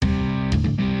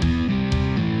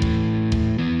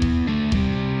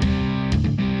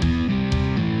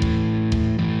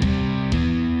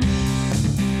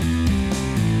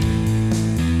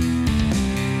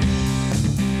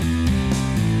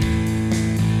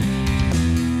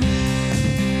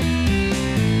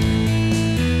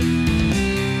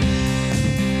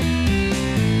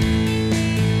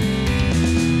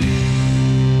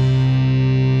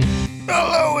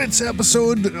It's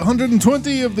episode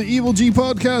 120 of the Evil G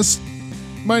podcast.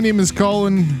 My name is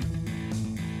Colin.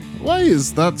 Why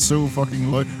is that so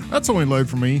fucking loud? That's only loud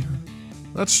for me.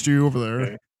 That's Stu over there.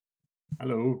 Okay.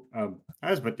 Hello. I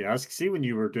was about to ask, see when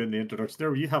you were doing the introduction there,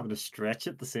 were you having a stretch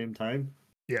at the same time?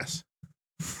 Yes.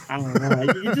 I don't know.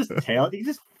 You can just tell, you can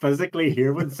just physically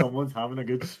hear when someone's having a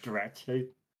good stretch. Hey?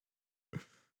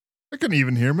 I couldn't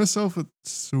even hear myself. That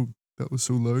was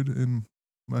so loud in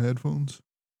my headphones.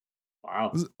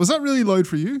 Wow. Was that really loud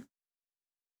for you?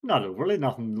 Not overly,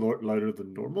 nothing louder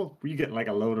than normal. Were you getting like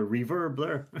a load of reverb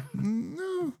there?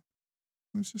 No.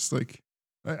 It's just like,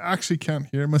 I actually can't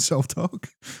hear myself talk.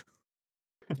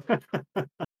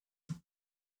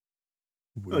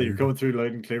 Well, you're coming through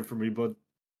loud and clear for me, bud.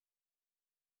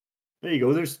 There you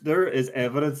go. There is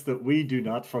evidence that we do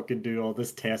not fucking do all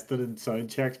this testing and sound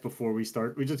checks before we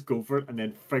start. We just go for it and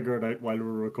then figure it out while we're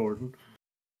recording.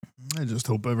 I just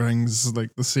hope everything's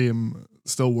like the same,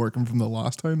 still working from the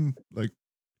last time. Like,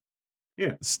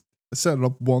 yeah, I set it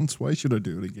up once. Why should I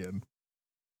do it again?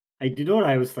 You know what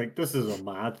I was like? This is a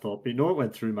mad thought. But you know what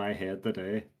went through my head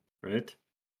today, right?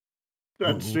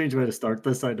 That's a strange way to start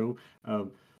this, I know.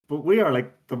 But we are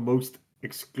like the most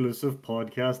exclusive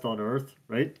podcast on earth,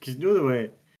 right? Because you know the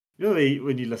way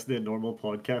when you listen to a normal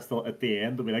podcast, at the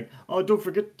end they'll be like, "Oh, don't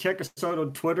forget to check us out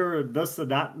on Twitter and this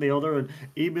and that and the other, and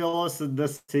email us and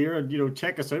this here, and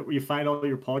check us out where you find all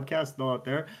your podcasts and all that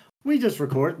there." We just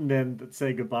record and then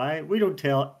say goodbye. We don't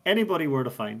tell anybody where to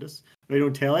find us. We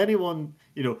don't tell anyone,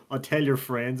 or tell your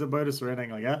friends about us or anything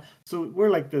like that. So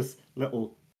we're like this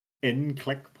little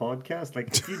in-click podcast.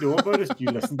 Like, if you know about us, you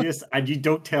listen to us, and you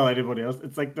don't tell anybody else.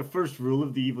 It's like the first rule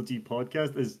of the Evil G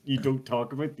podcast is you don't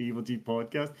talk about the Evil G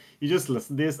podcast. You just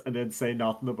listen to us and then say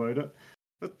nothing about it.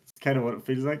 That's kind of what it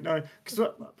feels like now.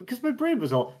 Because my brain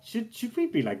was all, should we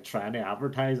be like trying to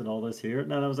advertise and all this here?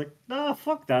 And then I was like, nah,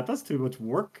 fuck that. That's too much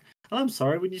work. And I'm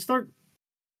sorry, when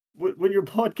your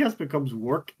podcast becomes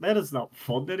work, then it's not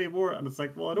fun anymore. And it's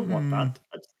like, well, I don't want that.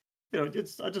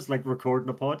 I just like recording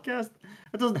a podcast.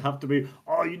 It doesn't have to be,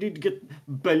 oh, you need to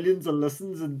get billions of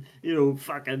listens and,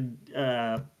 fucking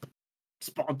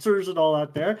sponsors and all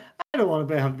that there. I don't want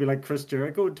to have to be like Chris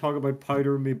Jericho and talk about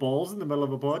powdering me balls in the middle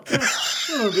of a podcast.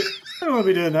 I don't want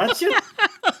to be doing that shit.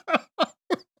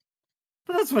 But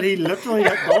that's what he literally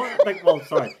had done. Like, well,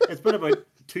 sorry, it's been about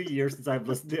 2 years since I've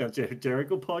listened to a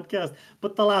Jericho podcast,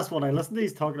 but the last one I listened to,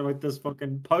 he's talking about this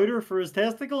fucking powder for his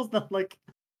testicles, and I'm like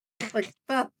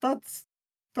that's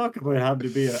talk about having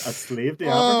to be a slave to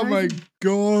oh my advertising.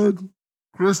 God,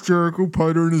 Chris Jericho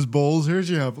powdering his balls. Here's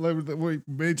you have. We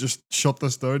may just shut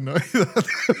this down now.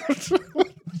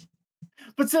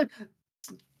 But so,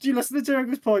 do you listen to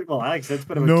Jericho's podcast? Well, Alex, it's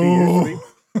been about 2 years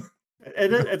for me.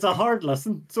 It's a hard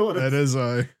listen. So it is.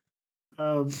 I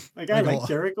like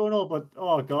Jericho and all, but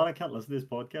oh God, I can't listen to his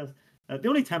podcast. The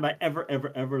only time I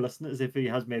ever listen is if he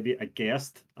has maybe a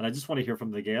guest, and I just want to hear from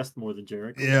the guest more than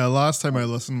Jericho. Yeah, last time I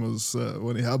listened was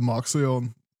when he had Moxley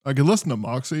on. I could listen to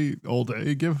Moxley all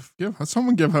day. Give him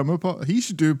a he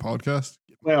should do a podcast.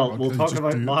 Well, we'll talk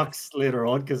about Mox later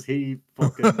on because he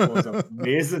fucking was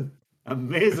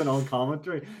amazing on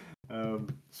commentary.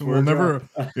 He'll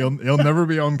never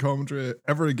be on commentary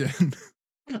ever again.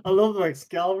 I love like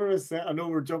Scalper is saying, I know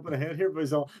we're jumping ahead here, but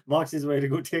he's all Moxie's ready to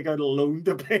go take out a loan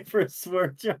to pay for a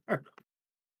swear jar.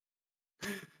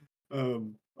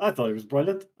 I thought it was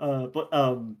brilliant.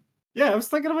 Yeah, I was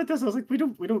thinking about this. I was like, we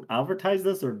don't advertise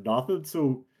this or nothing,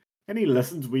 so any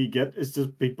listens we get is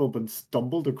just people been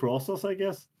stumbled across us, I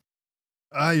guess.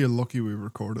 You're lucky we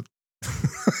recorded.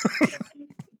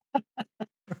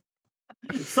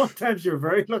 Sometimes you're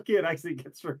very lucky it actually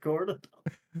gets recorded.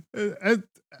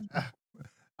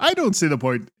 I don't see the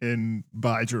point in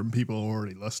badgering people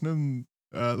already listening.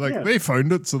 They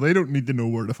found it, so they don't need to know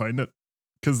where to find it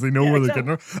because they know where they're getting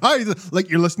it. Like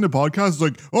you're listening to podcasts,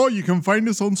 like, oh, you can find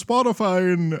us on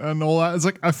Spotify and all that. It's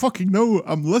like, I fucking know.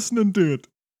 I'm listening to it.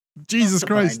 Jesus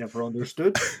Christ. I never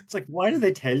understood. It's like, why do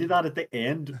they tell you that at the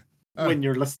end when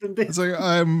you're listening to it? It's like,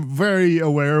 I'm very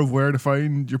aware of where to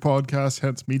find your podcast,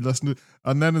 hence me listening to it.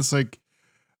 And then it's like,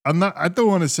 I don't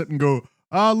want to sit and go,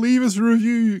 leave us a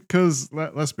review, because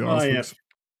let's be honest, folks,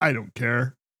 I don't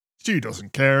care. Stu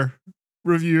doesn't care.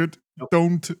 Review it. Nope.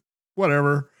 Don't.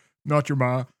 Whatever. Not your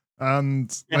ma.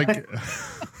 And like,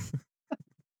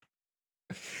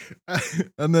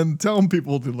 and then telling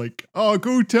people to like, oh,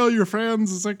 go tell your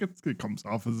friends. It's like it comes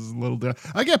off as a little.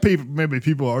 I get maybe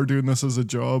people are doing this as a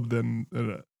job. Then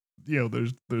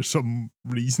there's some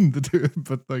reason to do it,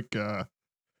 but like,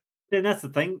 then that's the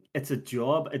thing. It's a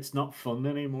job. It's not fun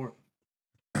anymore.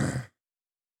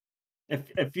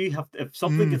 if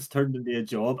something gets turned into a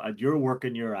job and you're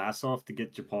working your ass off to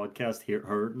get your podcast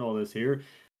heard and all this here,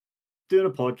 doing a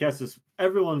podcast is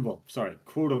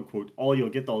quote unquote, all you'll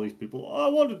get all these people, oh, I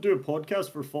want to do a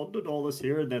podcast for fun and all this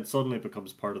here, and then suddenly it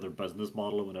becomes part of their business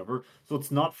model or whatever. So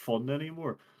it's not fun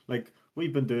anymore. Like,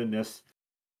 we've been doing this,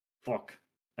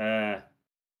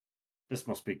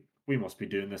 we must be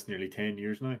doing this nearly 10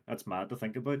 years now. That's mad to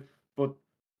think about. But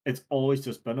it's always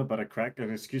just been a bit of crack,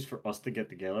 an excuse for us to get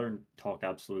together and talk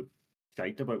absolute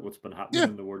shite about what's been happening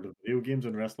in the world of video games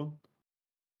and wrestling.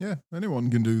 Yeah,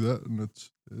 anyone can do that, and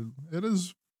it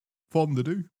is fun to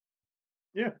do.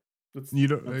 Yeah, you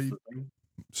don't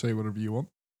say whatever you want.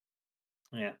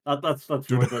 Yeah, that's where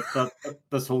that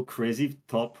this whole crazy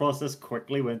thought process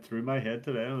quickly went through my head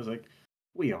today. I was like,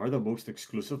 we are the most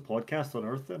exclusive podcast on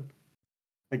earth. Then,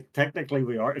 like, technically,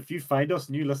 we are. If you find us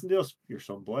and you listen to us, you're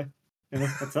some boy. You know,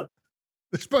 that's it.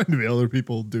 There's bound to be other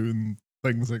people doing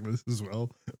things like this as well,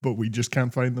 but we just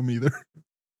can't find them either.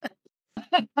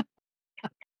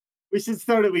 We should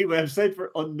start a wee website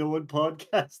for unknown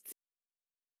podcasts.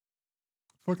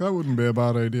 Fuck, that wouldn't be a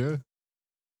bad idea.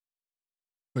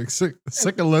 Like, sick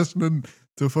of listening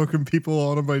to fucking people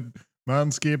on about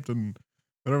Manscaped and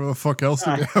whatever the fuck else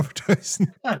they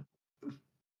advertising.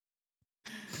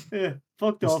 Yeah,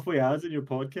 fucked off with ads in your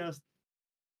podcast.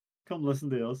 Come listen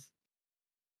to us.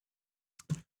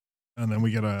 And then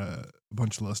we get a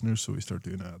bunch of listeners, so we start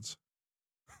doing ads.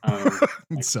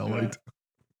 And sell out.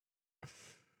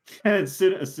 As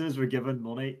soon as we're given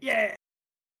money, yeah.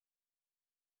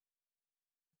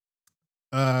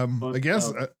 I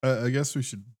guess we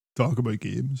should talk about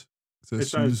games. We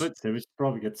should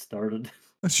probably get started.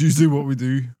 That's usually what we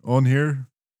do on here.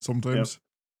 Sometimes.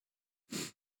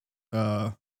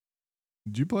 Yep.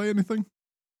 Did you play anything?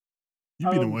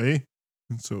 You've been away,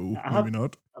 so maybe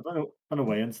not. I've been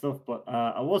away and stuff, but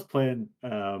I was playing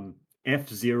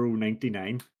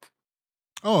F-099.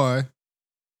 Oh, aye.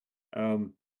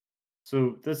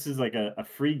 So this is like a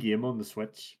free game on the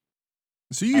Switch.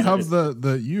 So you have the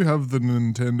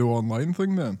Nintendo Online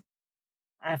thing then?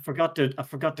 I forgot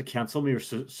to cancel my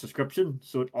subscription,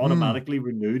 so it automatically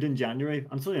renewed in January.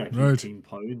 And it's only like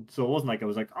 £18, so it wasn't like I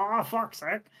was like, oh fuck's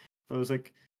sake. So it was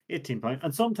like £18.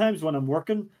 And sometimes when I'm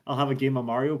working, I'll have a game of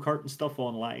Mario Kart and stuff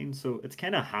online, so it's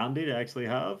kind of handy to actually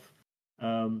have.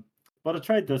 But I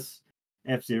tried this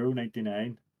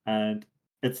F-099, and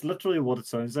it's literally what it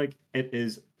sounds like. It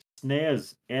is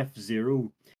SNES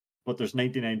F-Zero, but there's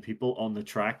 99 people on the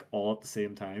track all at the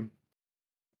same time.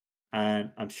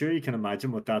 And I'm sure you can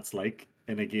imagine what that's like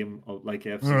in a game like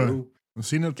F-Zero. I've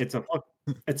seen it. It's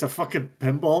a fucking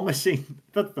pinball machine.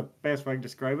 That's the best way I can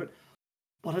describe it.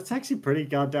 But it's actually pretty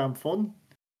goddamn fun.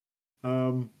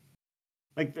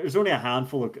 Like, there's only a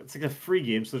handful of... It's like a free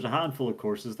game, so there's a handful of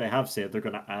courses. They have said they're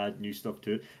going to add new stuff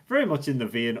to it. Very much in the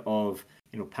vein of,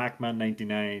 Pac-Man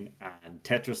 99 and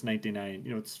Tetris 99.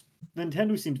 It's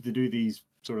Nintendo seems to do these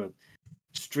sort of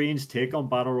strange take on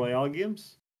Battle Royale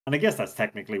games. And I guess that's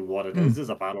technically what it is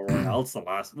a Battle Royale. It's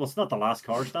it's not the last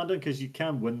car standing, because you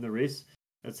can win the race.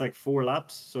 It's like 4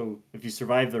 laps, so if you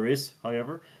survive the race,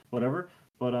 whatever.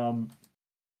 But,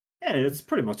 yeah, it's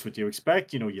pretty much what you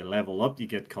expect. You level up, you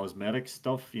get cosmetic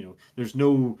stuff. There's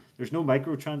no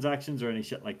microtransactions or any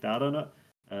shit like that on it.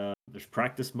 There's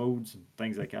practice modes and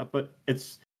things like that. But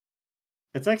it's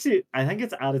actually, I think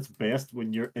it's at its best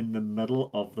when you're in the middle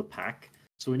of the pack.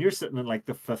 So when you're sitting in like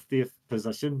the 50th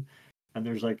position, and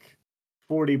there's like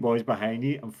 40 boys behind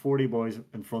you and 40 boys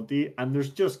in front of you, and there's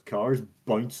just cars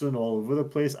bouncing all over the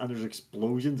place, and there's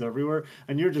explosions everywhere,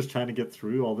 and you're just trying to get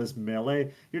through all this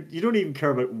melee. You don't even care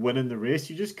about winning the race,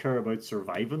 you just care about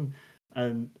surviving.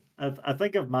 And I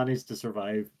think I've managed to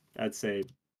survive, I'd say,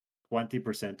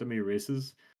 20% of my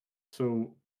races. So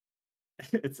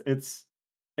it's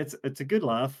a good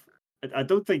laugh. I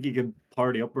don't think you can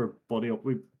party up or buddy up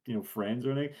with friends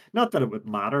or anything. Not that it would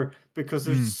matter, because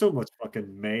there's so much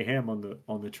fucking mayhem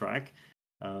on the track.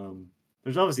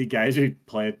 There's obviously guys who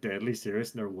play it deadly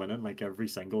serious and they're winning like every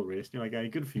single race. And you're like, hey,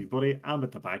 good for you, buddy. I'm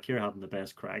at the back here having the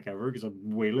best crack ever, because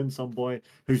I'm wheeling some boy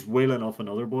who's wheeling off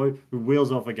another boy who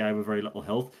wheels off a guy with very little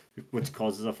health, which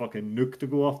causes a fucking nuke to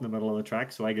go off in the middle of the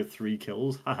track. So I get 3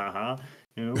 kills. Ha ha ha.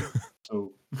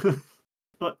 So,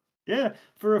 but yeah,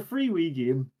 for a free Wii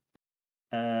game,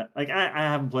 like I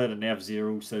haven't played an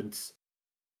F-Zero since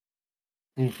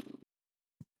Days.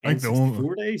 I think the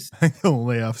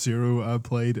only F-Zero I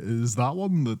played is that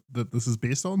one that this is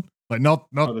based on. Like not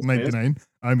 99.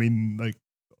 I mean like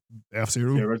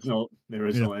F-Zero. The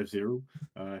original F-Zero.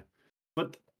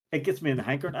 But it gets me in the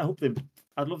hankering.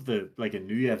 I'd love like a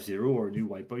new F-Zero or a new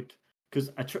Wipeout, because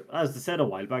as I said a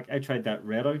while back, I tried that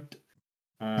Redout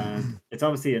and it's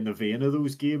obviously in the vein of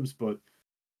those games, but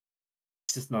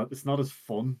it's not as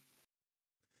fun.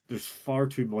 There's far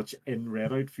too much in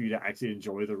Redout for you to actually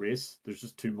enjoy the race. There's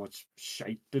just too much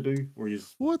shite to do.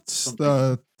 What's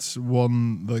sometimes that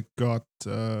one that got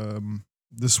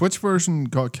the Switch version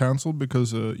got cancelled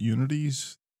because of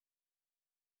Unity's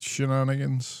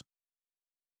shenanigans?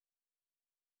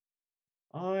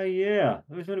 Oh yeah,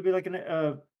 it was going to be like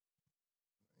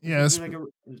Yes, like a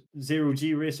zero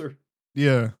G racer.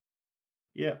 yeah.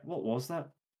 Yeah, what was that?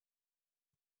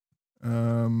 I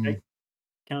Um,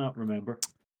 cannot remember.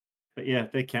 But yeah,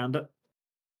 they canned it.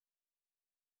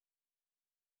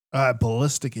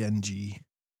 Ballistic NG.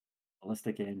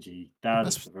 Ballistic NG. That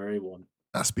is the very one.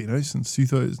 That's been out since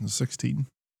 2016. Have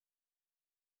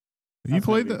you That's going to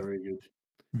played be that? very good.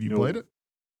 Have you played No.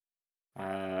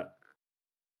 it?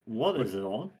 What is it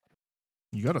on?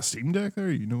 You got a Steam Deck there?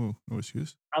 You know, no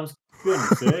excuse. I was going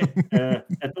to say,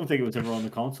 I don't think it was ever on the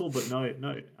console, but now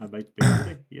I might be able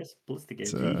to. Yes, Ballistic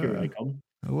It's NG, here I come.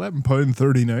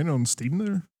 £11.39 on Steam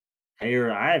there.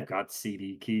 Here, I've got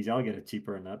CD keys. I'll get it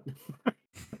cheaper than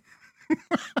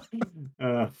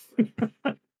that.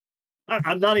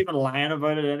 I'm not even lying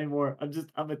about it anymore.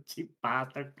 I'm a cheap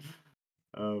bastard.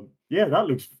 Yeah,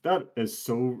 that is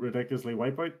so ridiculously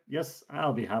Wipeout. Yes,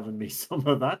 I'll be having me some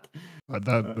of that.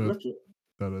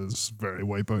 That is very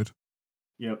Wipeout.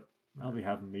 Yep, I'll be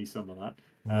having me some of that.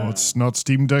 Well, it's not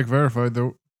Steam Deck verified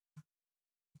though.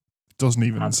 It doesn't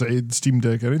even say Steam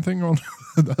Deck anything on it.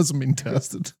 It hasn't been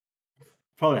tested.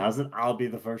 Probably hasn't. I'll be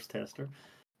the first tester.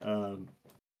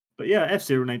 But yeah,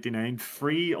 F-Zero 99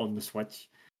 free on the Switch.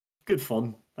 Good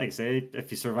fun. Like I say,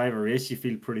 if you survive a race, you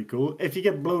feel pretty cool. If you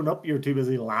get blown up, you're too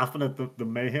busy laughing at the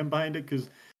mayhem behind it, because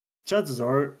chances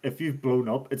are, if you've blown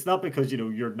up, it's not because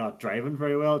you're not driving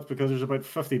very well. It's because there's about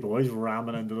 50 boys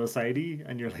ramming into the sidey,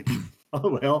 and you're like,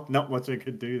 oh well, not much I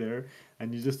could do there,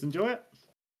 and you just enjoy it.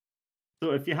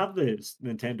 So if you have the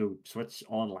Nintendo Switch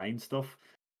online stuff,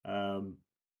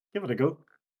 give it a go.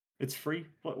 It's free.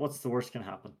 What's the worst can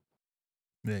happen?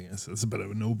 Yeah, I guess it's a bit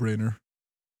of a no-brainer.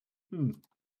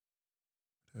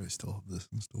 I still have this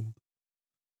installed.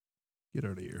 Get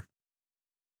out of here.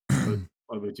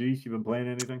 What about you? You been playing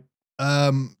anything?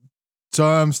 So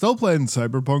I'm still playing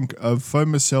Cyberpunk. I've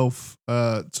found myself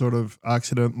sort of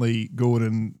accidentally going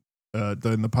in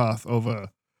down the path of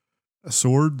a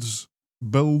swords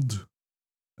build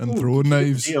and throwing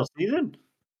knives. DLC then?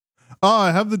 Oh,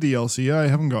 I have the DLC. I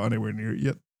haven't got anywhere near it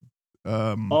yet.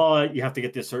 You have to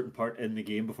get to a certain part in the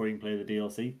game before you can play the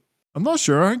DLC. I'm not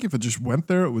sure. I think if I just went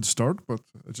there, it would start, but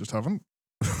I just haven't.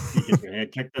 You get your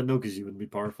head kicked in though, because you wouldn't be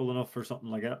powerful enough for something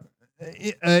like that.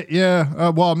 Yeah.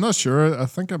 Well, I'm not sure. I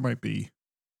think I might be.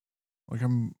 Like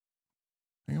I'm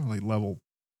like level.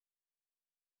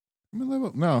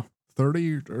 No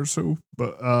 30 or so,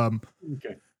 but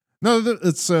okay. No,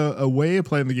 it's a way of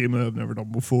playing the game that I've never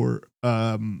done before.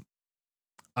 And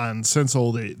since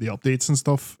all the updates and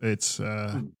stuff, it's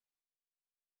a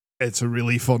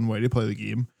really fun way to play the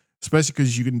game, especially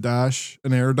because you can dash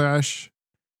an air dash.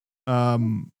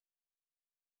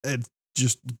 It's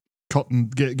just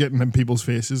getting in people's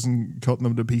faces and cutting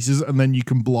them to pieces, and then you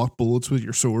can block bullets with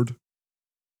your sword.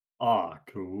 Ah,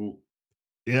 cool.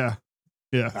 Yeah.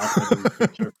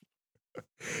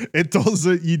 It does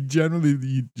it. You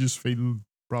just feel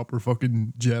proper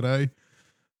fucking Jedi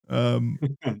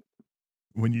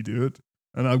when you do it.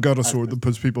 And I've got a sword that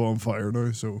puts people on fire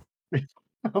now, so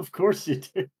of course you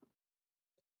do.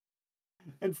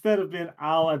 Instead of being,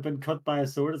 ow, I've been cut by a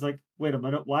sword, it's like, wait a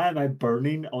minute, why am I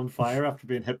burning on fire after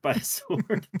being hit by a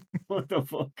sword? What the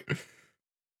fuck?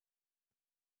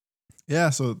 Yeah,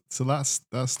 so that's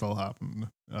still happening.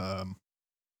 I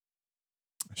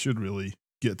should really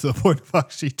get to the point of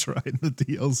actually trying the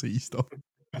DLC stuff.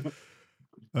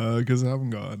 Because I haven't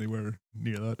got anywhere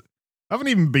near that. I haven't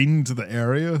even been to the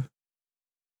area.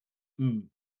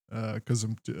 Because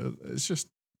it's just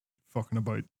fucking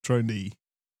about trying to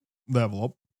level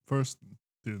up first,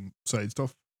 doing side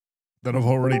stuff that I've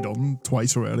already done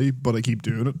twice already, but I keep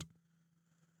doing it.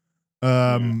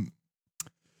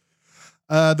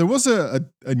 There was a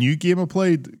new game I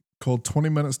played called 20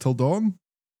 Minutes Till Dawn.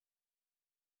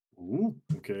 Ooh,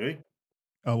 okay.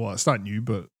 Oh, well, it's not new,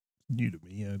 but new to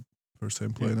me. First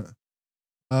time playing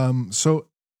it. So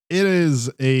it is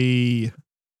a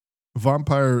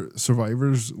Vampire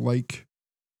Survivors like.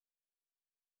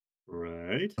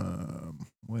 Right.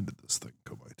 When did this thing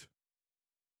come out?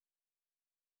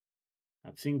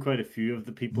 I've seen quite a few of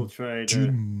the people try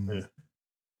to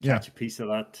catch a piece of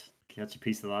that. Catch a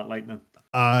piece of that lightning.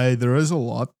 There is a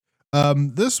lot.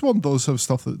 This one does have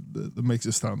stuff that makes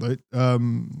it stand out.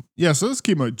 So this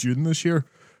came out June this year.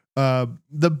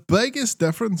 The biggest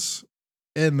difference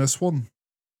in this one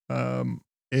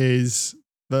is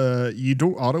you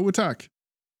don't auto attack.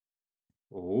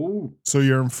 Oh. So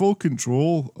you're in full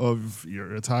control of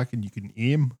your attack and you can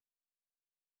aim.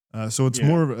 So it's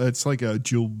it's like a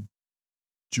dual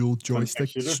joystick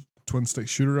twin stick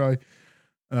shooter.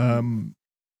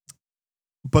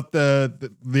 But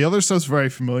the other stuff's very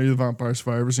familiar to Vampire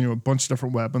Survivors. You know, a bunch of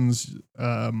different weapons,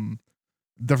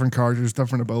 different characters,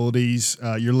 different abilities.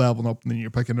 You're leveling up, and then you're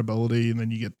picking an ability, and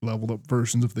then you get leveled up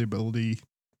versions of the ability,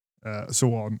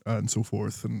 so on and so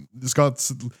forth. And it's got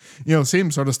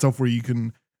same sort of stuff where you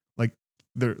can like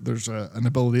there's an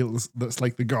ability that's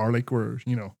like the garlic, where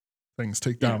things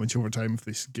take damage over time if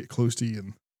they get close to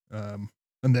you, and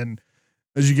then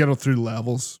as you get up through the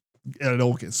levels, it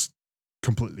all gets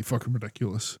completely fucking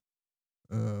ridiculous.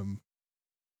 With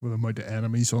the amount of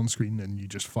enemies on screen and you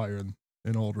just fire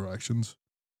in all directions.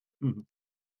 Mm-hmm.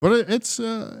 But it's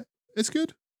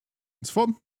good. It's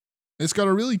fun. It's got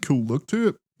a really cool look to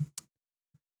it.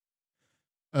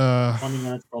 20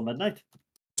 minutes till midnight.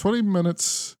 20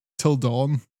 minutes till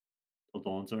dawn. Till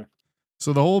dawn, sorry.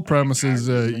 So the whole premise is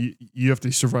you have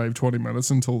to survive 20 minutes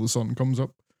until the sun comes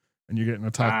up and you're getting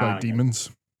attacked by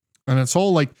demons. And it's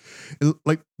all like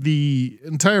the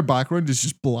entire background is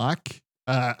just black,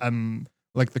 and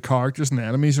like the characters and the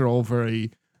enemies are all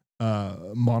very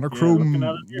monochrome,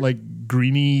 like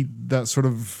greeny, that sort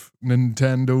of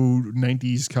Nintendo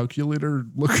 90s calculator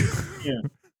look. Yeah.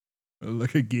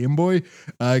 Like a Game Boy,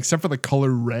 except for the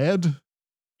color red.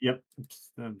 Yep,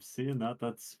 I'm seeing that.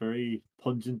 That's very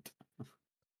pungent.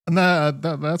 And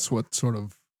that's what sort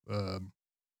of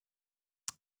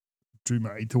drew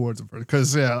my eye towards it,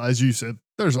 because as you said,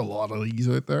 there's a lot of these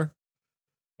out there.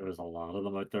 There's a lot of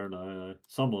them out there now.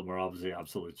 Some of them are obviously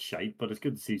absolute shite, but it's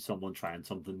good to see someone trying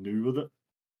something new with it.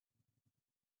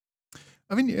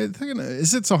 I mean, thinking,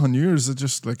 is it something new, or is it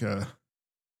just like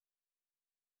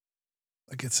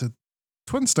it's a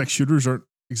twin stick shooters aren't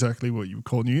exactly what you would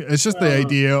call new. It's just the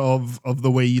idea of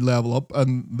the way you level up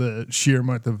and the sheer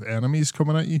amount of enemies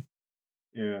coming at you.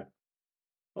 Yeah.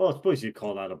 Oh, I suppose you'd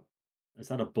call that is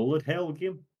that a bullet hell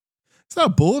game? It's not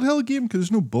a bullet hell game because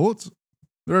there's no bullets.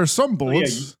 There are some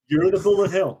bullets. You're the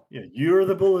bullet hell. Yeah, you're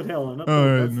the bullet hell. And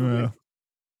the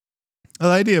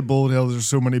idea of bullet hell is there's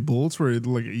so many bullets where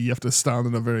you have to stand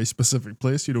in a very specific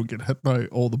place. You don't get hit by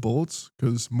all the bullets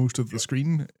because most of the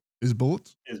screen is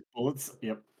bullets.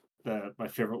 Yep. My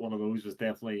favorite one of those was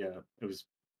definitely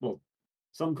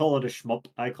some call it a shmup.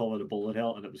 I call it a bullet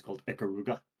hell, and it was called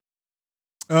Ikaruga.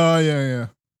 Oh yeah.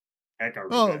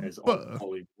 Ikaruga is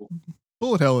unbelievable.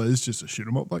 Bullet hell is just a shoot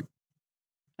 'em up, like.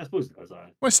 I suppose it is.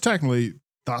 Well, technically,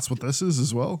 that's what this is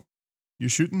as well. You're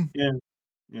shooting.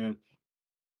 Yeah.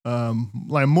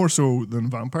 Like more so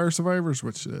than Vampire Survivors,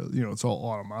 which it's all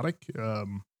automatic.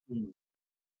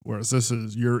 Whereas this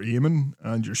is you're aiming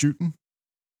and you're shooting.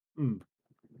 And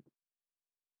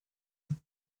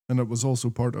it was also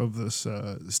part of this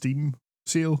Steam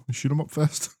sale, Shoot 'em Up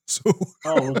Fest. So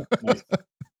nice.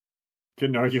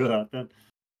 Couldn't argue with that then.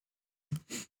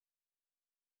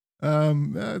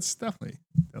 It's definitely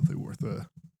worth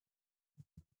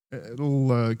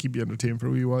it'll keep you entertained for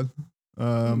a wee while.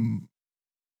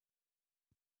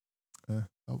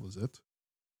 That was it,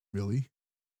 really.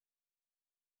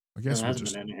 I guess there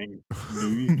hasn't been anything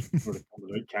new sort of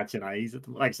coming out, catching eyes at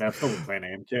them. Like I said, I've still been playing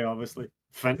MJ, obviously.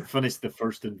 Finished the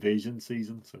first Invasion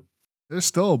season, so there's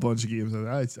still a bunch of games that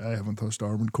I haven't touched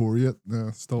Armored Core yet.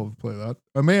 Still have to play that.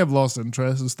 I may have lost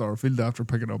interest in Starfield after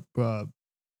picking up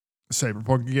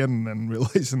Cyberpunk again and then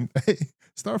realizing, hey,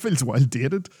 Starfield's well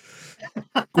dated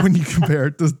when you compare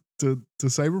it to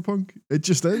Cyberpunk. It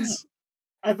just is.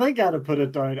 I think I'd have put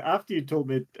it down after you told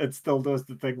me it still does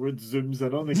the thing where it zooms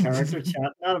in on the character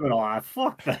chat. I'd have been,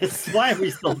 fuck this. Why are we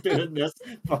still doing this?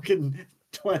 Fucking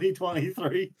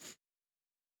 2023.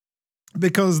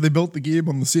 Because they built the game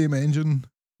on the same engine.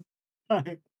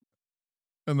 And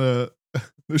they're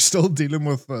still dealing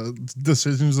with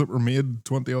decisions that were made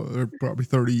 20 or probably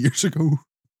 30 years ago.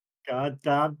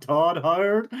 Goddamn Todd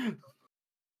Howard.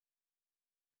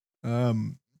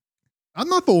 I'm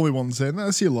not the only one saying that. I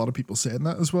see a lot of people saying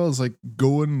that as well. It's like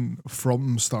going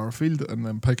from Starfield and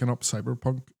then picking up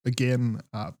Cyberpunk again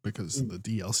because the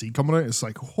DLC coming out. It's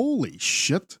like, holy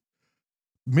shit.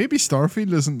 Maybe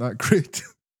Starfield isn't that great.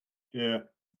 Yeah.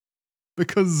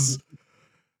 Because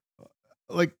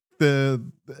like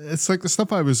it's like the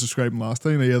stuff I was describing last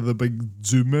time. They had the big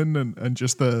zoom in and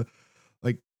just the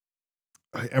like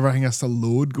everything has to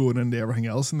load going into everything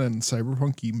else, and then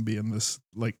Cyberpunk even being this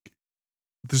like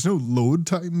there's no load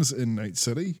times in Night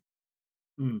City.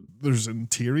 There's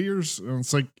interiors, and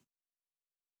it's like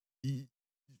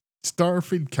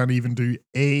Starfield can't even do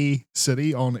a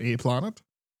city on a planet.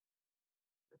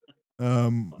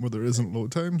 Where there isn't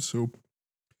load time, so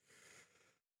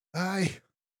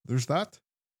there's that.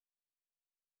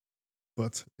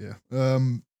 But yeah,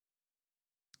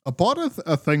 I bought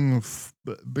a thing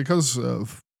because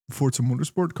Forza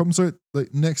Motorsport comes out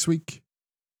like next week.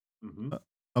 Mm-hmm.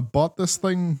 I bought this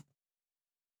thing.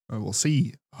 I will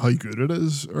see how good it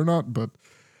is or not, but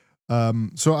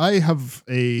so I have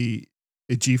a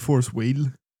GeForce wheel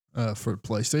for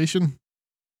PlayStation.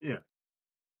 Yeah.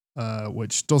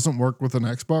 Which doesn't work with an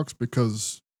Xbox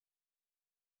because,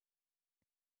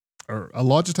 or a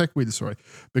Logitech wheel, sorry,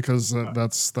 because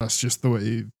that's just the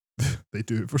way they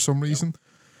do it for some reason.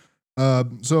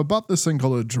 So I bought this thing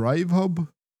called a Drive Hub.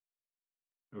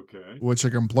 Okay. Which I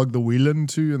can plug the wheel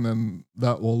into, and then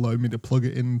that will allow me to plug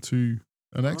it into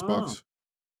an Xbox.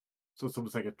 So it's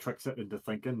almost like it tricks it into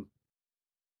thinking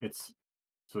it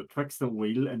tricks the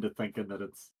wheel into thinking that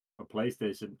it's a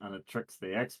PlayStation, and it tricks the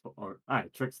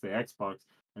Xbox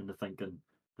into thinking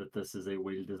that this is a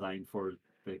wheel designed for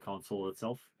the console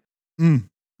itself.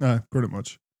 Pretty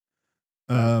much.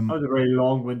 That was a very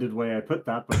long-winded way I put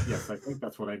that, but yes, I think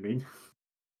that's what I mean.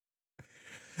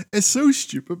 It's so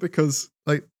stupid because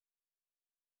like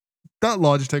that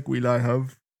Logitech wheel I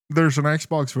have, there's an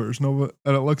Xbox version of it,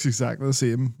 and it looks exactly the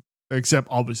same, except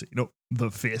obviously, the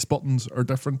face buttons are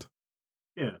different.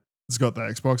 Yeah. It's got the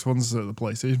Xbox ones, the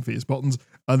PlayStation face buttons,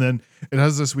 and then it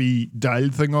has this wee dial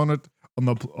thing on it.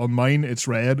 On mine, it's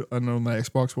red, and on the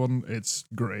Xbox one, it's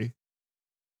grey.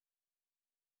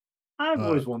 I've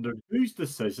always wondered whose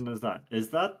decision is that?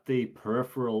 Is that the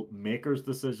peripheral maker's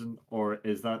decision, or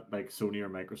is that like Sony or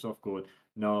Microsoft going,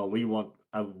 no, we want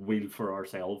a wheel for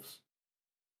ourselves?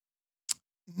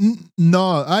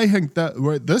 No, I think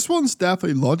that this one's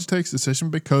definitely Logitech's decision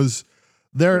because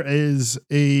there is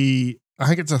I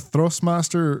think it's a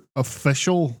Thrustmaster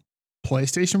official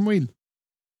PlayStation wheel.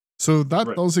 So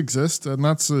that does exist, and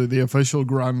that's the official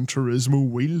Gran Turismo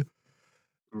wheel.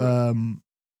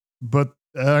 But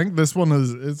I think this one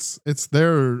it's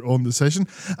their own decision.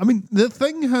 I mean, the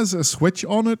thing has a switch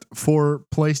on it for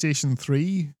PlayStation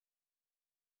 3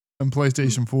 and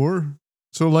PlayStation 4.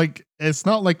 So like it's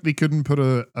not like they couldn't put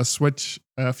a switch,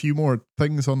 a few more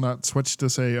things on that switch to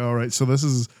say, all right, so this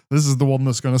is the one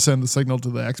that's going to send the signal to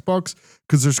the Xbox,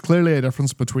 because there's clearly a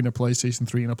difference between a PlayStation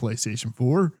 3 and a PlayStation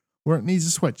 4 where it needs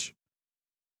a switch.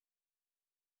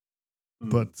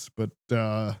 But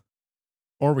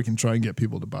or we can try and get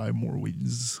people to buy more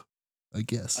wheels, I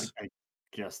guess. I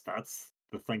guess that's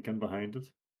the thinking behind it.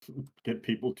 Get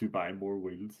people to buy more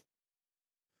wheels.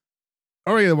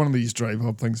 Or yeah, one of these Drive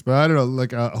Hub things, but I don't know.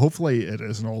 Like, hopefully it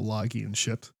isn't all laggy and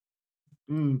shit.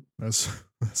 That's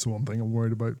the one thing I'm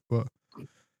worried about. But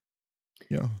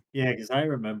yeah, because I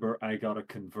remember I got a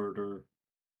converter.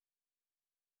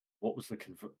 What was the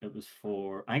convert? It was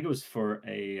for, I think it was for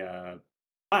it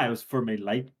was for my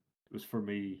light. It was for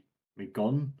me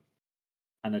gun,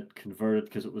 and it converted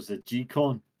because it was a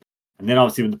G-Con. And then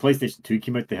obviously when the PlayStation 2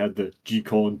 came out, they had the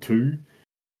G-Con 2,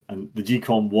 and the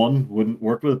G-Con 1 wouldn't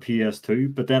work with a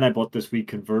PS2. But then I bought this wee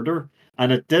converter,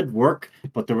 and it did work,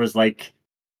 but there was like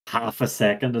half a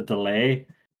second of delay,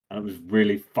 and it was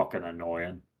really fucking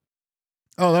annoying.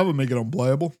 Oh, that would make it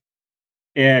unplayable.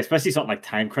 Yeah, especially something like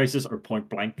Time Crisis or Point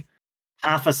Blank.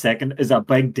 Half a second is a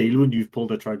big deal when you've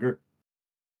pulled a trigger.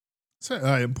 So,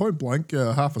 in Point Blank,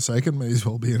 half a second may as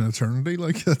well be an eternity.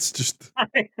 Like, that's just...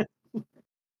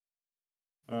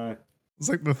 it's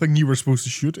like the thing you were supposed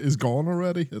to shoot is gone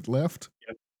already. It left.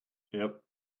 Yep.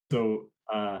 So,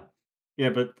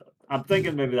 but I'm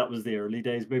thinking maybe that was the early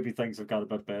days. Maybe things have got a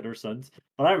bit better since.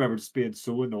 But I remember just being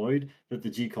so annoyed that the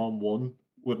G-Con 1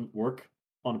 wouldn't work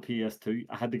on a PS2.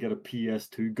 I had to get a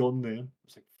PS2 gun then. I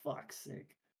was like, fuck's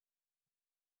sake.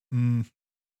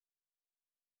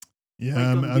 Yeah,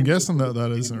 I'm guessing that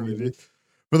is an early day.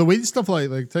 But the wheel stuff, like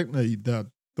technically, that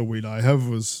the wheel I have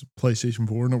was PlayStation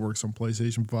 4 and it works on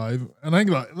PlayStation 5. And I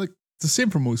think that, like, it's the same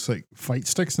for most like fight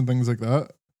sticks and things like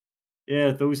that.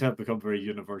 Yeah, those have become very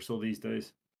universal these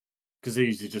days because they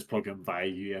usually just plug in via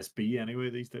USB anyway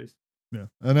these days. Yeah,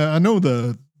 and I know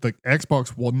the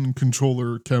Xbox One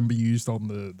controller can be used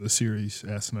on the Series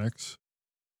S and X.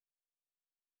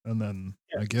 And then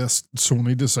I guess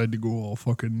Sony decided to go all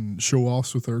fucking show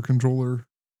offs with their controller.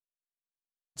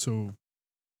 So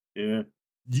yeah,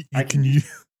 you can use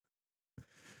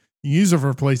it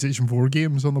for PlayStation 4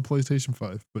 games on the PlayStation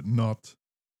 5, but not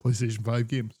PlayStation 5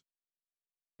 games.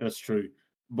 That's true.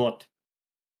 But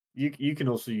you can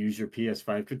also use your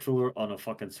PS5 controller on a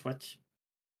fucking Switch.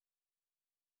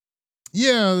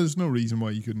 Yeah, there's no reason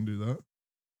why you couldn't do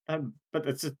that. But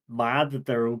it's just mad that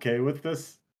they're okay with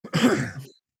this.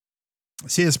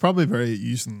 See, it's probably very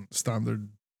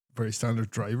very standard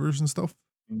drivers and stuff.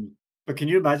 But can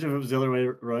you imagine if it was the other way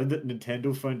around, that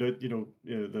Nintendo found out,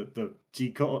 the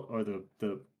G-Con or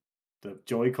the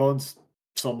Joy-Cons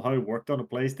somehow worked on a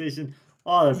PlayStation?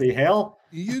 Oh, that'd be hell.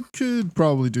 You could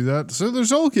probably do that. So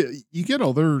you get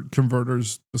other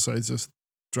converters besides this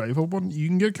drive hub one. You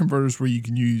can get converters where you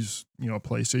can use, a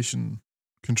PlayStation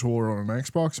controller on an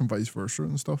Xbox and vice versa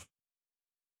and stuff.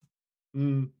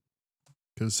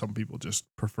 Because some people just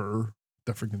prefer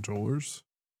different controllers.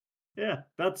 Yeah,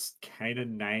 that's kind of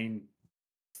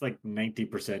it's like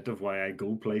 90% of why I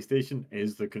go PlayStation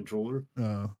is the controller.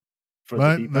 For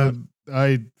the D-pad.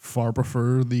 I far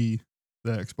prefer the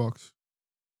Xbox.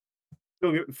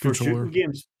 For shooting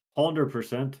games,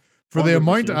 100%. For the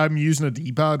amount I'm using a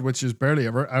D-pad, which is barely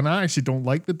ever, and I actually don't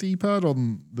like the D-pad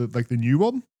on the new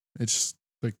one. It's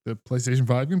like the PlayStation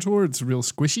 5 controller. It's real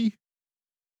squishy.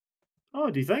 Oh,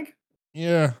 do you think?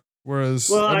 Yeah. Whereas,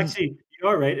 well, actually,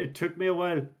 you're right. It took me a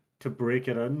while to break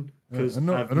it in because I've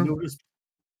noticed.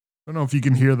 I don't know if you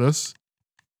can hear this.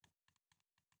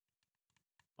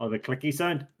 Oh, the clicky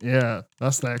sound? Yeah,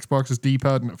 that's the Xbox's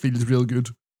D-pad, and it feels real good.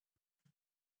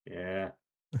 Yeah.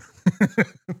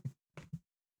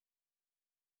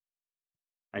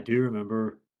 I do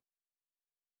remember.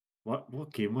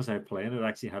 What game was I playing? It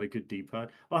actually had a good D-pad.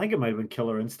 Well, I think it might have been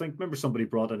Killer Instinct. Remember somebody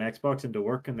brought an Xbox into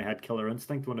work and they had Killer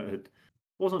Instinct when it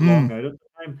wasn't long out at the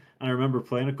time. And I remember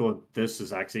playing it going, this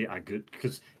is actually a good,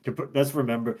 because let's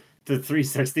remember the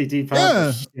 360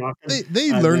 D-pad. Yeah,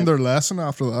 they learned their lesson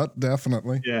after that,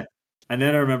 definitely. Yeah. And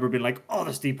then I remember being like, oh,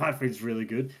 this D-pad feels really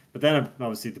good. But then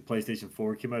obviously the PlayStation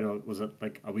 4 came out, was it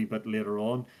like a wee bit later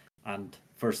on? And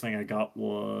first thing I got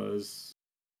was,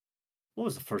 what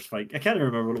was the first fight? I can't even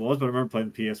remember what it was, but I remember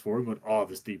playing PS4 and going, oh,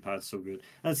 this D-pad's so good.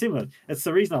 And it seemed like it's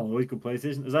the reason I always go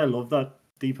PlayStation, is I love that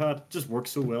D-pad. It just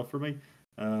works so well for me.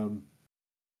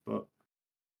 But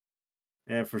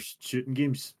yeah, for shooting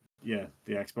games, yeah,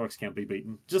 the Xbox can't be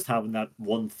beaten. Just having that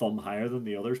one thumb higher than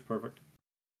the other's perfect.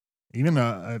 Even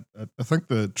I think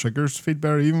the triggers feel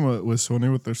better, even with Sony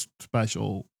with their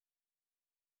special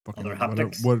fucking their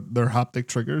haptics. What their haptic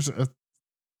triggers.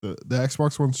 The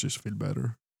Xbox ones just feel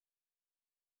better.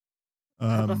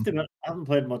 I haven't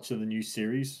played much of the new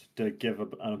series to give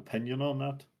an opinion on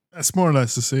that. It's more or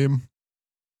less the same.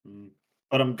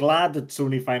 But I'm glad that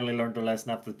Sony finally learned their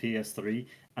lesson after the PS3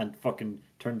 and fucking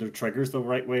turned their triggers the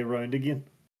right way around again.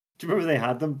 Do you remember they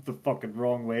had them the fucking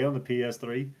wrong way on the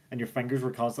PS3 and your fingers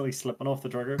were constantly slipping off the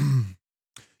trigger?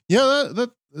 Yeah,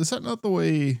 that is that not the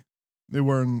way they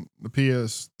were in the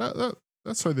PS?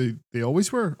 That's how they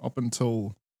always were up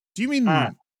until. Do you mean?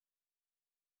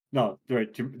 No,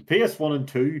 right. PS1 and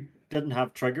 2 didn't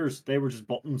have triggers; they were just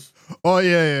buttons. Oh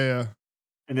yeah.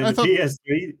 And then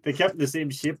PS3, they kept the same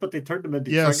shape, but they turned them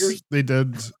into triggers. Yes, they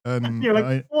did. And you're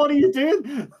like, what are you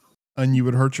doing? And you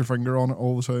would hurt your finger on it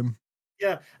all the time.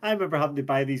 Yeah, I remember having to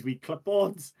buy these wee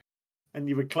clip-ons, and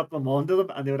you would clip them onto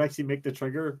them, and they would actually make the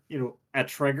trigger, a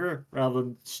trigger rather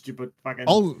than stupid fucking.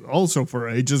 Also, for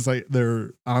ages, like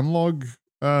their analog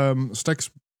sticks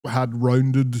had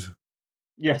rounded,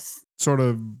 yes, sort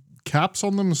of caps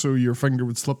on them, so your finger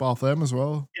would slip off them as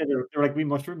well. Yeah, they're like wee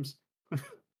mushrooms.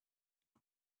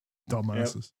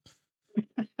 Dumbasses.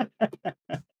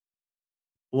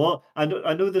 Well, I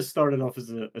know this started off as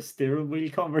a steering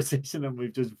wheel conversation, and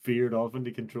we've just veered off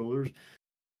into controllers.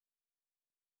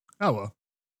 Oh well,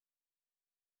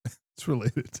 it's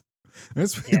related.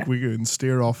 It's like we can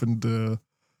steer off into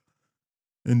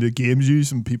games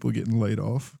use and people getting laid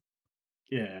off.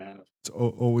 Yeah, it's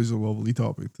always a lovely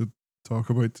topic to talk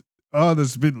about. Oh,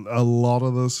 there's been a lot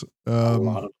of this. A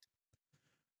lot of.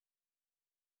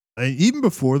 Even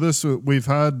before this, we've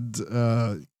had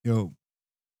I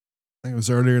think it was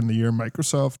earlier in the year,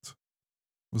 Microsoft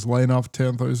was laying off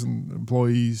 10,000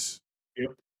 employees. Yep.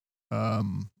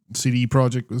 CD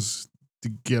Projekt was to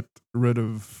get rid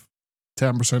of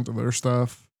 10% of their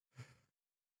staff.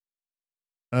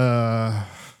 Now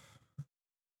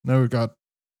we've got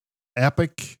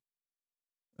Epic.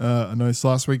 Announced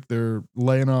last week they're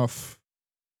laying off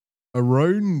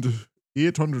around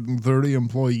 830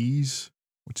 employees,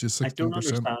 which is 16%. I don't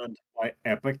understand why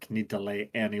Epic need to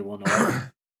lay anyone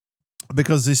off.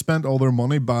 Because they spent all their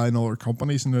money buying other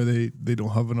companies and now they don't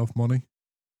have enough money.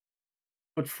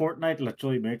 But Fortnite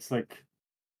literally makes like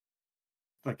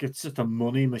it's just a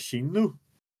money machine though.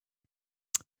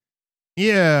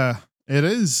 Yeah, it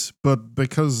is. But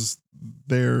because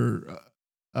they're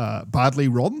badly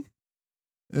run,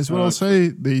 is what I'll say,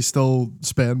 they still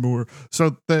spend more.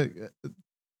 So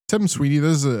Tim Sweeney,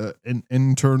 there's an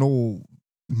internal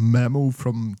memo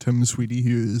from Tim Sweeney,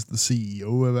 who is the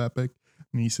CEO of Epic.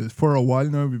 And he says, for a while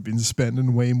now, we've been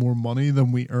spending way more money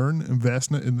than we earn,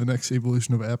 investing it in the next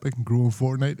evolution of Epic and growing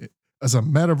Fortnite as a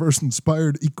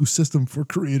metaverse-inspired ecosystem for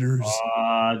creators.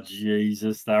 Ah,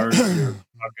 Jesus, there's your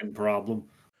fucking problem.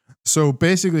 So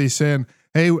basically saying,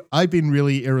 hey, I've been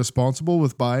really irresponsible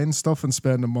with buying stuff and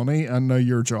spending money, and now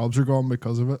your jobs are gone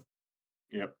because of it.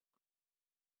 Yep.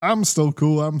 I'm still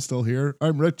cool. I'm still here.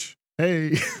 I'm rich.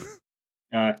 Hey.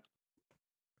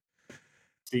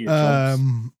 See you,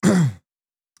 chumps.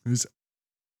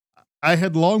 I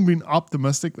had long been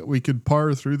optimistic that we could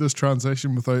power through this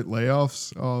transition without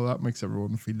layoffs. Oh, that makes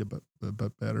everyone feel a bit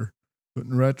better. But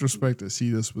in retrospect, I see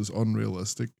this was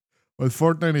unrealistic. While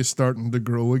Fortnite is starting to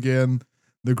grow again,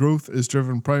 the growth is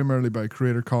driven primarily by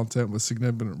creator content with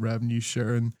significant revenue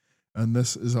sharing, and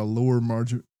this is a lower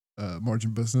margin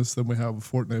business than we have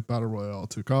with Fortnite Battle Royale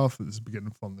took off. It is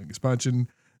beginning funding expansion.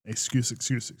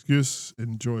 Excuse.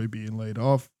 Enjoy being laid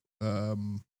off.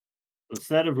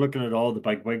 Instead of looking at all the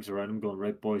big wigs around him going,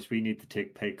 right, boys, we need to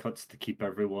take pay cuts to keep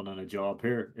everyone on a job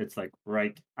here. It's like,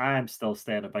 right, I'm still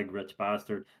staying a big rich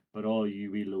bastard, but all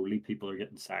you wee lowly people are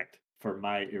getting sacked for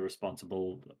my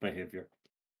irresponsible behavior.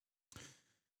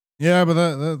 Yeah, but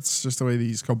that's just the way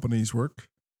these companies work.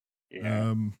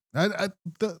 Yeah.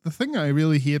 The thing I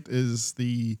really hate is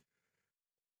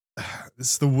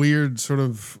it's the weird sort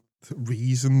of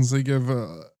reasons they give.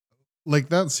 Like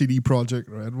that CD Projekt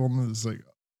Red one is like,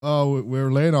 oh,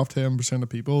 we're laying off 10% of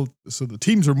people, so the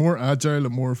teams are more agile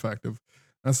and more effective.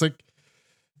 And it's like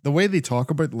the way they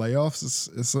talk about layoffs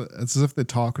it's as if they're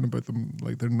talking about them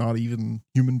like they're not even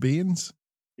human beings.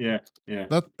 Yeah.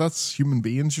 That's human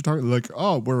beings you're talking like.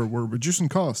 Oh, we're reducing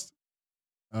cost.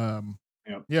 Yeah,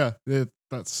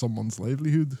 that's someone's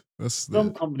livelihood.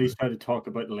 Some companies try to talk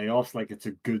about layoffs like it's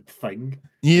a good thing.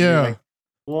 Yeah. Like,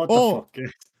 what the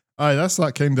fuck? Aye, that's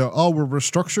that kind of, we're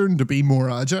restructuring to be more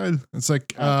agile. It's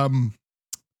like, yeah,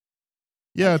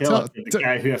 tell the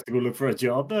guy who has to go look for a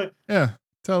job now. Yeah,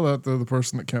 tell that to the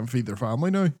person that can't feed their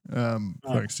family now.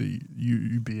 Thanks to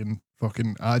you being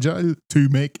fucking agile to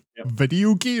make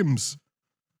video games.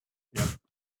 Yep.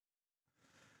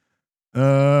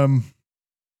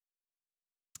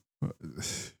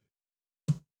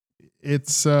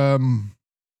 It's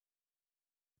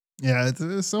yeah,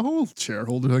 it's a whole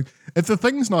shareholder thing. If the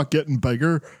thing's not getting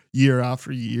bigger year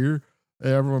after year,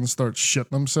 everyone starts shitting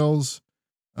themselves.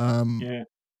 Yeah.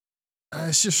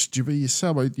 It's just stupid. You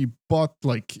sell out. You bought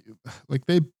like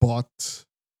they bought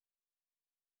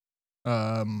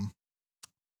what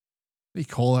do you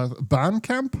call that?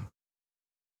 Bandcamp?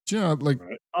 Do you know like?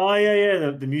 Right. Oh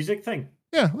yeah, the music thing.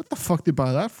 Yeah, what the fuck did you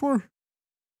buy that for?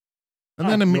 And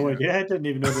I have no idea. I didn't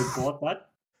even know they bought that.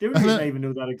 The only reason I even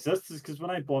know that exists is because when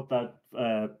I bought that,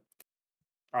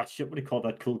 what do you call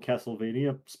that cool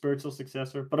Castlevania spiritual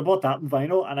successor? But I bought that in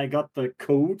vinyl, and I got the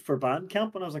code for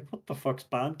Bandcamp, and I was like, "What the fuck's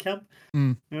Bandcamp?"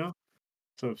 You know.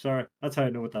 So sorry, that's how I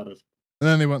know what that is. And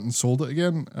then they went and sold it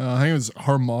again. I think it was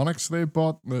harmonics they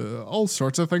bought, all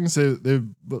sorts of things they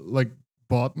like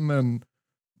bought and then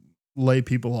lay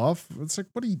people off. It's like,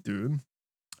 what are you doing?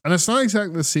 And it's not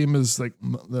exactly the same as like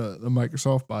the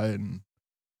Microsoft buying.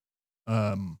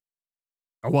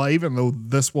 Well, even though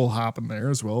this will happen there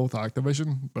as well with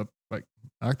Activision, but like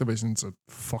Activision's a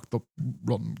fucked up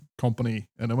run company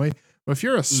anyway. But if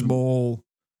you're a small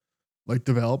like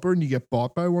developer and you get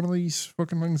bought by one of these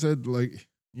fucking things, I'd like,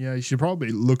 yeah, you should probably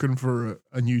be looking for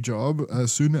a new job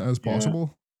as soon as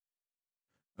possible.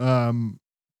 They're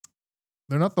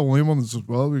not the only ones as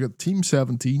well. We got Team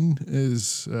 17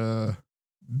 is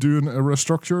doing a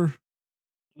restructure.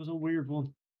 It was a weird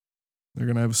one. They're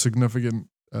gonna have significant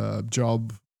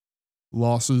job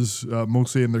losses,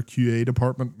 mostly in their QA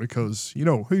department, because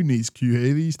who needs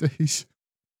QA these days?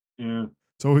 Yeah,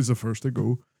 it's always the first to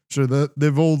go. Sure,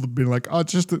 they've all been like,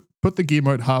 just to put the game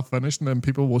out half finished, and then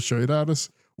people will shout at us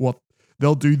what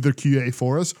they'll do the QA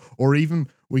for us, or even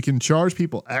we can charge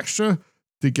people extra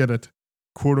to get it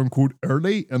quote unquote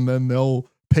early, and then they'll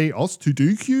pay us to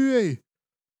do QA,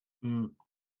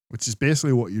 which is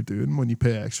basically what you're doing when you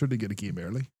pay extra to get a game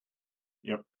early.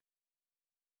 Yep.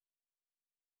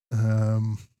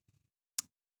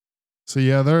 So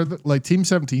yeah, they're like Team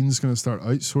 17 is going to start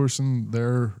outsourcing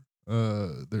their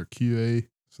QA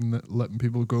and letting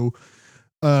people go.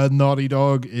 Naughty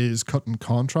Dog is cutting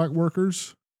contract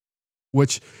workers,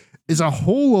 which is a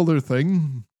whole other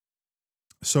thing.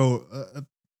 So I'm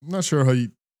not sure how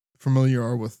familiar you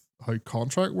are with how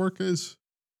contract work is,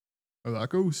 how that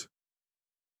goes.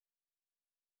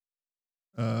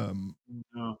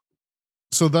 No.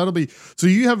 So that'll be, so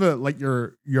you have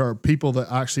your people that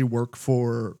actually work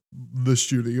for the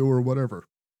studio or whatever,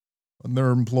 and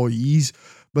they're employees.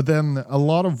 But then a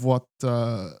lot of what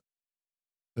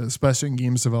especially in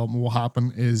games development, will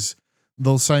happen is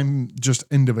they'll sign just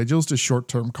individuals to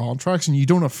short-term contracts, and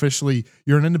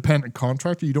you're an independent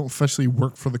contractor. You don't officially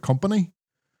work for the company.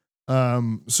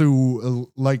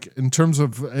 So like in terms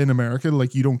of in America,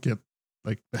 like you don't get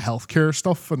like the healthcare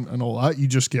stuff and all that. You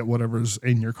just get whatever's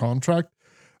in your contract.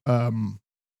 And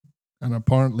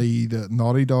apparently the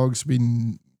Naughty Dog's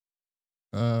been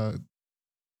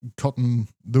cutting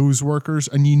those workers,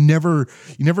 and you never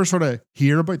sort of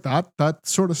hear about that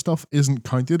sort of stuff isn't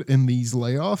counted in these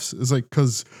layoffs. It's like,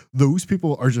 because those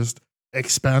people are just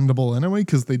expandable anyway,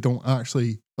 because they don't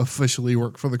actually officially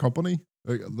work for the company.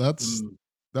 Like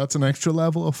that's an extra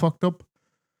level of fucked up.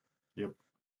 Yep.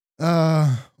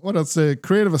 What else?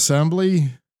 Creative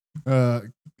Assembly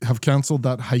have cancelled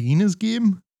that Hyenas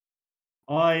game.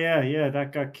 Oh yeah,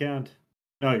 that got canned.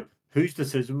 Now, whose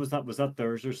decision was that? Was that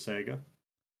theirs or Sega?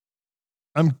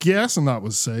 I'm guessing that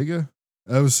was Sega.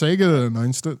 It was Sega that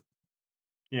announced it.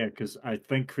 Yeah, because I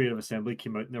think Creative Assembly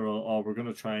came out and they were all, "Oh, we're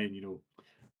gonna try and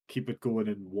keep it going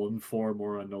in one form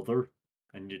or another,"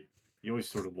 and you always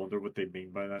sort of wonder what they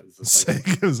mean by that.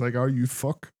 Sega's like, "Are you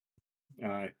fuck?"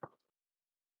 That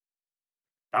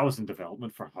was in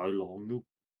development for how long though?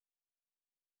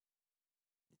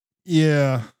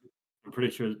 Yeah, I'm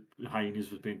pretty sure Hyenas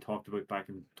was being talked about back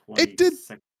in it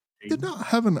 2016. did not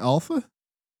have an alpha.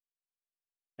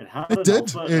 It had It an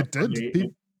did. alpha. It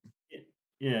did.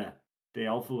 Yeah, the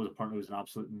alpha was apparently was an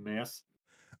absolute mess.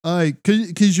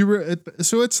 Because you were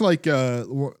so it's like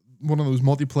one of those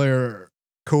multiplayer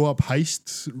co-op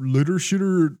heist looter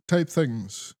shooter type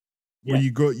things where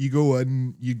you go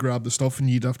in, you grab the stuff, and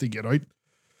you'd have to get out.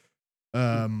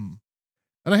 And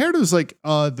I heard it was like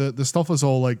the stuff was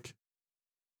all like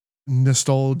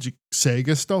nostalgic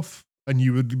Sega stuff, and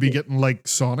you would be getting like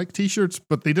Sonic t-shirts,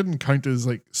 but they didn't count as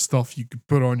like stuff you could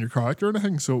put on your character or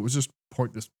anything, so it was just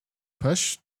pointless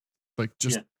pish, like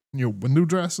just window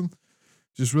dressing,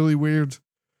 just really weird.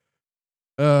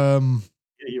 Yeah,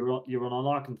 you were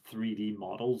unlocking 3D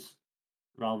models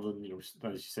rather than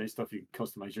as you say, stuff you can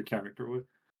customize your character with.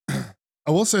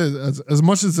 I will say, as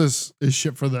much as this is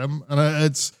shit for them, and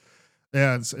it's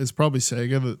probably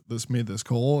Sega that's made this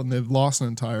call, and they've lost an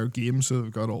entire game, so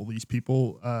they've got all these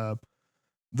people.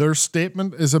 Their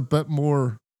statement is a bit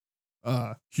more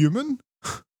human.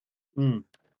 So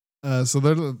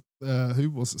they're who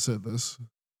was it said this?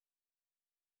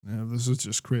 Yeah, this is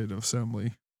just Creative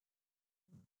Assembly.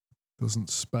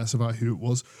 Doesn't specify who it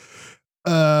was.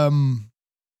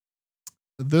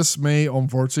 This may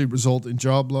unfortunately result in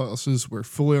job losses. We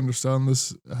fully understand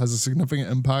this has a significant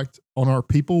impact on our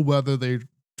people, whether they're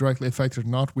directly affected or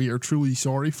not. We are truly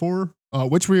sorry for,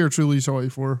 which we are truly sorry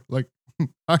for. Like,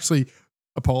 actually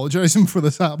apologizing for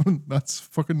this happening. That's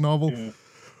fucking novel.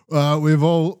 Yeah. We've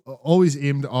always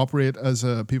aimed to operate as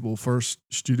a people first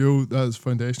studio that is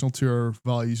foundational to our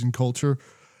values and culture.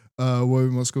 Where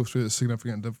we must go through a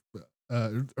significant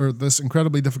this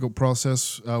incredibly difficult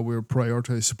process. We're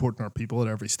prioritizing supporting our people at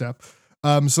every step.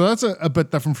 So that's a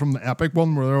bit different from the Epic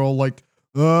one, where they're all like,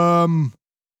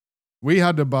 we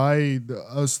had to buy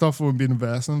stuff when we've been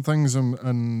investing in things,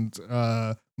 and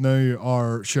now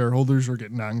our shareholders are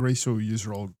getting angry, so you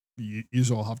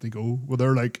all have to go. Well,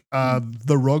 they're like,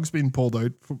 the rug's been pulled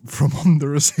out from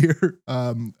under us here,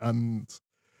 and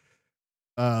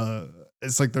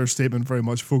it's like their statement very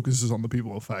much focuses on the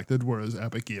people affected, whereas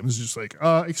Epic Games is just like,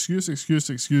 excuse.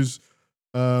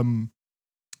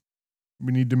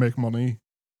 We need to make money.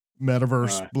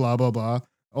 Metaverse, blah, blah, blah.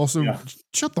 Also,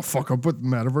 shut the fuck up with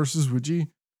metaverses, would you?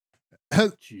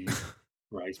 Jeez,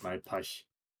 rise my push.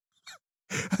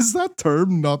 Has that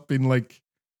term not been like...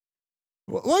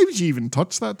 Why would you even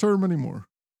touch that term anymore?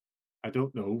 I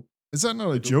don't know. Is that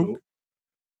not a joke? Know.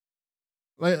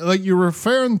 Like you're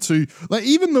referring to, like,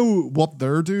 even though what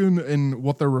they're doing and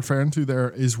what they're referring to there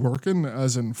is working,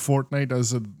 as in Fortnite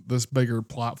as this bigger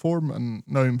platform, and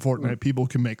now in Fortnite people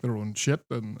can make their own shit,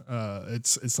 and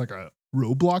it's like a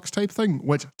Roblox type thing,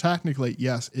 which technically,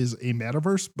 yes, is a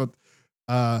metaverse, but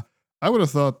I would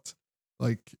have thought,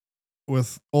 like,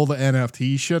 with all the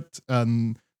NFT shit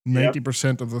and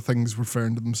 90% of the things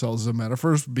referring to themselves as a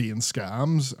metaverse being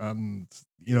scams, and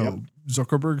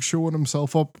Zuckerberg showing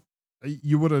himself up,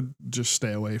 you would have just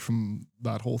stay away from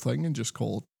that whole thing and just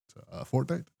call it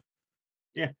Fortnite.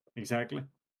 Yeah, exactly.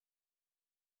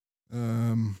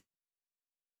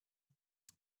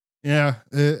 Yeah,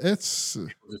 it's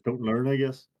just don't learn, I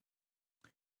guess.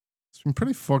 It's been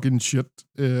pretty fucking shit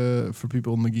for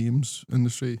people in the games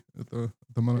industry at the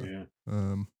minute.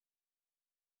 Yeah.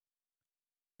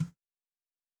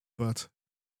 But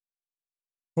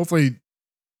hopefully,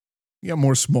 you get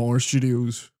more smaller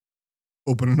studios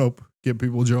opening up, get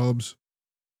people jobs,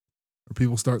 or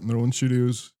people starting their own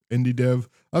studios, indie dev.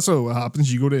 That's how it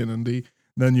happens. You go to an indie,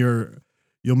 then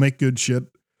you'll make good shit.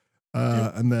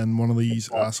 And then one of these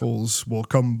assholes will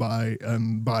come by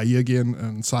and buy you again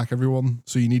and sack everyone.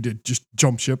 So you need to just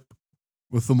jump ship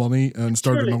with the money and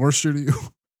start another studio.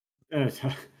 I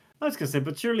was gonna say,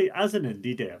 but surely as an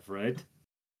indie dev, right?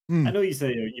 I know you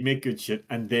say you make good shit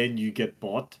and then you get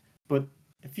bought, but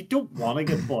if you don't want to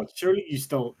get bought, surely you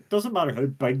still, it doesn't matter how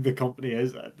big the company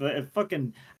is. If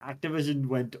fucking Activision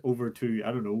went over to,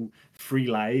 I don't know, Free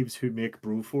Lives, who make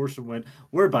Broforce, and went,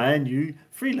 we're buying you,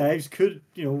 Free Lives could,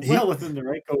 well within the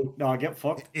right go, no, get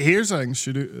fucked. Here's a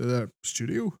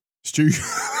studio.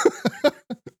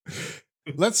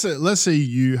 Let's say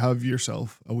you have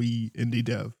yourself a wee indie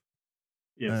dev.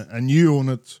 Yes. And you own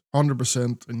it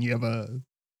 100%, and you have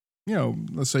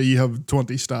let's say you have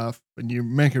 20 staff and you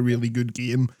make a really good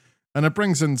game and it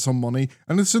brings in some money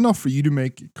and it's enough for you to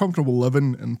make a comfortable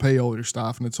living and pay all your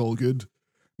staff and it's all good.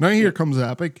 Now here comes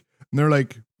Epic and they're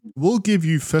like, we'll give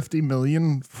you 50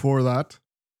 million for that.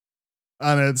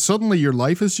 And suddenly your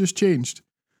life has just changed.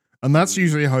 And that's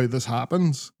usually how this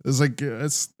happens. It's like,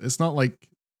 it's not like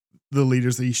the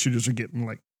leaders of these studios are getting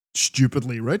like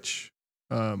stupidly rich.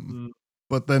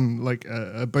 But then like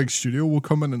a big studio will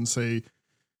come in and say,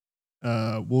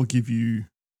 we'll give you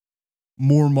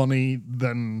more money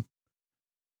than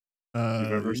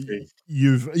you've ever seen.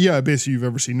 Basically you've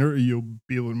ever seen, or you'll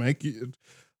be able to make.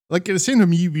 Like at the same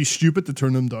time, you'd be stupid to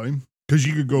turn them down because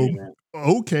you could go,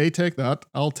 okay, take that.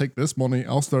 I'll take this money.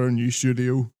 I'll start a new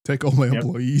studio. Take all my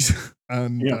employees,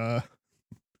 and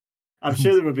I'm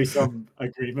sure there would be some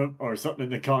agreement or something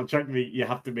in the contract. You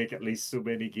have to make at least so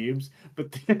many games.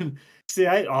 But then, see,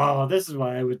 this is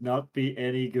why I would not be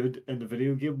any good in the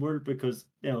video game world because,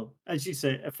 as you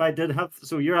say, if I did have,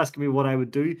 so you're asking me what I would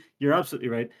do. You're absolutely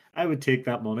right. I would take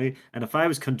that money, and if I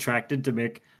was contracted to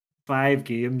make 5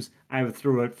 games, I would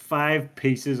throw out 5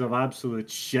 pieces of absolute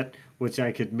shit which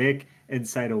I could make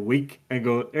inside a week and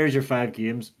go, "There's your 5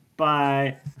 games.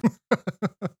 Bye."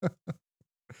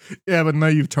 Yeah, but now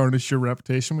you've tarnished your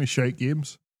reputation with shite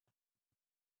games.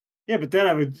 Yeah, but then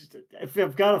I would, if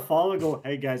I've got a follow, go,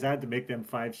 hey guys, I had to make them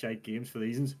 5 shite games for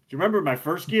these. Do you remember my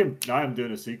first game? Now I'm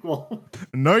doing a sequel.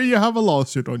 Now you have a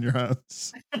lawsuit on your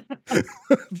hands.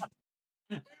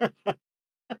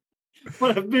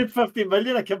 When I've made 50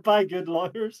 million, I can buy good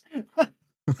lawyers.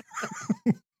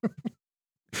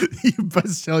 You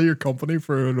best sell your company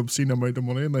for an obscene amount of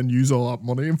money and then use all that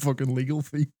money in fucking legal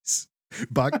fees.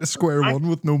 Back to square one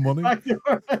with no money. Back to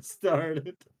where I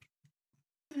started.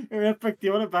 Epic, do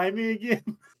you want to buy me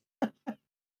again?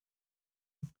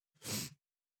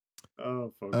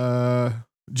 Oh, fuck.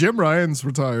 Jim Ryan's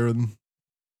retiring.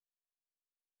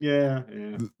 Yeah.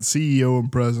 The CEO and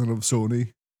president of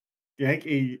Sony. Yeah,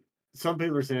 some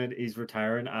people are saying he's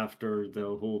retiring after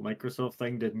the whole Microsoft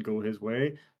thing didn't go his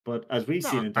way. But as we've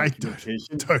seen in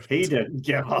documentation, he didn't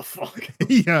give a fuck.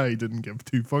 Yeah, he didn't give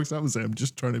 2 fucks. That was him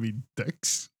just trying to be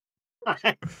dicks.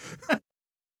 I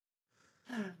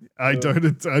doubt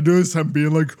it. I know it's him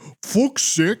being like, fuck's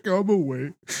sake, I'm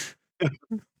away.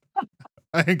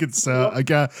 I think it's a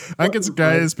guy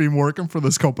that's been working for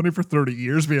this company for 30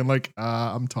 years being like,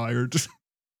 I'm tired.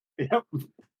 Yep.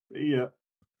 Yeah.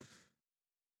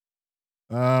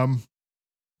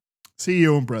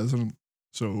 CEO and president.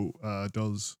 So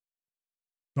does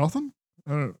nothing?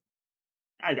 I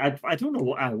don't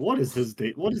know what is his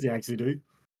date. What does he actually do?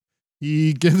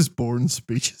 He gives boring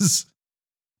speeches.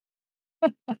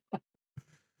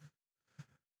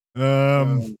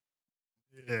 Yeah.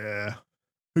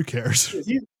 Who cares?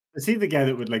 Is he the guy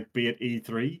that would like be at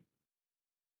E3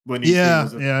 when yeah.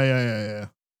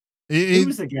 Who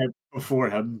was the guy before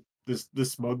him? The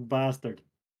smug bastard.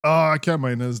 Oh, I can't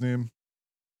mind his name.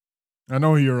 I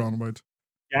know who you're on about.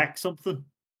 Jack something.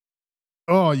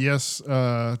 Oh yes.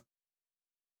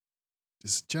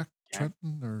 Is Jack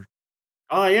Trenton or?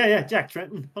 Oh yeah, Jack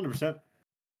Trenton, 100%.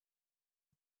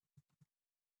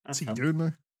 What's he doing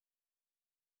now?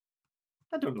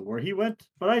 I don't know where he went,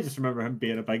 but I just remember him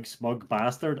being a big smug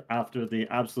bastard after the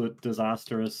absolute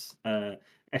disastrous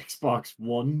Xbox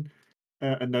One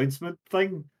announcement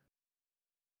thing.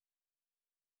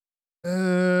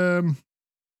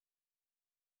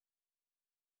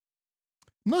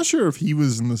 I'm not sure if he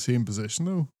was in the same position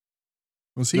though.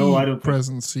 Was he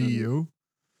president CEO?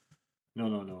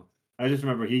 No. I just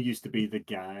remember he used to be the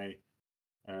guy.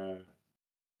 Oh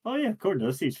yeah, according to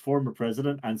this, he's former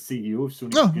president and CEO of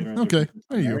Sony Computer Entertainment. Okay.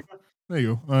 There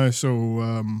you go.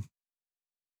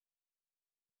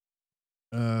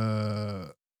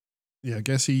 Yeah, I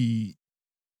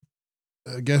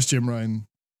guess Jim Ryan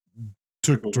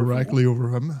took directly over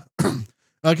him.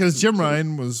 Because Jim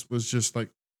Ryan was just like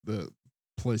the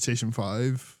PlayStation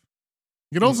 5.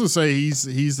 You could also say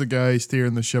he's the guy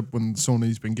steering the ship when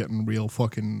Sony's been getting real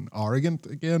fucking arrogant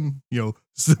again.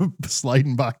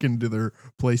 Sliding back into their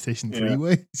PlayStation 3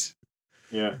 ways.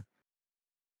 Yeah.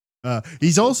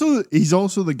 He's also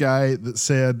the guy that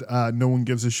said no one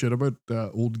gives a shit about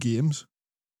old games.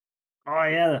 Oh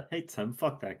yeah, I hate him.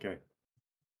 Fuck that guy.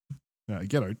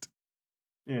 Get out.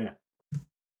 Yeah.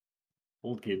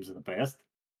 Old games are the best.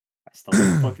 I still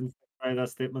don't fucking buy that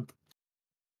statement.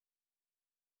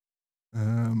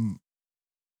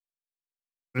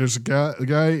 There's a guy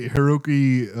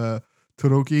Hiroki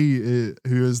Toroki,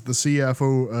 who is the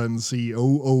CFO and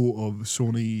COO of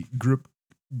Sony Group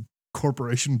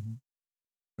Corporation.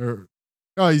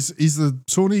 He's the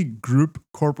Sony Group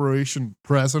Corporation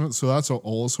president, so that's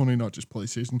all Sony, not just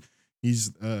PlayStation.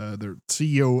 He's their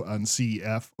CEO and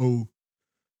CFO,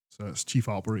 so it's Chief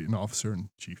Operating Officer and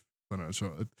Chief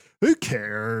Financial. Who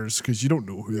cares? Because you don't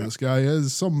know who this guy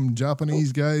is. Some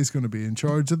Japanese guy is going to be in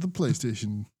charge of the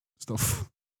PlayStation stuff.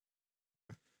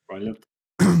 Brilliant.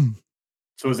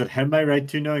 So is it him I write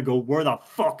to now and go, where the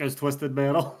fuck is Twisted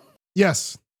Metal?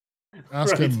 Yes.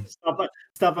 Ask him.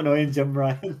 Stop annoying Jim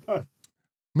Ryan.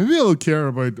 Maybe he'll care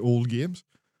about old games.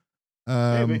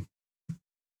 Maybe.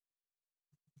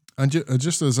 And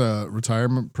just as a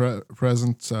retirement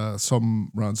present,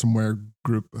 some ransomware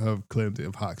group have claimed to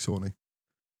have hacked Sony.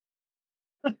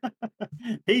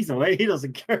 He's away. He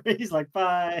doesn't care. He's like,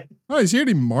 bye. Oh, he's here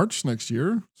in March next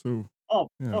year. So.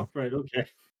 Right, okay.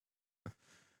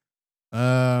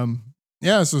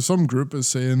 Yeah, so some group is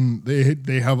saying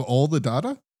they have all the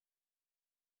data.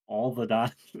 All the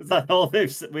data? Is that all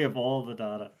we have all the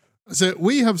data? So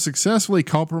we have successfully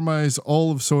compromised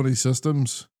all of Sony's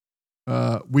systems.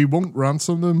 We won't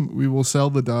ransom them. We will sell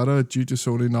the data due to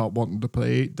Sony not wanting to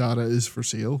pay. Data is for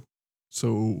sale.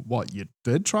 So what, you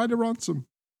did try to ransom?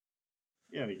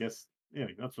 Yeah, I guess. Yeah,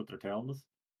 that's what they're telling us.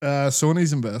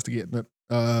 Sony's investigating it.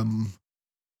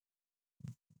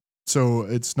 So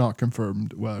it's not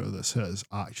confirmed whether this has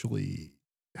actually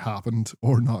happened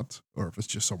or not, or if it's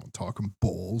just someone talking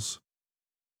balls.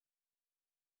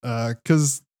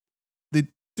 Because they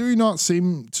do not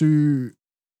seem to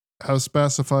have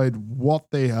specified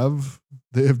what they have.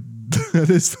 They have. It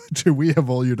is. Do we have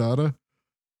all your data?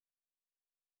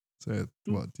 Say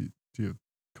what? Do you have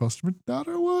customer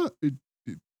data? Or what?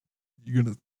 You're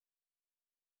gonna.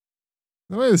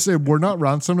 The way they say we're not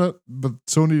ransoming it, but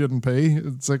Sony didn't pay.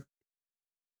 It's like,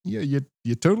 yeah,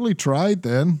 you totally tried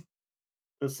then.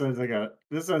 This sounds like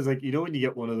when you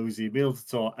get one of those emails,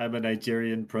 so I'm a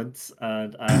Nigerian prince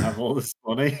and I have all this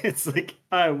money. It's like,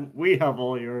 we have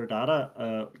all your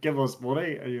data. Give us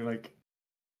money. And you're like,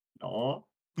 no.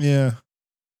 Yeah.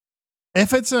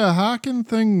 If it's a hacking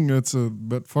thing, it's a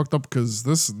bit fucked up because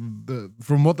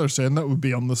from what they're saying, that would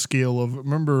be on the scale of,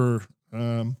 remember,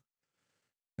 I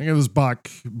think it was back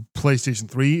PlayStation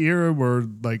 3 era where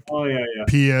like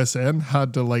PSN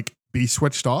had to like be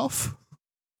switched off.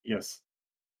 Yes.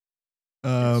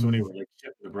 Sony were like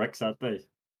shitting the bricks that day.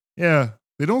 Yeah,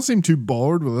 they don't seem too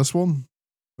bored with this one.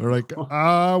 They're like,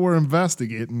 we're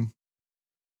investigating.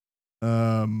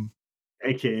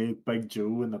 AKA Big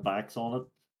Joe and the backs on it.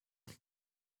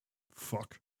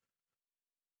 Fuck.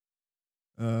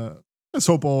 Let's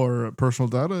hope all our personal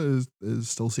data is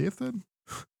still safe then.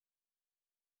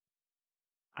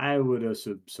 I would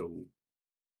assume so.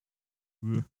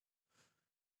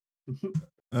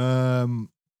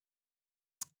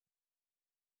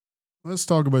 Let's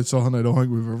talk about something I don't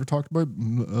think we've ever talked about,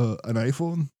 an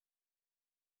iPhone.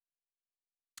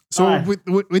 So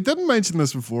we didn't mention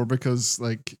this before because,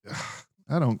 like,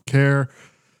 I don't care.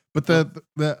 But the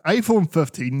iPhone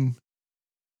 15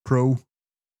 Pro,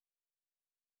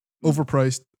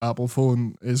 overpriced Apple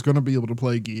phone, is going to be able to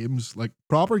play games, like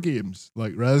proper games,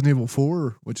 like Resident Evil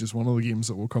 4, which is one of the games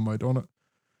that will come out on it.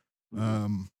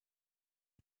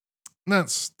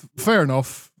 That's fair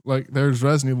enough. Like, there's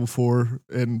Resident Evil 4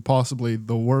 in possibly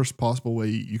the worst possible way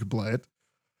you could play it.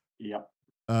 Yep.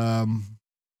 Now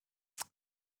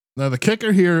the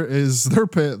kicker here is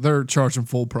they're charging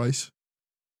full price.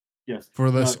 Yes.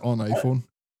 For this on iPhone.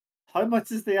 How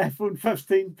much is the iPhone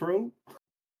 15 Pro?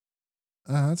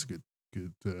 That's good.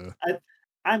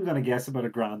 I'm gonna guess about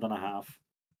 $1,500.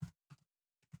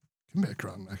 Give me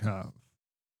 $1,500.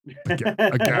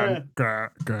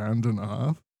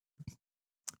 $1,500.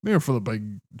 Maybe for the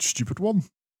big stupid one.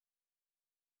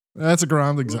 That's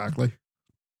 $1,000 exactly.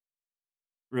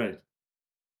 Right.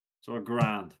 So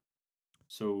 $1,000.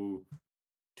 So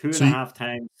 2.5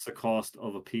 times the cost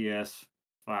of a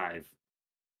PS5.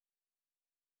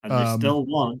 And they still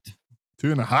want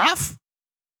 2.5?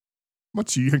 What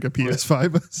do you think a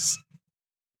PS5 is?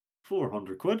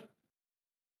 400 quid.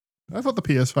 I thought the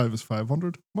PS5 was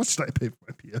 500. How much did I pay for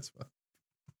my PS5?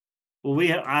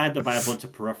 Well, I had to buy a bunch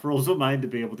of peripherals of mine to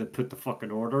be able to put the fucking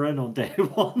order in on day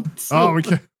one. So. Oh,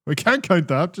 we can't count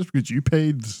that just because you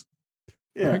paid.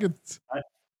 Yeah,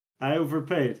 I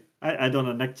overpaid. I done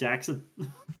a Nick Jackson.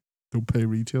 Don't pay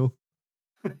retail.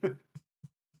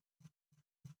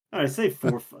 I say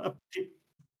four.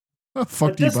 How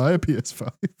fuck do you buy a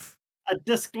PS5? A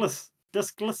discless,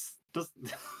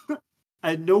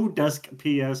 a no disc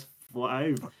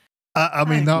PS5. I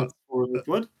mean that.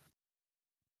 What?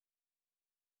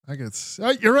 I guess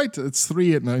you're right. It's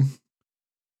 $389.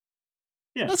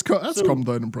 Yeah, that's come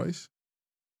down in price.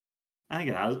 I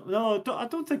think it has. No, I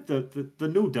don't think the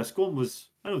no disc one was.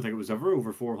 I don't think it was ever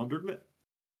over 400, mate.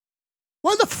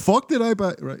 Why the fuck did I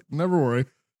buy? Right, never worry.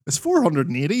 It's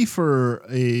 480 for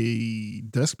a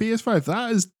disc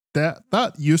PS5.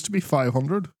 That used to be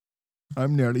 500.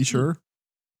 I'm nearly sure.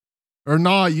 Or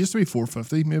no, it used to be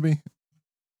 450 maybe.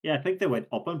 Yeah, I think they went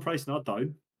up in price, not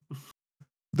down.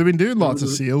 They've been doing lots of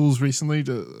sales recently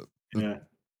to yeah.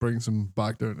 bring some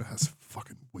back down. That's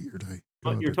fucking weird. Hey,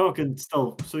 but you're talking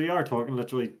still. So you are talking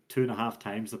literally 2.5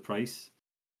 times the price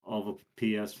of a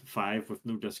PS5 with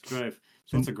no disc drive.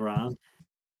 So it's $1,000,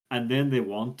 and then they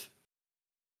want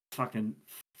fucking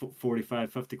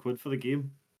 45, 50 quid for the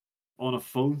game on a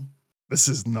phone. This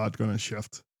is not going to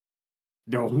shift.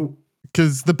 No,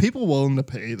 because the people willing to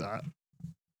pay that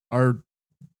are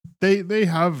they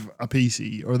have a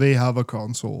PC or they have a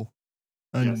console,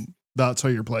 and that's how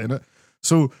you're playing it.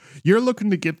 So you're looking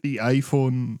to get the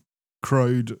iPhone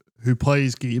crowd who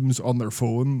plays games on their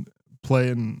phone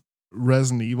playing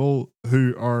Resident Evil,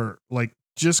 who are like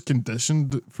just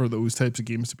conditioned for those types of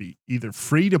games to be either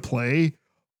free to play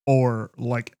or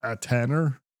like a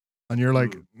tenner. And you're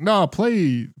like, nah,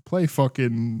 play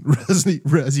fucking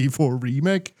Resi 4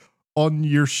 Remake on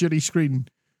your shitty screen.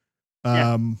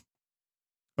 On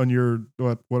your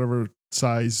whatever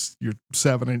size, your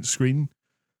 7-inch screen.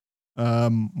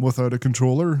 Without a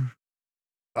controller.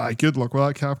 Good luck with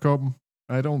that, Capcom.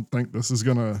 I don't think this is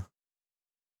gonna,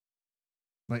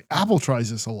 like, Apple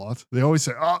tries this a lot. They always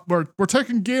say, we're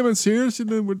taking gaming seriously,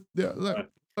 and then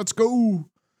let's go.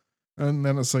 And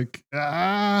then it's like,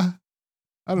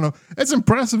 I don't know. It's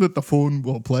impressive that the phone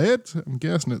will play it. I'm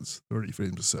guessing it's 30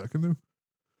 frames a second though.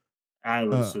 I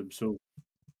would assume so.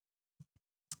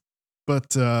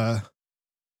 But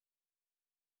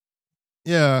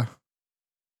yeah,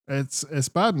 it's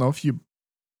bad enough you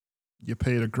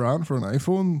paid $1,000 for an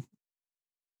iPhone.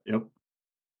 Yep.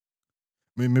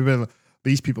 I mean, maybe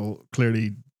these people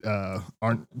clearly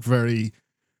aren't very,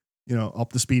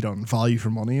 up to speed on value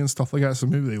for money and stuff like that. So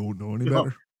maybe they won't know any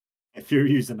better. If you're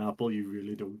using Apple, you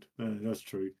really don't. That's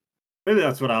true. Maybe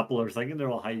that's what Apple are thinking.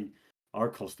 They're all, our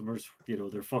customers,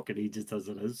 they're fucking agents as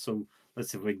it is. So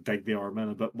let's see if we can dig the arm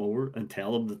in a bit more and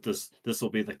tell them that this will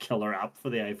be the killer app for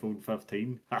the iPhone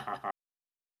 15. I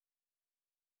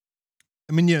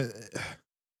mean, you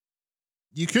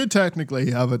could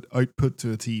technically have it output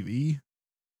to a TV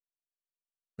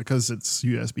because it's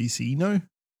USB-C now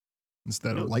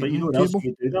instead of lightning what cable. Else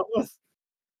you do that with?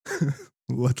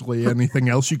 Literally anything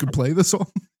else you could play this on.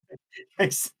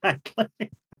 Exactly.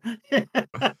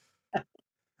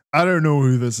 I don't know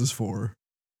who this is for.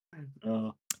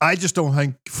 I just don't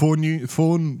think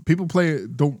phone people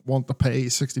don't want to pay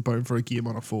 £60 for a game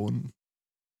on a phone.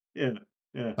 Yeah.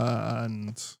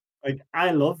 And like,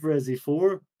 I love Resi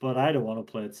 4, but I don't want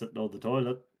to play it sitting on the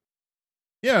toilet.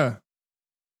 Yeah.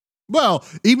 Well,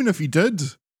 even if you did,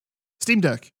 Steam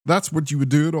Deck, that's what you would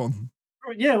do it on.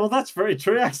 Yeah, well, that's very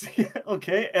true, actually.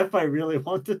 Okay, if I really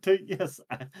wanted to, yes,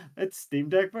 it's Steam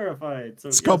Deck verified. So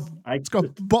it's got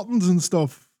buttons and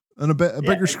stuff and a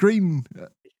bigger screen.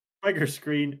 Bigger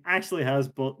screen, actually has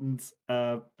buttons.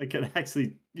 It can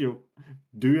actually,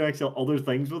 do actual other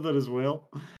things with it as well.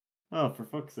 Oh, for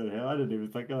fuck's sake, I didn't even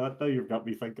think of that. Now you've got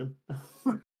me thinking.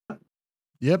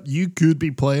 Yep, you could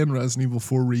be playing Resident Evil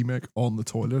 4 Remake on the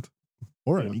toilet.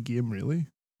 Or any game, really.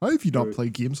 How have you not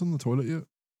played games on the toilet yet?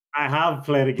 I have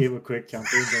played a game of Quick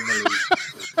Champions in the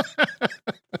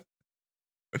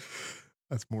league.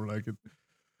 That's more like it.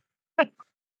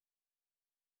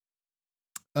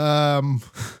 And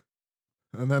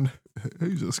then,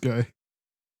 who's this guy?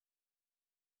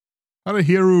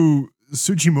 Haruhiro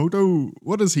Tsuchimoto.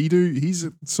 What does he do? He's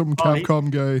some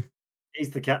Capcom guy. He's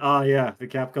the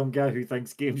Capcom guy who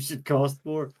thinks games should cost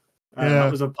more.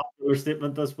 That was a popular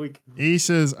statement this week. He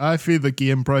says, I feel the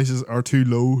game prices are too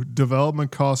low. Development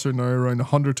costs are now around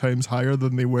 100 times higher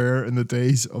than they were in the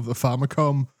days of the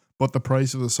Famicom, but the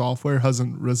price of the software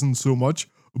hasn't risen so much.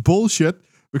 Bullshit,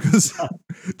 because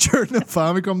during the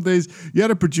Famicom days, you had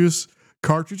to produce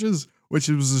cartridges, which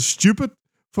was stupid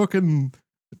fucking,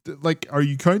 like, are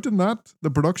you counting that?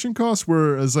 The production costs,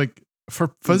 whereas, like,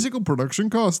 for physical production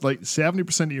costs, like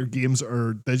 70% of your games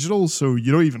are digital, so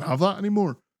you don't even have that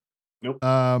anymore. Nope.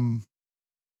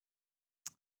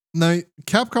 Now,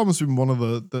 Capcom has been one of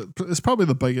it's probably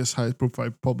the biggest high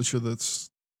profile publisher that's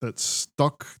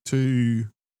stuck to,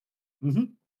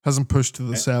 hasn't pushed to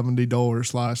the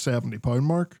 $70/£70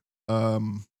 mark.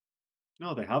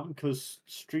 No, they haven't, because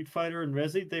Street Fighter and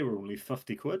Resi, they were only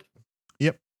 £50.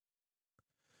 Yep.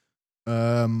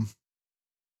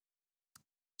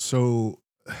 So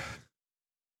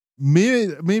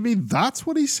maybe that's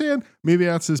what he's saying. Maybe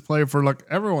that's his play for, like,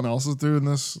 everyone else is doing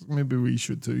this. Maybe we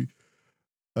should too.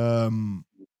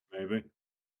 Maybe.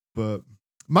 But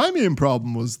my main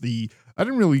problem was I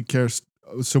didn't really care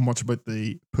so much about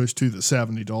the push to the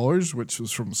 $70, which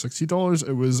was from $60.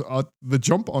 It was the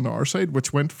jump on our side,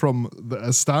 which went from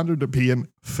a standard of paying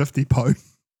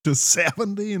 £50 to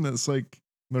 70, and it's like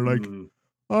they're like,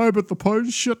 "Oh, but the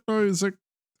pound shit now." It's like,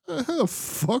 oh,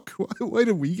 fuck! Why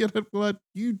did we get hit with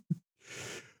that?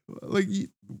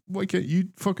 Why can't you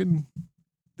fucking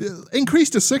increase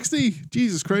to 60?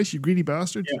 Jesus Christ, you greedy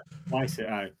bastard! Yeah,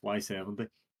 why 70?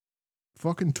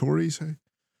 Fucking Tories, hey.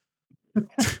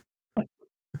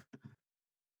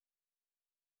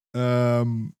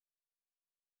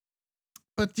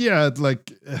 But yeah,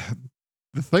 like,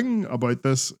 the thing about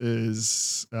this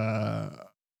is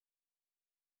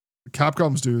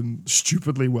Capcom's doing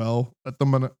stupidly well at the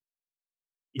minute.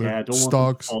 Yeah, I don't want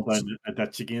them to fall down a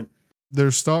ditch again.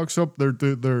 Their stocks up.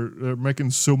 They're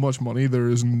making so much money. There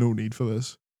is no need for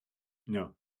this.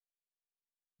 No.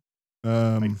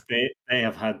 Like, they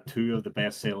have had 2 of the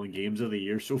best selling games of the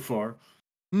year so far.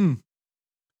 And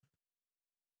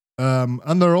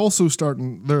they're also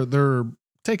starting. They're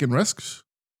taking risks.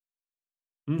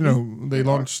 You know, they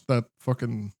launched that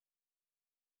fucking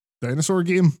dinosaur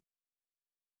game.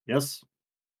 Yes.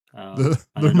 I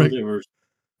know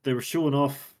they were showing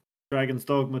off Dragon's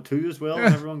Dogma 2 as well,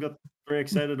 and everyone got very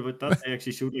excited about that. They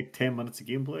actually showed like 10 minutes of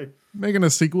gameplay. Making a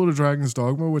sequel to Dragon's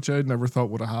Dogma, which I never thought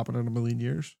would have happened in a million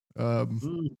years. But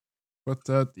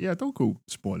yeah, don't go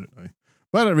spoil it now.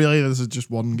 But really, this is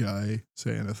just one guy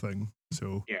saying a thing,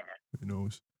 so yeah, who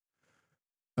knows?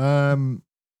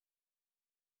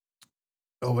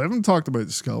 We haven't talked about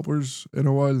scalpers in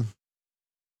a while.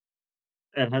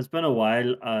 It has been a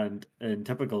while, and in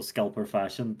typical scalper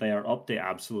fashion, they are up to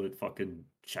absolute fucking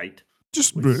shite.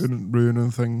 Just ruining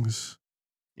things.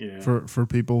 Yeah. For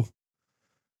people.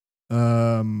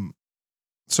 So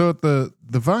at the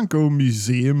Van Gogh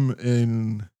Museum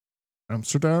in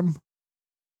Amsterdam,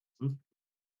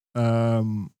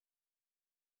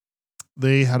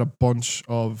 they had a bunch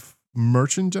of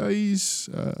merchandise,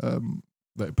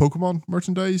 like Pokemon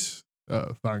merchandise,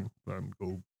 Van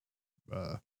Gogh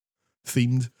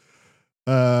themed.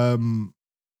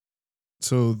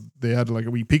 So they had like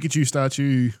a wee Pikachu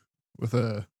statue with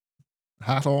a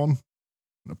hat on,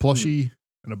 and a plushie,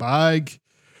 and a bag.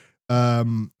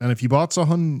 And if you bought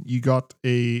something, you got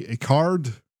a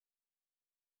card.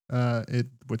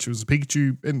 Which was a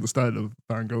Pikachu in the style of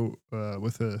Van Gogh,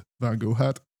 with a Van Gogh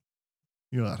hat.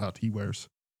 You know that hat he wears.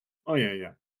 Oh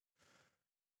yeah.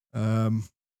 And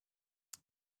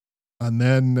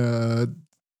then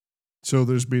so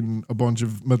there's been a bunch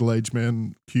of middle-aged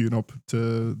men queuing up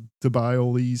to buy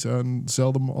all these and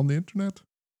sell them on the internet.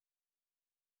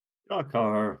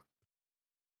 Car.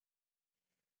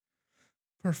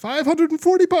 For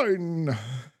 £540.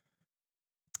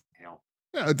 Hell.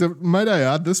 Yeah, might I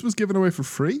add, this was given away for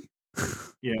free?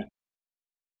 Yeah.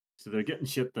 So they're getting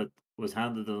shit that was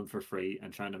handed to them for free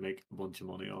and trying to make a bunch of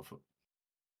money off it.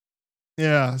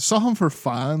 Yeah, something for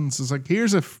fans. It's like,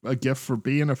 here's a gift for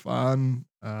being a fan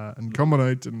and coming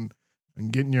out and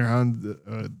getting your hand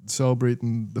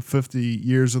celebrating the 50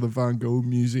 years of the Van Gogh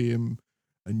Museum,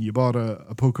 and you bought a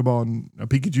Pokemon, a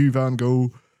Pikachu Van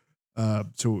Gogh.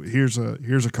 So here's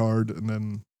a card, and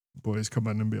then boys come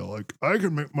in and be like, I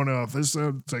can make money off this.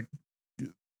 It's like,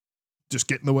 just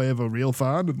get in the way of a real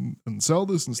fan and sell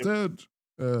this instead.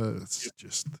 It's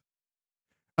just...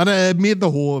 And it made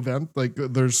the whole event, like,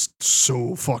 there's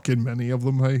so fucking many of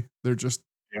them, hey? They're just,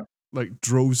 like,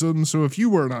 droves of them. So if you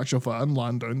were an actual fan,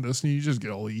 land down this and you just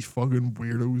get all these fucking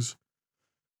weirdos.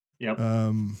 Yep.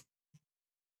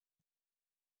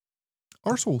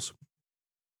 Arseholes.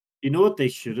 You know what they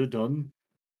should have done?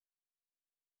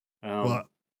 What?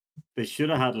 They should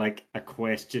have had, like, a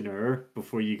questionnaire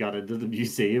before you got into the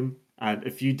museum. And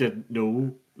if you didn't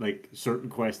know, like, certain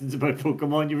questions about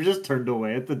Pokemon, you were just turned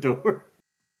away at the door.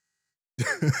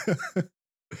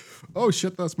 Oh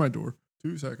shit, that's my door.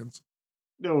 2 seconds.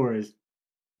 No worries.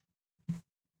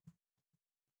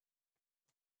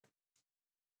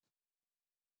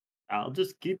 I'll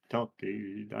just keep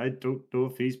talking. I don't know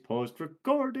if he's paused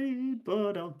recording,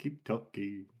 but I'll keep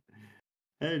talking.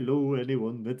 Hello,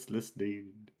 anyone that's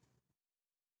listening.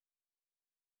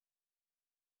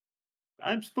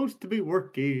 I'm supposed to be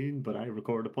working, but I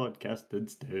record a podcast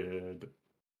instead.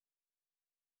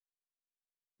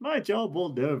 My job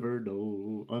will never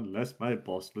know unless my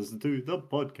boss listens to the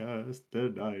podcast,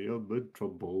 then I am in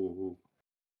trouble.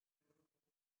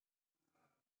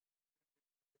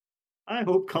 I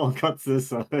hope Colin cuts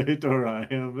this out or I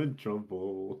am in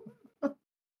trouble.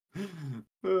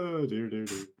 Oh, dear.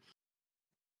 Did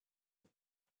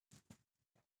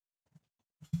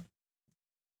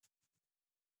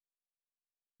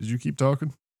you keep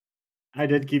talking? I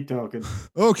did keep talking.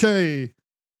 Okay.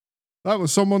 That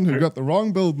was someone who got the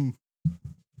wrong building.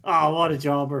 Oh, what a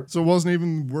jobber. So it wasn't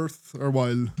even worth our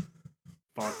while.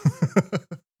 Fuck.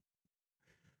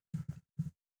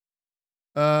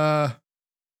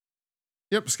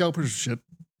 Yep, scalpers are shit.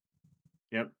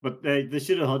 Yep, but they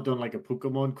should have done like a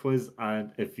Pokemon quiz,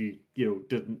 and if you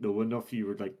didn't know enough, you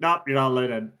were like, "Nah, you're not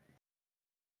allowed in."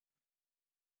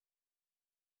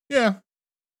 Yeah,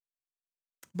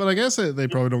 but I guess they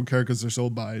probably don't care because they're still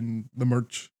buying the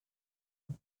merch.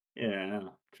 Yeah,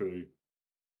 true.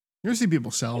 You see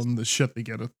people selling the shit they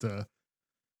get at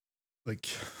like,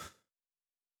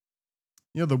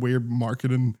 the weird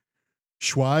marketing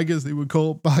swag, as they would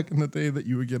call it back in the day, that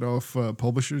you would get off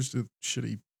publishers, the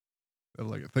shitty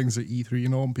like things at E3,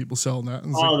 and people selling that.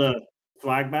 And the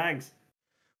swag bags.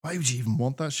 Why would you even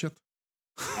want that shit?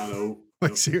 I know.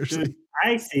 Like, seriously. Dude,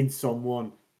 I seen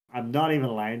someone, I'm not even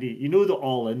lying to you. You know the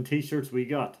all-in t-shirts we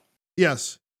got?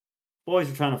 Yes.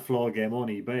 Boys are trying to flog them on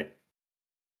eBay.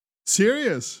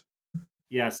 Serious?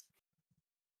 Yes.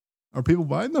 Are people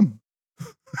buying them?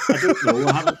 I don't know.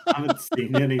 I haven't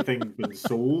seen anything been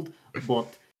sold,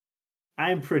 but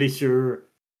I'm pretty sure.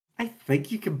 I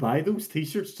think you can buy those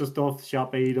t-shirts just off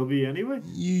Shop AEW anyway.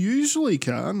 You usually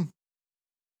can.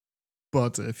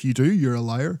 But if you do, you're a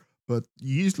liar. But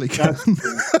you usually can.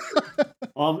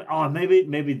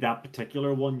 Maybe that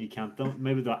particular one you can't though.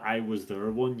 Maybe the I Was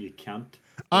There one you can't.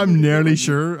 I'm nearly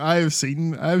sure. I've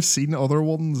seen other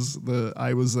ones that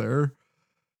I was there.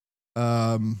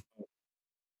 Oh,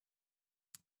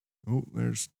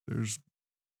 there's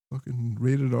fucking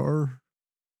rated R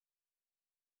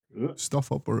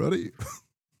stuff up already.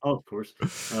 Oh, of course.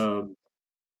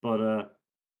 But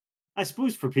I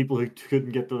suppose for people who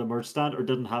couldn't get to the merch stand or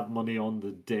didn't have money on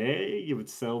the day, you would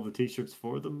sell the t-shirts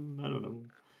for them. I don't know.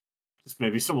 Just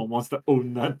maybe someone wants to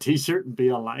own that t-shirt and be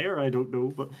a liar. I don't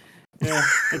know, but yeah,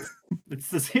 it's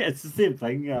the same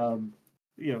thing.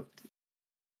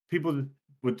 People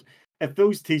would, if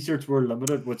those t-shirts were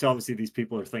limited, which obviously these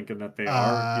people are thinking that they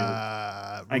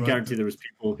are. I guarantee there was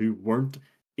people who weren't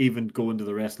even going to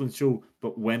the wrestling show,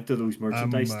 but went to those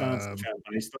merchandise stands to try and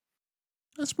buy stuff.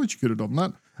 I suppose you could have done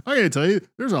that. I gotta tell you,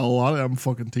 there's a lot of them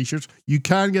fucking t-shirts. You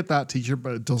can get that t-shirt,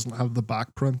 but it doesn't have the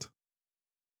back print.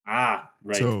 Ah,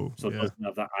 right. So it yeah. doesn't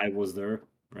have that I Was There.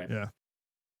 Right. Yeah.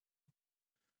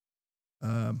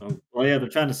 Well, yeah, they're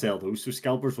trying to sell those. So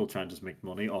scalpers will try and just make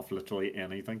money off literally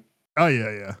anything. Oh,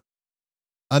 yeah.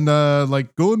 And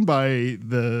like going by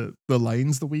the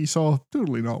lines that we saw,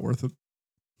 totally not worth it.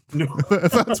 No.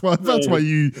 if that's why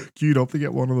you queued up to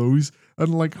get one of those.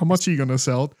 And like, how much are you gonna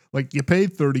sell it? Like, you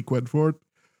paid 30 quid for it.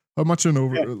 How much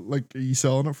like, are you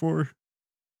selling it for?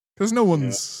 Because no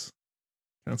one's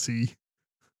can't see.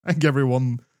 I think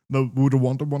everyone that would have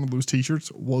wanted one of those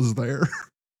t-shirts was there.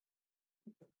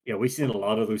 Yeah, we seen a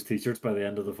lot of those t-shirts by the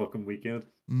end of the fucking weekend.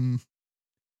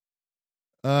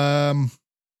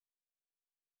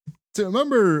 So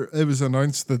remember, it was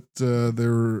announced that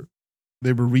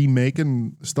they were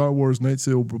remaking Star Wars Knights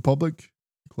of the Old Republic,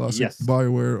 classic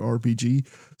BioWare RPG.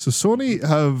 So Sony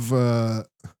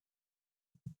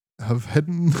have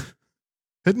hidden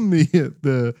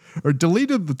the or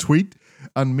deleted the tweet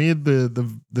and made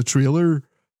the trailer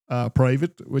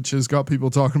private, which has got people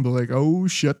talking about like, oh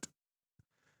shit.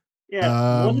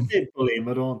 Yeah, what did they blame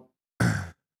it on?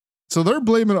 So they're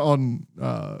blaming it on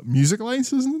music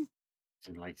licensing.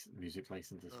 Music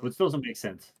licenses, which doesn't make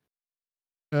sense.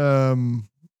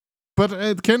 But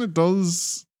it kind of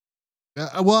does.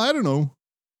 Well, I don't know.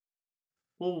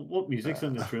 Well, what music's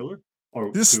in the trailer?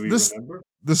 Or do we remember?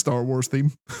 The Star Wars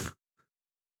theme.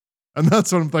 And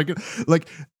that's what I'm thinking. Like,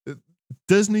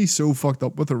 Disney's so fucked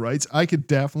up with the rights. I could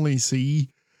definitely see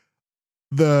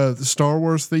the Star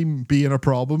Wars theme being a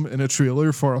problem in a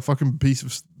trailer for a fucking piece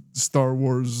of Star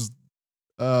Wars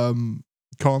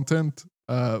content.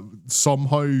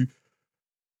 Somehow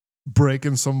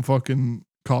breaking some fucking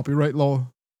copyright law,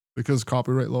 because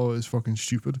copyright law is fucking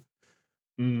stupid.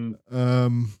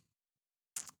 Because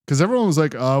because everyone was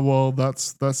like, well,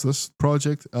 that's this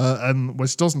project, and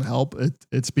which doesn't help.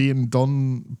 It's being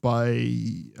done by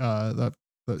that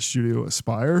studio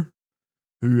Aspire,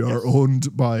 who are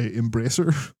owned by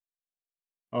Embracer.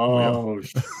 Oh,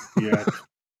 yeah.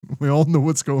 We all know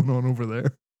what's going on over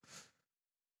there.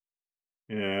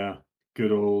 Yeah,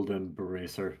 good old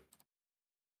Embracer.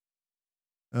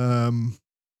 So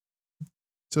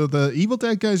the Evil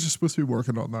Dead guys are supposed to be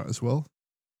working on that as well.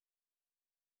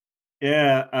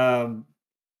 Yeah,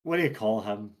 what do you call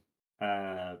him?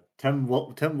 Tim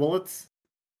Willits?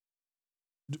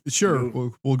 Sure, You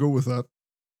know, we'll go with that.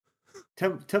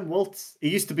 Tim Willits. He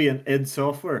used to be in id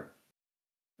Software.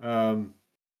 Um,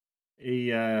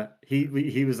 he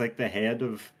was like the head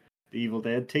of the Evil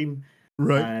Dead team,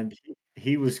 Right. and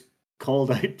he was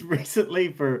called out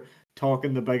recently for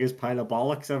talking the biggest pile of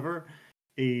bollocks ever.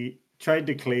 He tried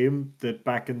to claim that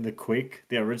back in the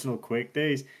original Quake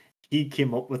days, he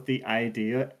came up with the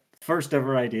first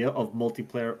ever idea of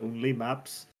multiplayer only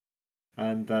maps,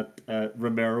 and that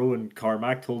Romero and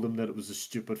Carmack told him that it was a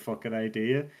stupid fucking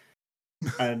idea,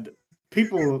 and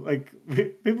people were like,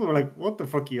 "What the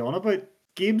fuck are you on about?"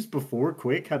 Games before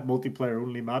Quake had multiplayer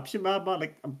only maps. You mad man?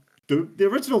 Like Doom, the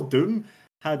original Doom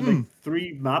had like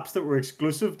 3 maps that were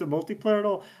exclusive to multiplayer and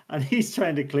all, and he's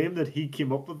trying to claim that he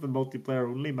came up with the multiplayer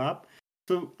only map.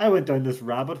 So I went down this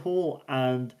rabbit hole,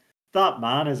 and that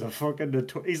man is a fucking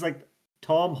he's like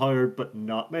Tom Howard, but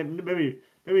not maybe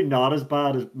not as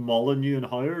bad as Molyneux and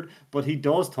Howard, but he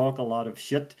does talk a lot of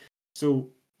shit. So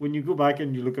when you go back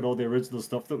and you look at all the original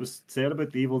stuff that was said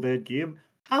about the Evil Dead game,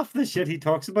 half the shit he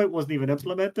talks about wasn't even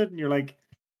implemented, and you're like,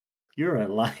 you're a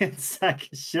lying sack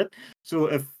of shit. So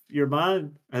if your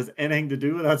man has anything to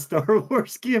do with that Star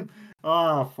Wars game,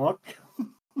 fuck.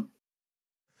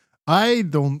 I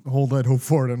don't hold out hope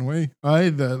for it anyway. I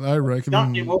reckon. Not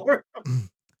anymore.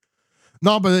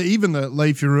 No, but even like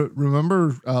if you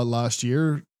remember last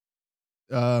year,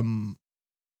 so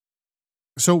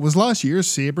it was last year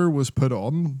Saber was put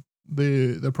on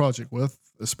the project with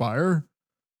Aspire.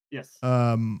 Yes.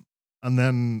 And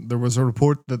then there was a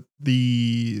report that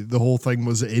the whole thing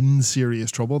was in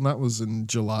serious trouble, and that was in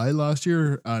July last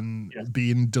year, and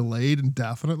being delayed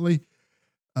indefinitely.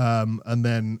 And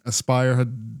then Aspire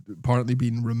had apparently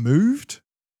been removed,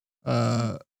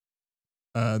 and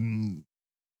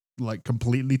like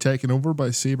completely taken over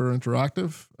by Saber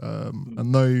Interactive.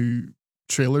 And now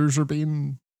trailers are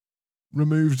being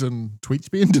removed and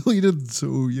tweets being deleted.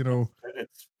 So, you know,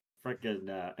 it's freaking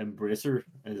Embracer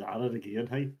is at it again,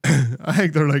 hey? I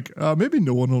think they're like, maybe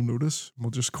no one will notice.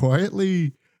 We'll just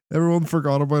quietly, everyone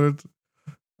forgot about it.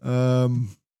 One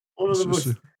of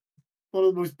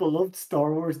the most beloved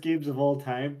Star Wars games of all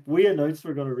time. We announced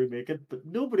we're going to remake it, but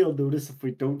nobody will notice if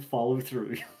we don't follow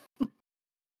through.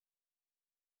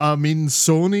 I mean,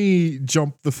 Sony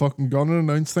jumped the fucking gun and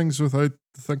announced things without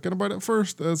thinking about it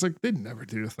first. It's like, they'd never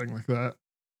do a thing like that.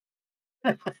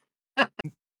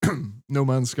 No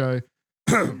Man's Sky.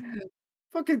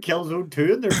 Fucking Killzone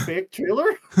 2 and their fake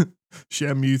trailer.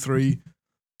 Shenmue 3.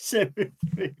 Shenmue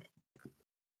 3.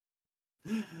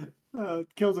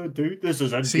 Killzone 2. This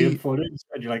is in-game footage.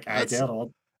 And you're like, I dead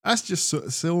on. That's just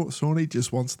Sony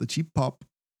just wants the cheap pop.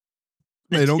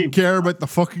 They don't care about the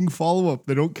fucking follow-up.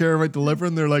 They don't care about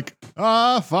delivering. They're like,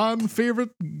 fan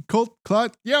favorite cult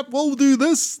clat. Yep, we'll do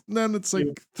this. And then it's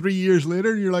like 3 years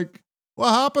later, and you're like, what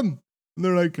happened? And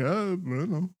they're like, I don't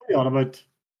know. What are you on about?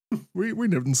 We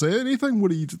didn't say anything.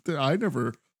 What are you? I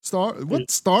never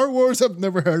Star Wars? I've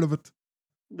never heard of it.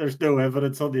 There's no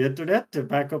evidence on the internet to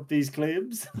back up these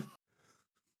claims.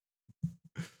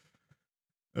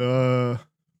 A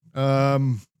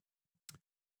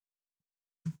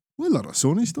lot of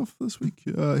Sony stuff this week.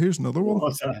 Here's another one.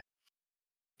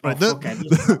 Right,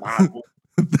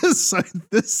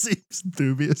 this seems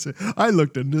dubious. I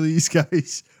looked into these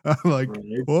guys. I'm like,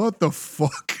 what the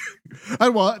fuck?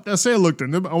 I say I looked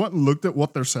into them. I went and looked at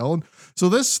what they're selling. So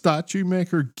this statue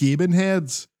maker, Gaming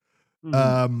Heads,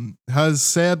 has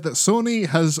said that Sony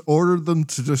has ordered them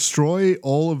to destroy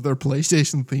all of their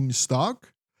PlayStation themed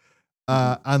stock.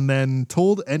 And then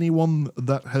told anyone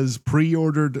that has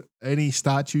pre-ordered any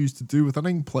statues to do with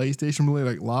anything PlayStation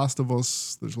related, like Last of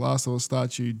Us, there's Last of Us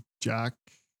statue, Jack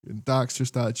and Daxter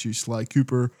statue, Sly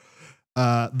Cooper,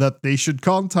 that they should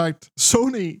contact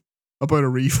Sony about a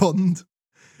refund.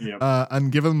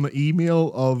 And give them the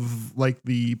email of like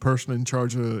the person in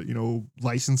charge of, you know,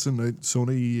 licensing out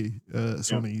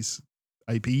Sony's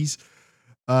IPs.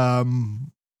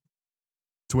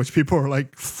 To which people are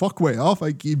like, fuck way off.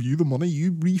 I gave you the money.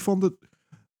 You refund it.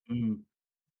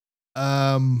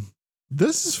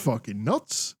 This is fucking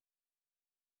nuts.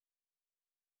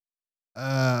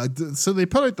 So they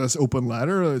put out this open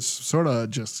letter. It's sort of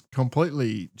just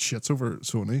completely shits over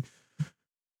Sony.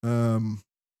 Where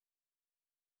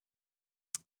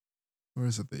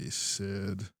is it? They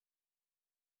said,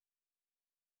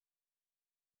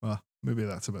 well, maybe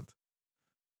that's a bit.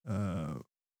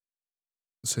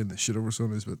 Saying the shit over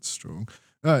Sony is a bit strong.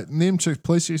 Name check.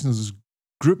 PlayStation's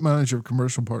group manager of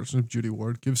commercial partnership, Judy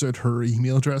Ward, gives out her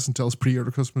email address and tells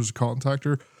pre-order customers to contact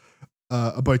her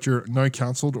about your now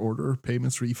cancelled order,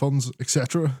 payments, refunds,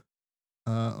 etc.,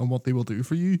 and what they will do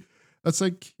for you. It's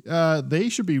like they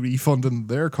should be refunding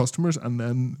their customers and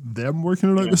then them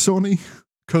working it out with Sony.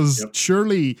 Because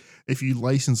surely if you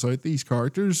license out these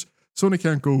characters, Sony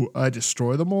can't go, I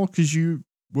destroy them all, because you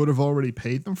would have already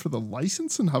paid them for the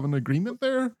license and have an agreement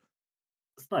there.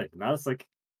 It's not even that. It's like,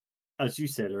 as you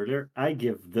said earlier, I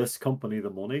give this company the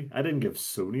money. I didn't give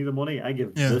Sony the money. I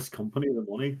give this company the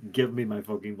money. Give me my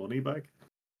fucking money back.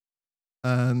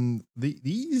 And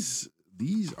these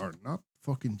are not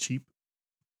fucking cheap.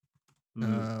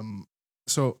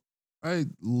 So I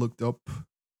looked up,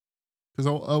 because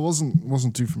I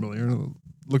wasn't too familiar. I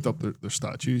looked up their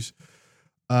statues.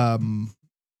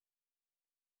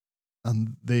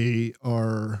 And they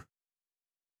are,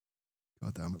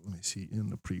 god damn it, let me see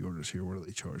in the pre-orders here, what are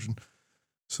they charging?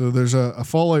 So there's a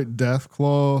Fallout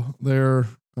Deathclaw there,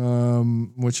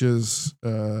 which is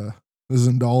this is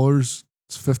in dollars.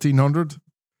 It's $1,500.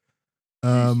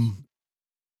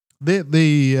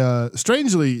 They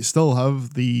strangely still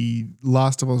have the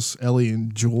Last of Us Ellie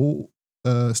and Joel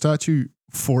statue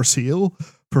for sale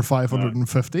for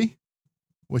 $550,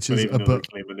 which is a bit.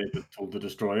 Claiming they've been told to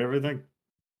destroy everything.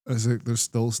 Is it they're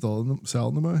still selling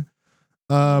them out?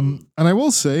 And I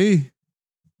will say,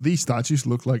 these statues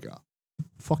look like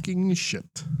fucking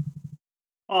shit.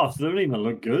 Oh, so they don't even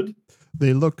look good?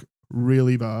 They look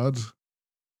really bad.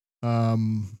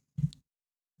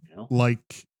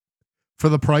 Like, for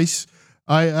the price,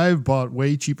 I've bought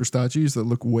way cheaper statues that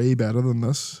look way better than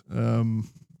this. And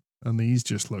these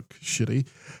just look shitty.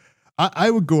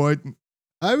 I would go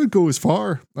as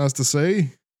far as to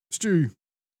say, Stu,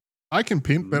 I can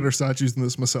paint better statues than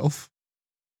this myself.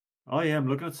 Oh yeah, I'm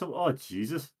looking at some. Oh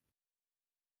Jesus!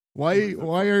 Why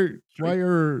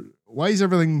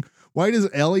does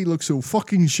Ellie look so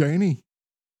fucking shiny?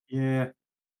 Yeah,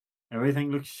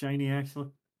 everything looks shiny actually.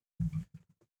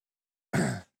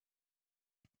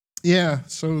 Yeah,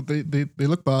 so they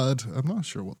look bad. I'm not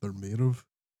sure what they're made of.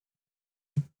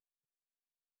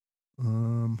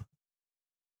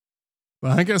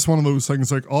 But I think it's one of those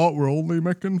things like, oh, we're only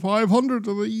making 500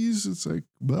 of these. It's like,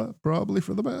 well, probably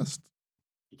for the best.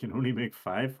 You can only make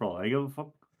 5 for all I give a fuck.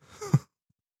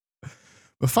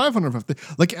 But 550,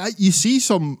 like you see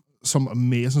some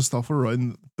amazing stuff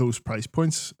around those price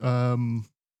points. I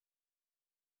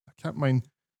can't mind.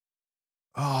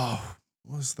 Oh,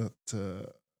 what was that?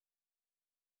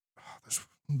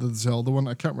 The Zelda one.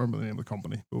 I can't remember the name of the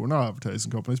company, but we're not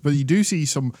advertising companies. But you do see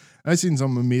some. I've seen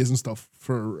some amazing stuff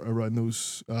for around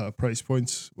those price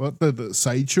points. What the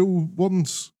sideshow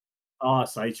ones?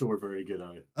 Sideshow were very good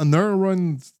at it, and they're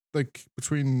around like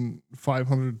between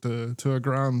 500 to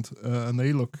 $1,000, and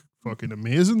they look fucking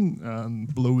amazing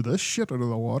and blow this shit out of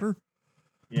the water.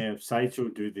 Yeah, Sideshow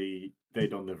they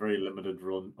done the very limited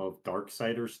run of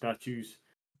Darksider statues,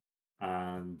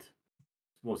 and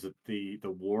was it the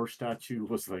war statue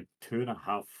was like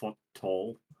 2.5 foot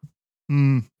tall,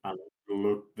 and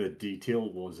look, the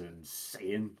detail was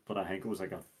insane. But I think it was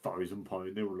like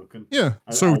 £1,000 they were looking. Yeah,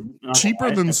 so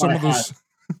cheaper than some of those.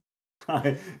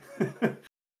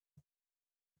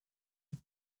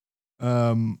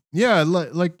 Yeah,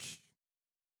 like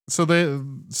so the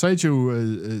Sideshow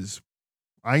is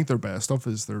I think their best stuff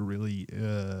is their really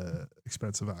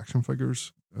expensive action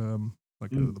figures,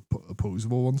 like the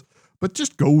opposable ones. But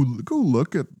just go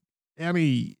look at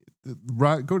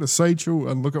go to Sideshow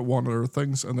and look at one of their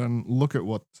things, and then look at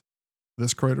what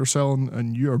this crowd are selling,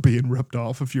 and you are being ripped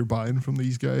off if you're buying from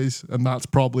these guys. And that's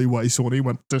probably why Sony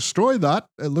went, destroy that.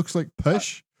 It looks like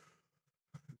pish.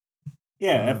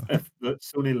 Yeah, if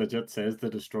Sony legit says to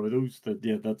destroy those,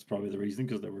 that's probably the reason,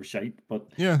 because they were shite. But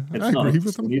yeah, it's I not agree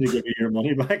with them. You need to give you your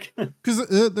money back, because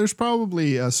there's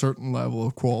probably a certain level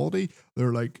of quality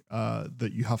they're like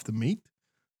that you have to meet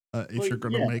if you're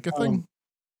going to make a thing.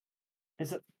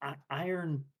 Is it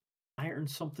Iron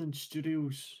something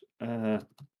Studios? Hang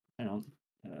on,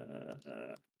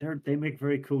 they make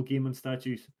very cool gaming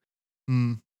statues.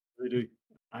 They do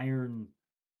Iron.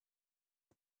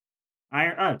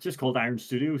 Just called Iron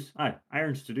Studios.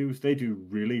 Iron Studios. They do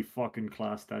really fucking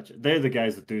class statues. They're the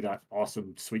guys that do that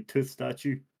awesome Sweet Tooth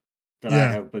statue that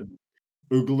I have been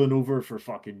oogling over for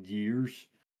fucking years.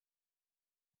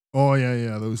 Oh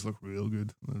yeah, those look real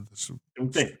good.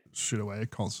 Don't they? Straight away,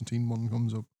 Constantine one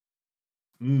comes up.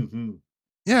 Mm-hmm.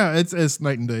 Yeah, it's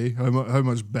night and day. How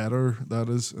much better that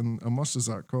is, and how much does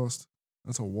that cost?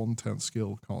 That's a 1/10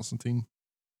 scale Constantine,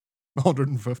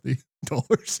 $150.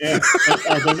 Yeah,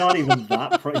 they're not even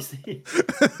that pricey.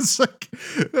 It's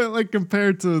like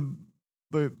compared to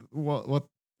what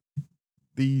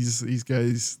these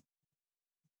guys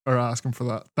are asking for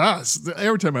that. That's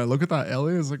every time I look at that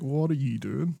Ellie, it's like, what are you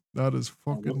doing? That is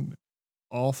fucking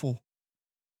awful.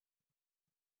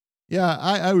 Yeah,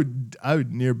 I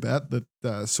would near bet that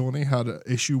Sony had an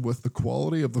issue with the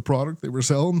quality of the product they were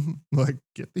selling. Like,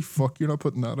 get the fuck, you're not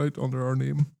putting that out under our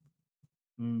name.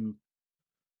 Mm.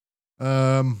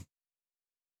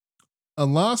 And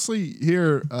lastly,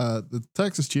 here, the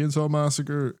Texas Chainsaw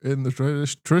Massacre, in the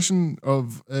tradition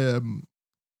of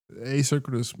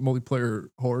asynchronous multiplayer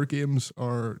horror games,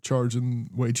 are charging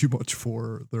way too much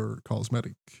for their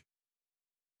cosmetic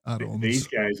add-ons. These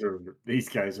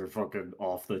guys are fucking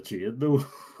off the chain though.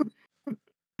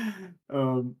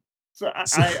 So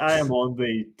I am on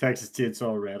the Texas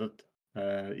Chainsaw Reddit,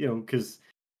 because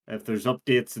if there's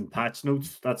updates and patch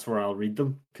notes, that's where I'll read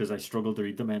them because I struggle to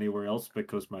read them anywhere else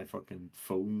because my fucking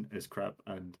phone is crap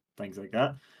and things like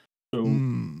that. So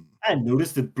I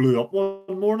noticed it blew up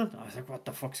one morning. I was like, what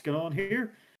the fuck's going on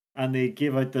here? And they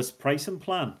gave out this pricing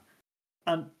plan.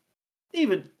 And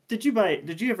even did you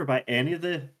ever buy any of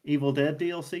the Evil Dead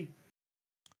DLC?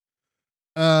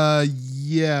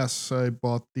 Yes, I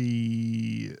bought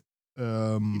the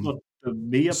You bought the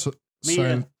Mia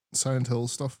Silent Hill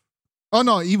stuff. Oh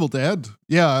no, Evil Dead.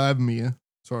 Yeah, I have Mia.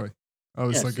 Sorry, I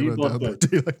was thinking so of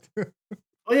Dead.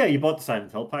 Oh yeah, you bought the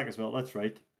Silent Hill pack as well. That's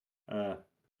right.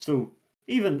 So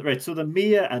the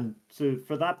Mia, and so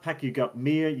for that pack you got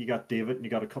Mia, you got David, and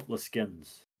you got a couple of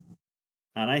skins.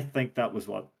 And I think that was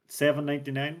what,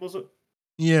 $7.99, was it?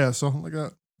 Yeah, something like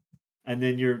that. And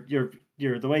then you're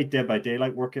the way Dead by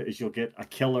Daylight work it is you'll get a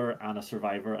killer and a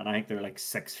survivor, and I think they're like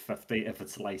 $6.50 if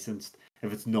it's licensed.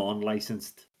 If it's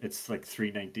non-licensed, it's like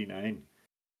 $3.99.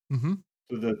 Mm-hmm.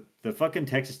 So the fucking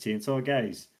Texas Chainsaw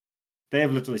guys, they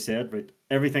have literally said, right,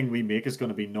 everything we make is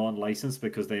going to be non-licensed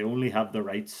because they only have the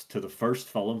rights to the first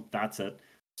film. That's it.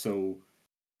 So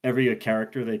every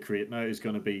character they create now is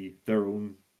going to be their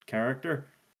own character,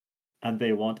 and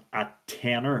they want a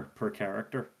tenner per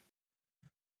character.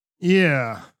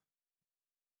 Yeah.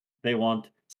 They want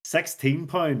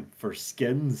 £16 for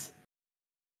skins.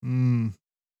 Mm.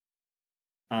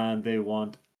 And they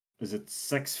want, is it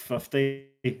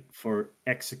 $6.50 for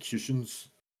executions?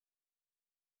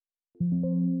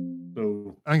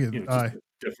 So just a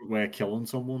different way of killing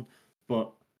someone.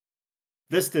 But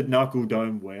this did not go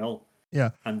down well.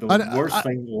 Yeah. And the worst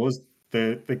thing was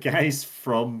the guys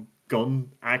from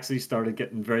Gun actually started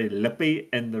getting very lippy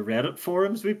in the Reddit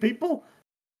forums with people.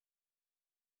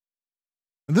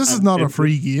 This is not a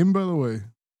free game, by the way.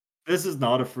 This is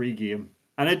not a free game.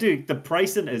 And the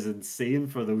pricing is insane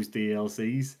for those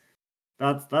DLCs.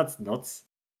 That's nuts.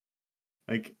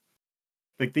 Like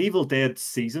the Evil Dead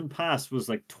season pass was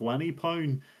like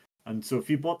 £20. And so if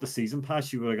you bought the season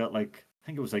pass, you would have got I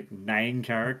think it was 9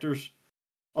 characters.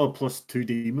 Oh, plus 2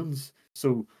 demons.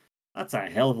 So that's a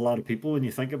hell of a lot of people when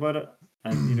you think about it.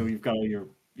 And you've got all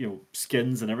your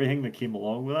skins and everything that came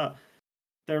along with that.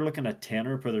 They're looking at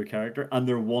tenner per their character, and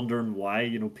they're wondering why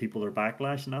people are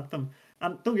backlashing at them.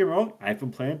 And don't get me wrong, I've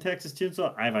been playing Texas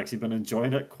Chainsaw. I've actually been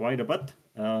enjoying it quite a bit.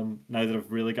 Now that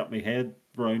I've really got my head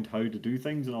around how to do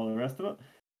things and all the rest of it.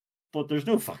 But there's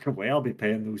no fucking way I'll be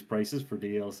paying those prices for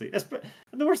DLC.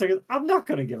 And the worst thing is, I'm not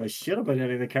going to give a shit about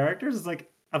any of the characters. It's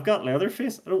like, I've got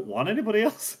Leatherface. I don't want anybody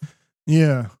else.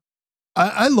 Yeah.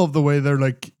 I love the way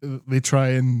they try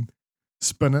and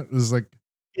spin it as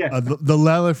the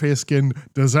Leatherface skin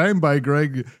designed by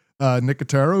Greg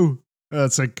Nicotero.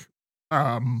 It's who?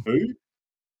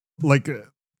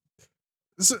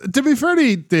 So, to be fair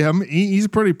to him, he's a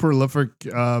pretty prolific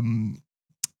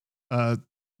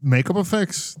makeup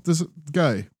effects. This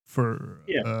guy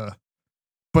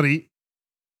but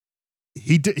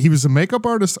he was a makeup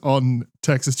artist on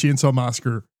Texas Chainsaw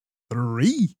Massacre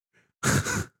 3.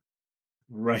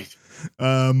 Right.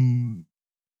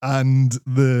 And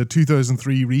the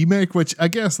 2003 remake, which I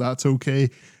guess that's okay.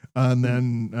 And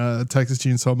then Texas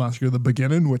Chainsaw Massacre the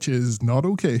beginning, which is not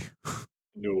okay.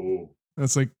 No.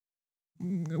 It's like,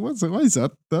 why is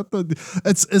that?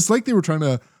 It's like they were trying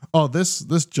to,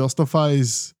 this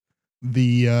justifies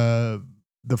the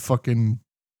fucking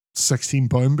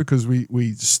 £16 because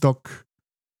we stuck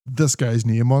this guy's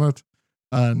name on it.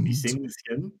 And have you seen the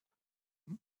skin?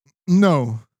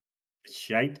 No. It's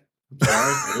shite. I'm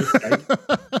sorry, it is shite.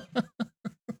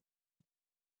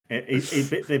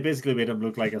 They basically made him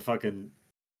look like a fucking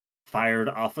fired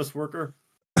office worker.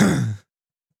 A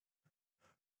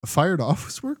fired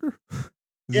office worker?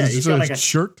 Yeah, he's got like a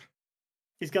shirt.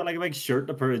 He's got like a big shirt and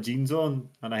a pair of jeans on,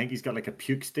 and I think he's got like a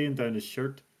puke stain down his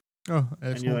shirt. Oh,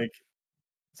 excellent. And you're like,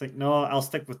 it's like, no, I'll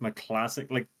stick with my classic.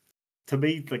 Like, to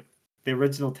me, like the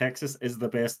original Texas is the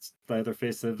best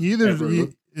Leatherface ever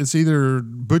looked. It's either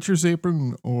butcher's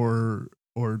apron or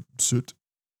suit.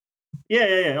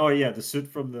 Yeah. Oh yeah, the suit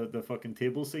from the fucking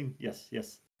table scene. Yes.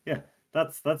 Yeah,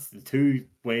 that's the two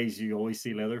ways you always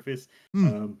see Leatherface.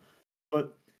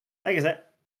 But like I said,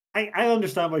 I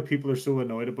understand why people are so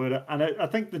annoyed about it, and I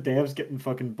think the devs getting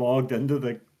fucking bogged into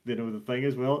the thing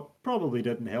as well probably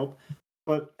didn't help.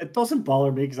 But it doesn't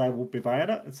bother me because I won't be buying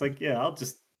it. It's like, yeah, I'll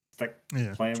just stick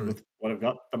playing with what I've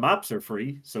got. The maps are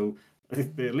free, so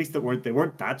at least they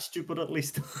weren't that stupid. At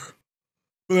least.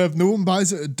 But if no one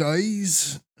buys it, it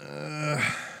dies. Well,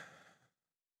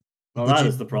 that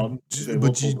is the problem.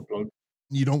 But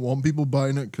you don't want people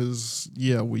buying it because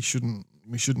we shouldn't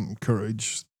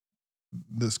encourage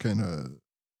this kind of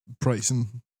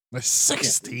pricing. Like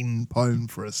 £16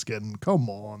 for a skin. Come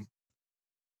on.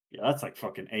 Yeah, that's like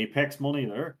fucking Apex money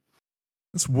there.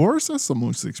 It's worse. That's the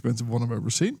most expensive one I've ever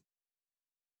seen.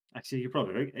 Actually, you're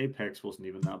probably right. Apex wasn't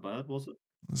even that bad, was it?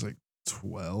 It was like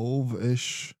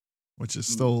 12-ish, which is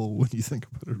still, when you think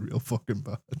about it, real fucking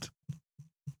bad.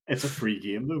 It's a free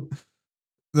game, though.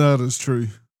 That is true.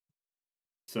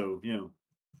 So,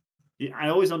 I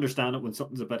always understand it when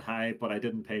something's a bit high, but I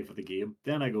didn't pay for the game.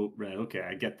 Then I go, right, okay,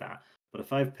 I get that. But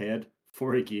if I've paid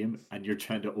for a game and you're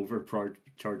trying to overcharge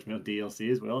me on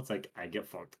DLC as well, it's like, I get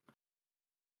fucked.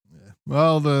 Yeah.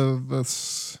 Well,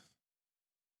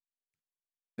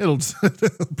 it'll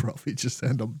probably just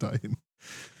end up dying.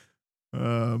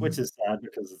 Which is sad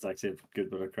because it's actually a good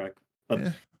bit of crack.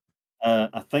 But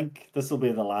I think this will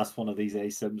be the last one of these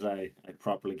ASIMs I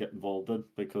properly get involved in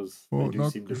because they do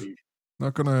seem to be.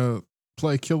 Not gonna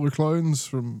play Killer Clowns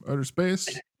from Outer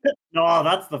Space? No,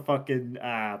 that's the fucking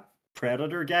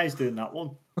Predator guys doing that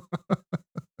one.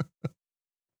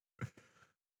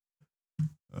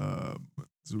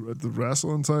 The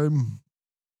wrestling time.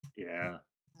 Yeah.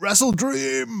 Wrestle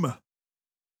Dream.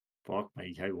 Fuck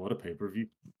me, hey, what a pay-per-view.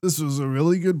 This was a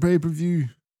really good pay-per-view.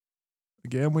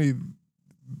 Again, we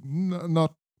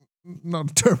not a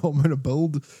terrible amount of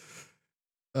build.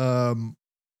 But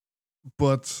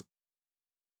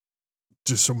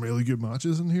just some really good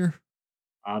matches in here.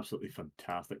 Absolutely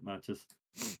fantastic matches.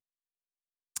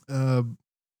 We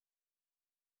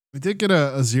did get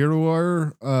a 0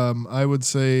 hour. I would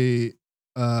say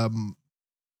don't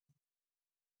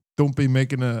be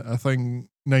making a thing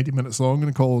 90 minutes long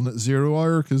and calling it 0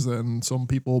 hour, because then some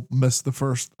people miss the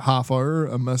first half hour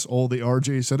and miss all the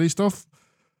RJ City stuff.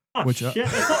 Oh, which shit.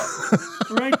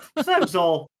 Right? That was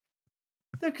all.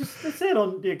 They said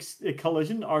on the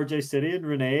collision, RJ City and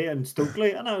Renee and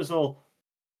Stokely, and I was all,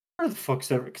 where the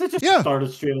fuck's ever? Because I just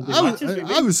started straight into matches.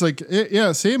 I was like,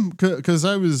 same. Because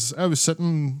I was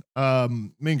sitting,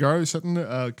 me and Gary was sitting,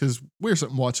 because we were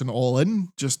sitting watching All In,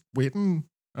 just waiting,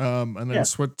 and then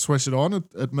switch it on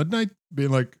at midnight,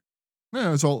 being like,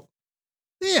 it's all,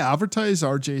 they advertise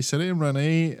RJ City and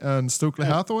Renee and Stokely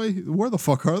Hathaway. Where the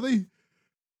fuck are they?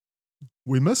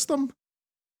 We missed them.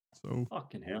 So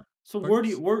fucking hell. So where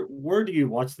do you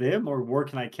watch them, or where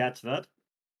can I catch that?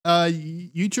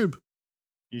 YouTube.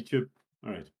 YouTube.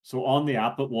 All right. So on the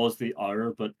app it was the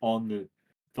hour, but on the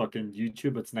fucking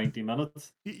YouTube it's 90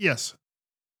 minutes. Yes.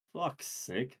 Fuck's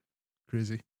sake.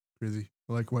 Crazy.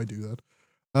 Like, why do that?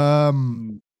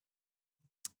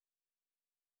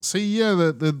 See, yeah,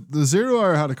 the 0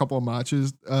 hour had a couple of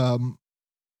matches. There's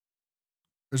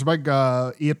a big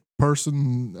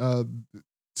 8-person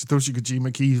Satoshi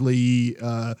Kojima, Keith Lee,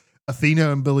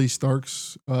 Athena and Billy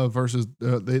Starks versus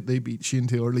they beat Shane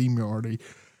Taylor, Lee Moriarty,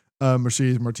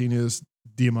 Mercedes Martinez,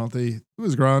 Diamante. It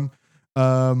was grand.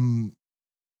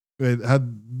 It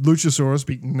had Luchasaurus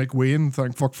beating Nick Wayne.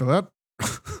 Thank fuck for that.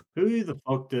 Who the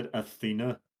fuck did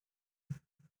Athena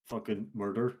fucking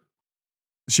murder?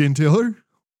 Shane Taylor?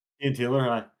 Shane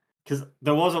Taylor, because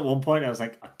there was at one point I was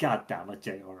like, oh, God damn it,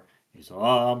 JR. He's like,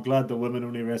 oh, I'm glad the women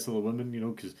only wrestle the women,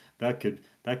 because that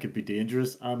could be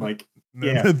dangerous. I'm like,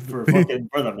 yeah, for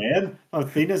the men,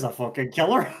 Athena's a fucking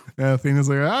killer. Yeah, Athena's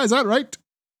like, is that right?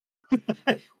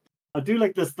 I do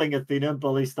like this thing Athena and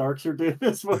Billy Starks are doing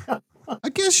as well. I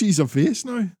guess she's a face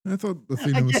now. I thought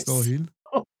Athena was still a heel.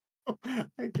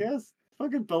 I guess.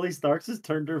 Fucking Billy Starks has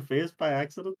turned her face by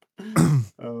accident.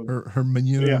 Her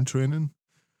minion in training.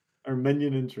 Her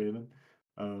minion in training.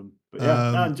 But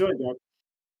yeah, I enjoyed that.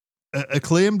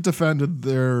 Acclaim defended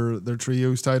their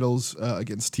trios titles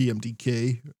against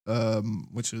TMDK,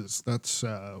 that's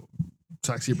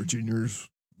Zack Sabre Jr.'s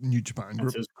New Japan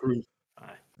group. That's his crew.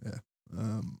 Yeah.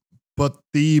 But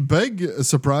the big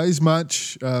surprise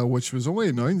match, which was only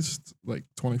announced like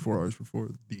 24 hours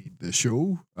before the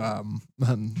show,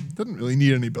 and didn't really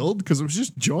need any build because it was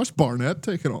just Josh Barnett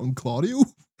taking on Claudio.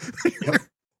 Like,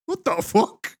 what the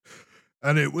fuck?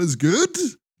 And it was good.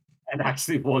 It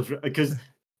actually was, because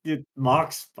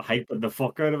Mox hyping the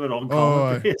fuck out of it on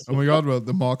commentary. Oh my god, well,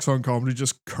 the Mox on comedy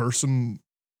just cursing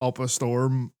up a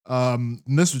storm. And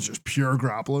this was just pure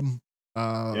grappling.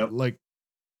 Like,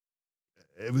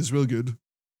 it was real good.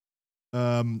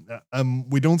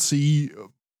 We don't see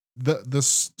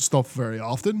this stuff very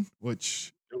often,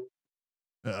 which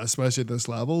especially at this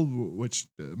level, which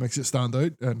makes it stand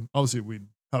out. And obviously we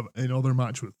have another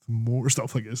match with more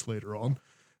stuff like this later on.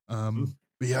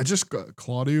 But yeah, just got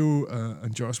Claudio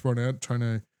and Josh Barnett trying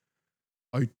to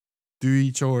outdo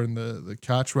each other in the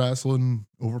catch wrestling,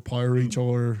 overpower each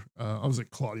other. I was like,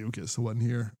 Claudio gets the win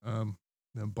here. Then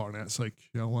Barnett's like,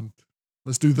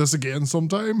 let's do this again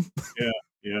sometime.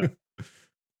 Yeah.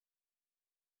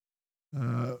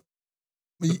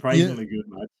 Surprisingly good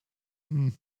match.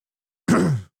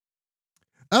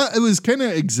 It was kind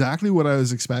of exactly what I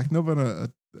was expecting of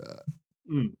it.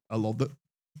 I loved it.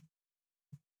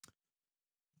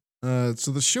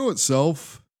 So the show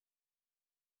itself,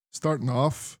 starting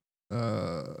off,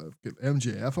 get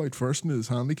MJF out first in his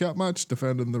handicap match,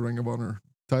 defending the Ring of Honor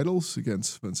titles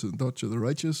against Vincent Dutch of the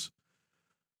Righteous.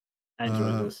 I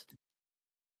enjoyed this.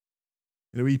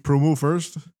 You know, we promo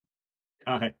first.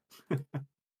 Aye.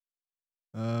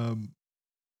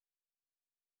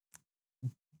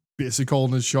 Basically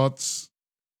calling his shots.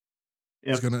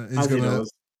 Yep,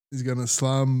 he's gonna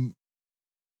slam.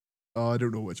 I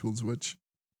don't know which one's which.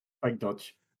 Big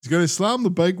Dutch. He's gonna slam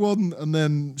the big one and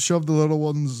then shove the little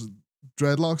one's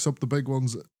dreadlocks up the big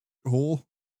one's hole.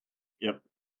 Yep.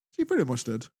 He pretty much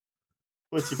did.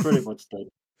 Which he pretty much did.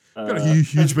 Got a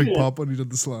huge big pop when he did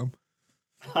the slam.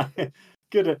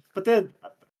 Good, but then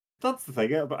that's the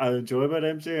thing I enjoy about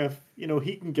MJF. You know,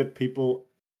 he can get people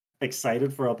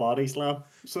excited for a body slam.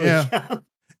 So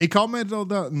he commented on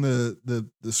that in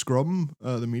the scrum,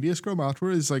 the media scrum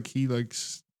afterwards. Like, he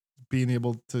likes being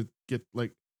able to get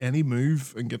like any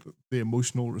move and get the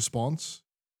emotional response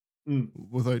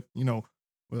without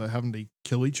having to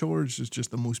kill each other. It's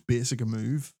just the most basic a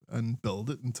move and build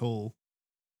it until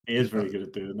he is very good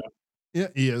at doing that. Yeah,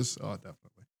 he is. Oh,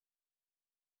 definitely.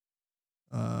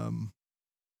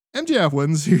 MJF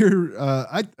wins here.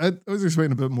 I was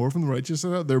expecting a bit more from the Righteous.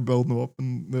 They're building up,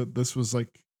 and this was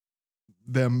like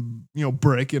them,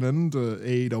 breaking into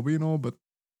AEW and all. But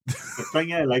the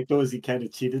thing I like though is he kind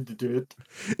of cheated to do it.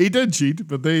 He did cheat,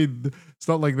 but it's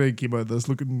not like they came out of this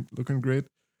looking great.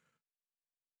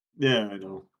 Yeah, I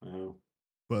know.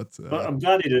 But I'm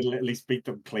glad he didn't at least beat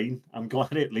them clean. I'm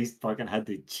glad he at least fucking had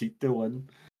to cheat to win.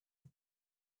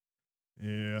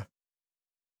 Yeah.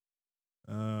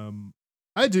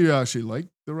 I do actually like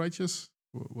the Righteous.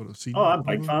 What I've seen. Oh, I'm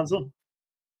big fans of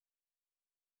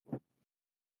them.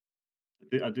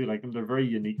 I do like them. They're very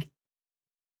unique.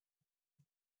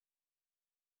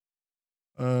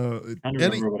 I can't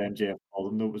remember what MJF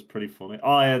called them though. It was pretty funny.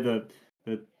 Oh yeah, the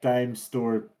dime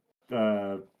store.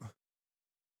 No.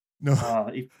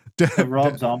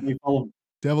 Rob Zombie call them.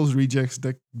 Devil's Rejects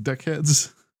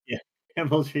dickheads. Yeah,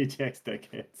 Devil's Rejects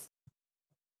dickheads.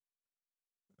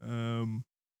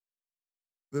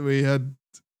 We had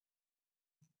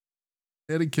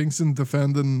Eddie Kingston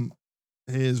defending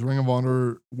his Ring of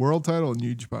Honor World title and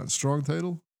New Japan Strong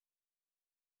title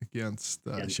against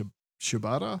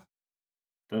Shibata.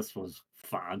 This was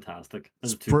fantastic.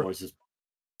 The two boys just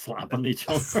slapping each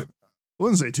other. I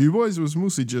wouldn't say two boys. It was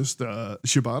mostly just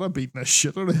Shibata beating the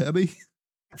shit out of Eddie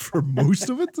for most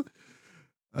of it.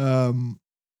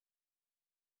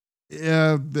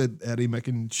 Yeah, Eddie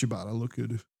making Shibata look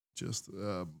good. Just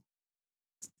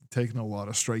taking a lot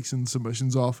of strikes and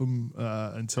submissions off him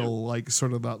until like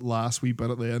sort of that last wee bit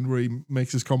at the end where he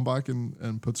makes his comeback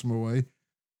and puts him away.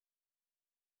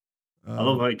 I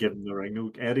love how he gave him the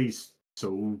ring. Eddie's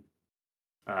so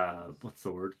what's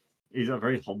the word? He's a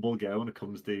very humble guy when it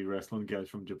comes to wrestling guys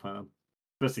from Japan.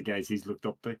 Especially guys he's looked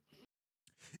up to.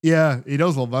 Yeah, he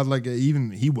does love that. Like,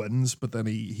 even he wins, but then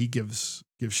he gives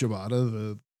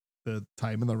Shibata the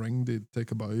time in the ring to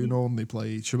take a bow, and they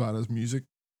play Shibata's music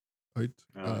out.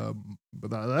 But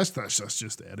that's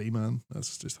just Eddie, man.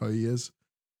 That's just how he is.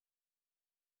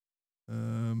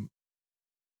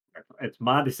 It's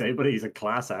mad to say, but he's a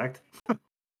class act.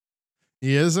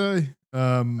 He is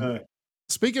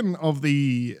speaking of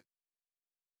the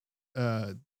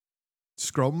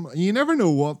scrum. You never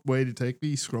know what way to take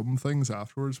these scrum things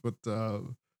afterwards, but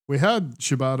we had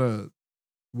Shibata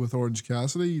with Orange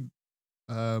Cassidy.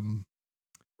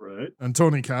 Right. And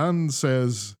Tony Khan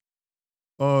says,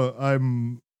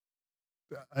 someone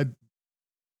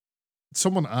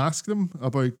asked him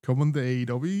about coming to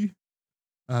AEW,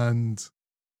 and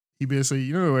he basically,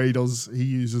 you know, the way he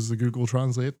uses the Google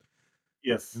Translate.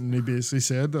 Yes. And he basically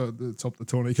said, it's up to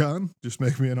Tony Khan. Just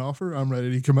make me an offer. I'm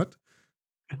ready to commit.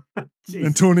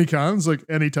 And Tony Khan's like,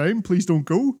 anytime, please don't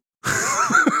go.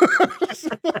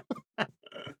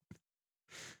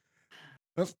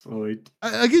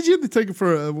 I guess you have to take it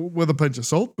with a pinch of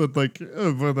salt, but like,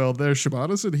 well, there's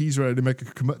Shibata said he's ready to make a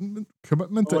commitment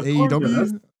to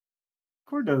AEW.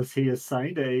 According to this, he is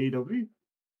signed to AEW.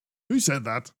 Who said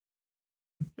that?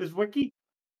 Is Wiki?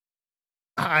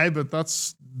 Aye, but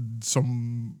that's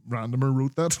some randomer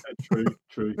wrote that.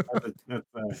 True.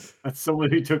 That's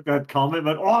someone who took that comment,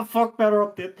 but oh fuck, better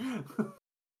update.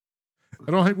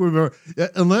 I don't think we've ever,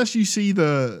 unless you see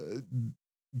the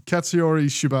Katsuyori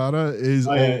Shibata is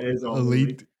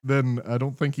elite, then I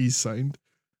don't think he's signed.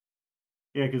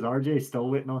 Yeah, because RJ's still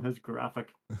waiting on his graphic.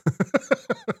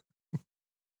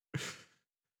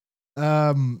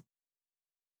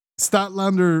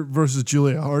 Statlander versus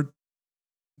Julia Hart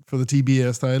for the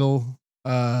TBS title.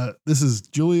 This is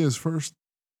Julia's first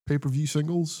pay-per-view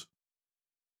singles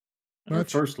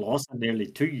match. First loss in nearly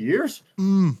 2 years.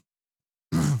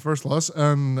 First loss,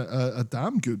 and a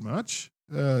damn good match.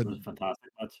 It was a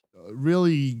fantastic match.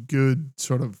 Really good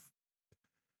sort of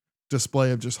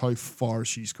display of just how far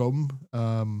she's come.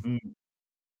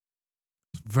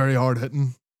 Very hard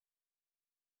hitting.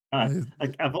 I've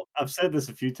said this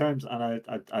a few times, and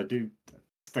I do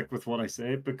stick with what I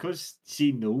say, because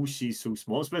she knows she's so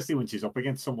small, especially when she's up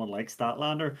against someone like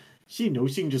Statlander. She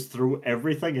knows she can just throw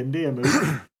everything into a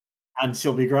move and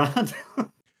she'll be grand.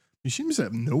 She seems to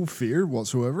have no fear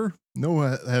whatsoever, no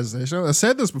hesitation. I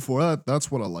said this before. That's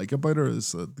what I like about her,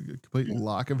 is the complete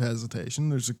lack of hesitation.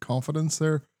 There's a confidence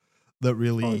there that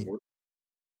really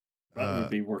would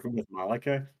be working with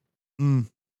Malachi.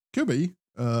 Could be.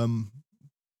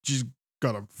 She's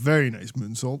got a very nice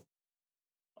moonsault.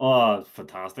 Oh,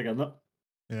 fantastic, isn't it?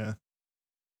 Yeah.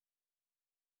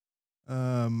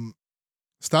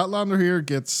 Statlander here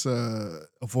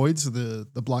avoids the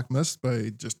black mist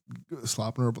by just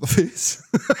slapping her up the face.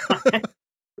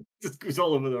 Just goes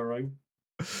all over the ring.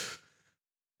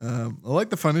 I like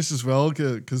the finish as well,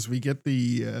 because we get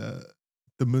the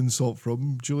moonsault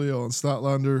from Julia on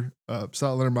Statlander.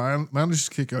 Statlander manages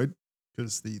to kick out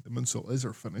because the moonsault is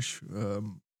her finish.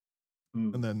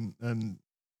 And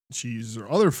she uses her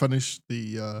other finish,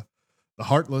 the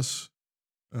Heartless,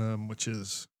 which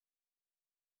is,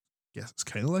 I guess it's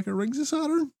kind of like a Rings of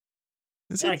Saturn.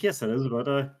 I guess it is,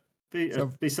 but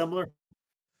be similar.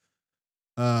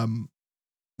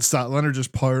 Statlander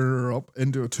just powering her up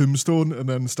into a tombstone and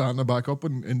then standing back up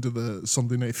and into the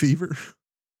Sunday Night Fever.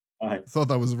 I thought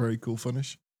that was a very cool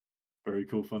finish. Very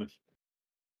cool finish.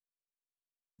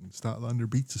 And Statlander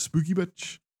beats a spooky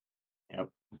bitch. Yep.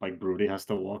 Like Brody has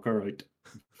to walk her out.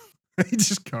 He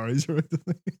just carries her out.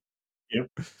 Yep.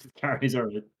 Just carries her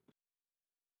out.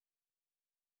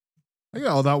 I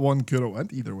think that one could have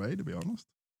went either way, to be honest.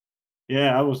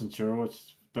 Yeah, I wasn't sure.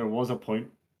 There was a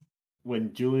point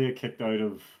when Julia kicked out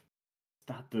of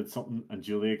that, did something, and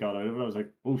Julia got out of it. I was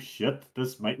like, oh shit,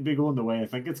 this mightn't be going the way I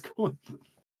think it's going.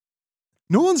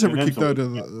 No one's ever kicked out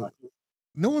of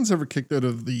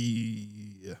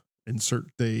the insert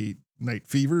day Night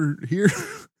Fever here.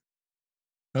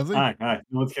 Have they? Aye.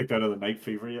 No one's kicked out of the Night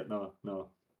Fever yet. No.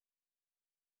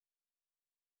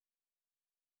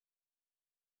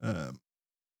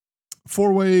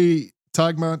 4-way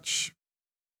tag match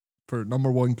for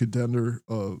number one contender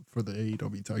for the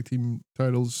AEW tag team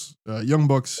titles. Young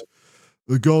Bucks,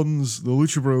 the Guns, the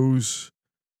Lucha Bros,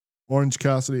 Orange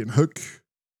Cassidy, and Hook.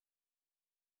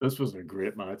 This was a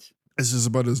great match. This is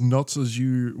about as nuts as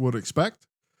you would expect.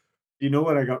 You know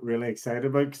what I got really excited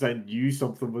about? Because I knew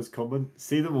something was coming.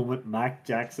 See the moment Mac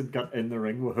Jackson got in the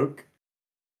ring with Hook?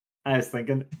 I was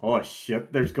thinking, oh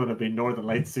shit, there's going to be Northern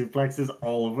Light suplexes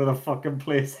all over the fucking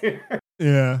place here.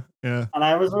 Yeah. And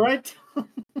I was right.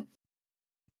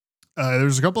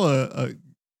 There's a couple of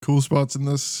cool spots in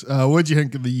this. What do you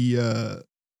think of the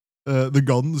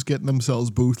Guns getting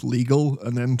themselves both legal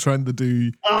and then trying to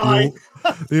do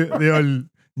the old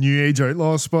New Age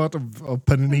Outlaw spot of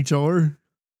pinning each other?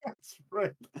 That's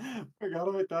right. Forgot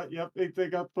about that. Yep, they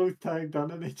got both tagged on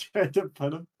and they tried to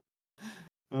pin him.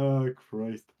 Oh,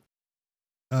 Christ.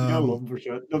 You gotta love them for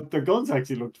sure. The Guns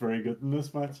actually looked very good in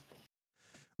this match.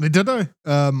 They did.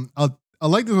 I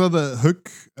liked as well the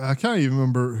Hook. I can't even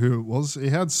remember who it was. He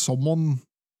had someone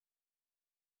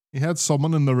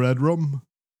in the red room.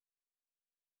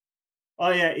 Oh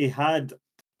yeah, he had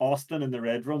Austin in the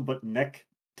red room, but Nick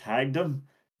tagged him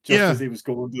just as he was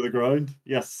going to the ground.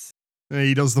 Yes.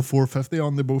 He does the 450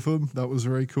 on the both of them. That was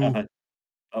very cool.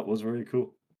 That was very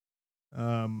cool.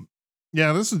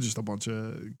 Yeah, this is just a bunch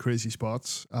of crazy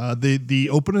spots. The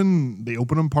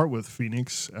opening part with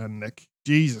Phoenix and Nick.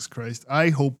 Jesus Christ! I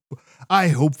hope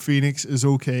Phoenix is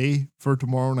okay for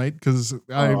tomorrow night, because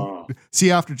I see,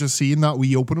 after just seeing that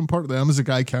wee opening part of them, as a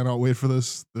guy, cannot wait for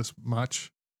this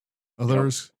match of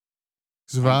theirs.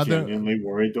 I'm genuinely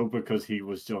worried though, because he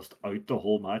was just out the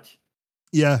whole match.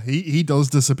 Yeah, he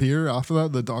does disappear after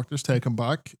that. The doctors take him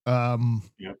back.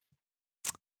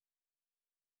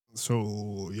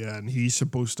 So yeah, and he's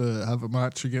supposed to have a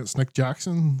match against Nick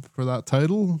Jackson for that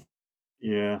title.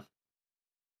 Yeah.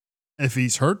 If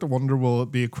he's hurt, I wonder, will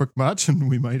it be a quick match and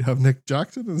we might have Nick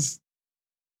Jackson as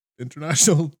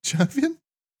international champion?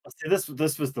 See,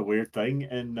 this was the weird thing,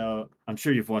 and I'm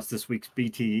sure you've watched this week's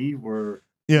BTE where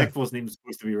Nick wasn't even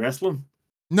supposed to be wrestling.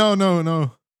 No.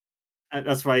 And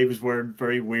that's why he was wearing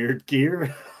very weird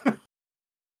gear.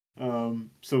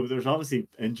 So there's obviously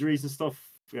injuries and stuff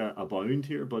abound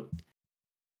here, but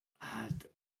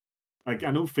like, I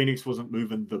know Phoenix wasn't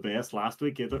moving the best last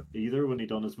week either when he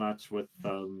done his match with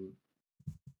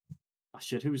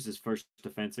who was his first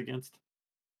defense against?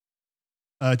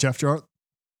 Jeff Jarrett.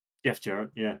 Jeff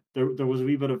Jarrett, yeah. There was a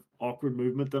wee bit of awkward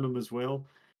movement in him as well.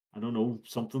 I don't know,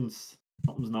 something's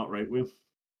not right with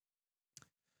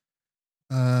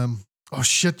him. Oh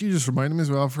shit! You just reminded me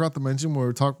as well. I forgot to mention when we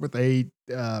were talking with the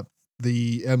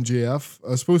MJF. I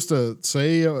was supposed to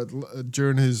say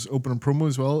during his opening promo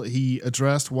as well, he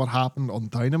addressed what happened on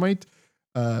Dynamite.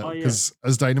 Because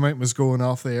as Dynamite was going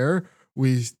off the air,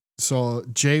 we saw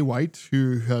Jay White,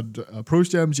 who had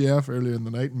approached MJF earlier in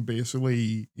the night and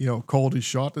basically, called his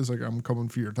shot. Is like, I'm coming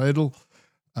for your title.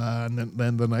 And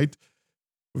then the night,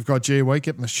 we've got Jay White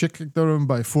getting the shit kicked out of him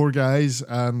by 4 guys,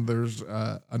 and there's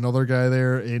another guy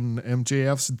there in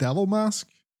MJF's devil mask.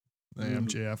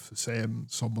 MJF is saying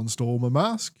someone stole my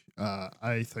mask.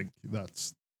 I think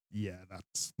that's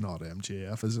not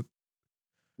MJF, is it?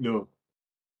 No.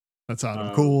 That's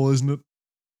Adam Cole, isn't it?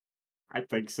 I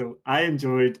think so. I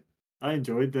enjoyed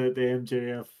the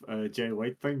MJF Jay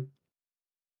White thing.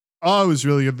 Oh, I was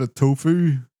really into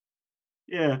tofu.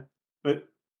 Yeah, but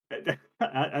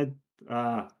I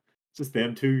just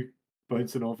them two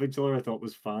bouncing off each other, I thought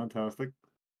was fantastic.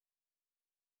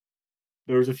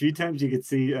 There was a few times you could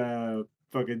see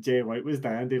fucking Jay White was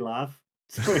dying to laugh.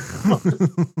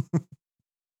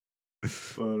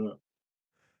 But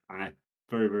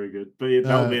very, very good. But yeah,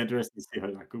 that'll be interesting to see how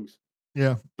that goes.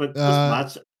 Yeah. But this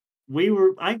match,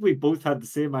 I think we both had the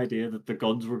same idea that the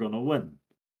Guns were gonna win.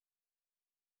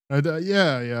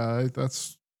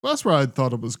 That's where I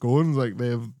thought it was going. Like they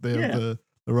have the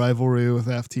rivalry with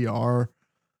FTR.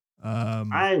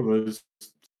 I was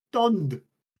stunned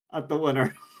at the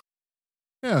winner.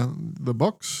 Yeah, the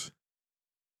Bucks.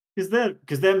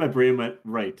 Because then my brain went,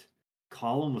 right.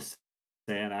 Colin was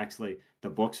saying actually the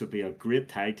Bucks would be a great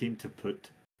tag team to put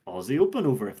Aussie Open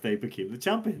over if they became the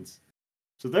champions.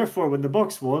 So therefore, when the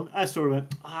Bucks won, I sort of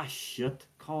went, shit,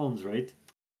 Colin's right.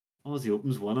 Aussie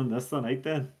Open's winning this tonight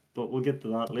then, but we'll get to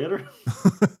that later.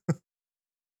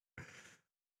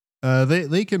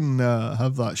 They can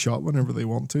have that shot whenever they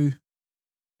want to.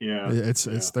 Yeah,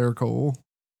 it's their call.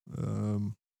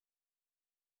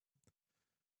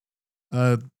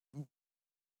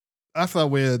 After that,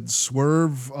 we had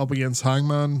Swerve up against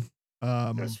Hangman.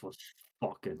 This was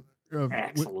fucking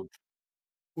excellent.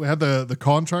 We had the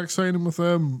contract signing with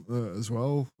them as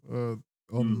well on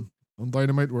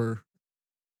Dynamite, where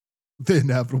the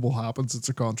inevitable happens. It's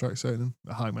a contract signing.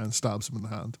 The Hangman stabs him in the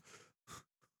hand.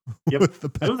 Yep.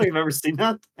 I don't think I've ever seen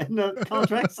that in a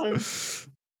contract signing.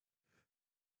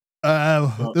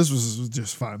 This was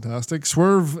just fantastic.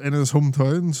 Swerve in his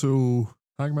hometown, so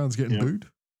Hangman's getting booed.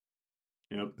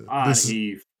 Yep.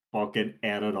 He fucking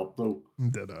ate it up though.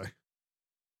 Did I?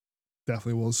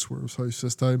 Definitely was Swerve's house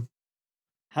this time.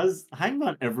 Has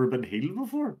Hangman ever been healed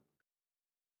before?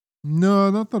 No,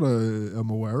 not that I am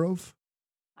aware of.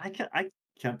 I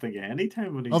can't think of any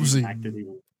time when he's obviously acted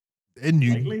in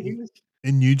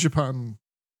New Japan.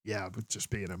 Yeah, but just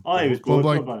being in he was club,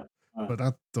 like, but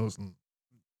that doesn't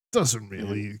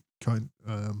really count.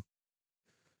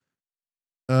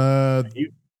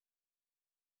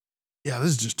 Yeah,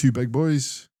 this is just 2 big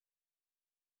boys.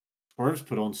 Swerve's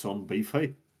put on some beef,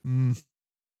 hey?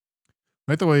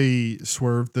 Like the way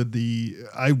Swerve did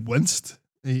I winced.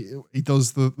 He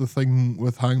does the thing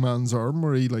with Hangman's arm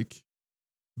where he like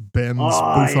bends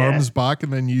both arms back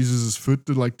and then uses his foot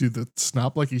to like do the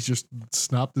snap, like he's just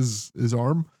snapped his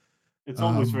arm. It's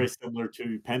almost very similar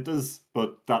to Penta's,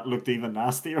 but that looked even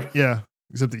nastier. Yeah,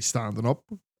 except he's standing up.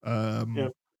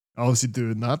 Obviously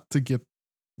doing that to get,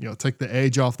 take the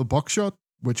edge off the buckshot,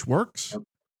 which works. Yep.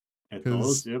 It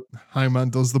does, yep. Hangman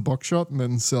does the buckshot and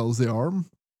then sells the arm.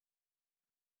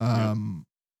 But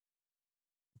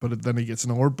then he gets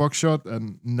an old buckshot,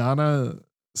 and Nana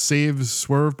saves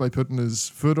Swerve by putting his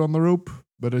foot on the rope.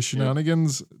 But as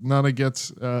shenanigans, Nana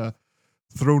gets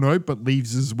thrown out, but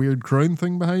leaves his weird crown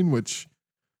thing behind, which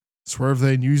Swerve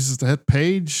then uses to hit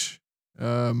Page,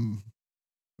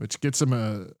 which gets him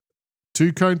a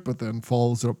 2 count, but then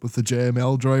follows up with the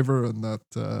JML driver, and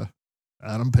that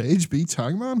Adam Page beats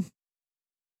Hangman.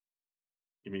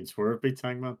 You mean Swerve beats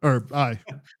Hangman? Or, aye.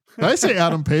 Did I say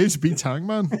Adam Page beats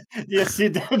Hangman? Yes, you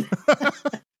did.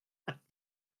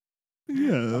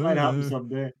 Yeah. That might happen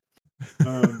someday.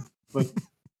 But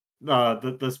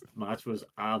this match was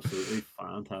absolutely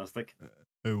fantastic.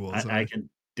 It was. I can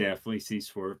definitely see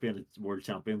Swerve being a world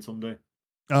champion someday.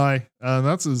 Aye, and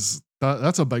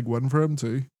that's a big win for him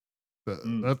too.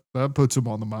 That puts him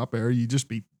on the map there. You just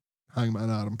beat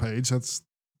Hangman Adam Page. That's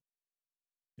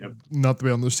not to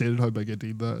be understated how big a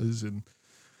deal that is in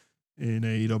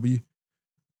AEW.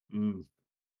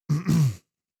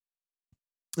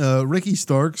 Ricky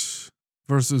Starks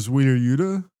versus Wheeler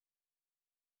Yuta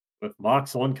with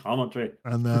Mox on commentary,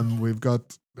 and then we've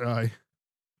got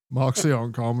Moxley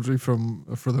on commentary for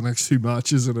the next 2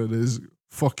 matches, and it is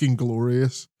fucking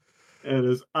glorious. It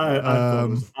is. I thought it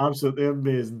was absolutely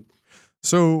amazing.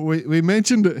 So we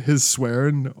mentioned his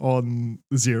swearing on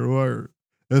 0 Hour.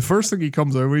 The first thing he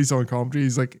comes over, he's on commentary,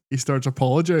 he starts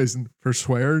apologizing for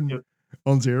swearing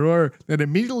on 0 Hour, then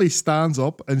immediately stands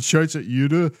up and shouts at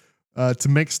Yuta to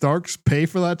make Starks pay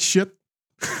for that shit.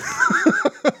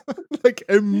 Like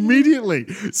immediately.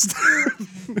 It's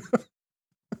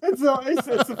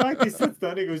the fact he sits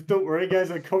down, he goes, "Don't worry,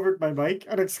 guys, I covered my mic."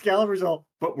 And Excalibur's all,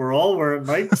 "But we're all wearing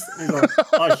mics." And he's like,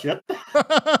 "Oh, shit."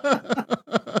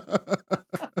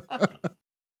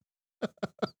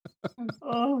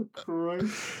 Oh,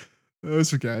 Christ.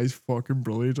 This guy's fucking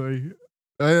brilliant.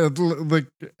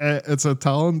 It's a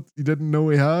talent you didn't know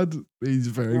he had. He's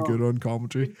very good on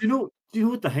commentary. Do you know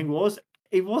what the thing was?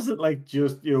 He wasn't like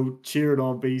just, cheered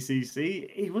on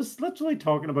BCC. He was literally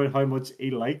talking about how much he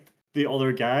liked the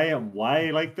other guy and why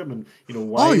he liked him and,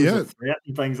 why he was a threat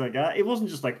and things like that. It wasn't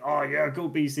just like, "Oh, yeah, go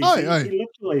BCC. He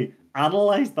literally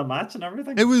analyzed the match and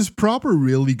everything. It was proper,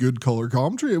 really good color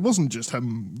commentary. It wasn't just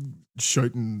him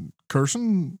shouting,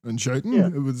 cursing and shouting. Yeah.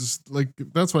 It was like,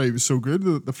 that's why he was so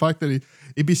good. The fact that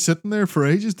he'd be sitting there for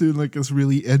ages doing like this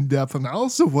really in-depth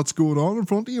analysis of what's going on in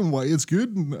front of you and why it's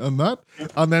good and that. Yeah.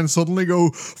 And then suddenly go,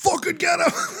 "Fucking get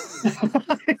him."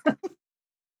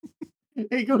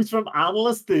 He goes from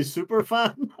analyst to super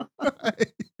fan.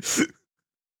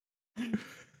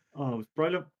 Oh, it was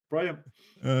brilliant.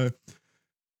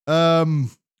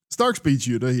 Starks beats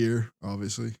Yuta here,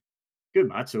 obviously. Good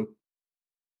match, though.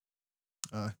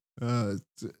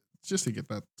 Just to get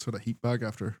that sort of heat back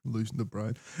after losing to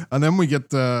Bryan. And then we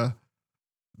get the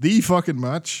fucking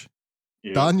match.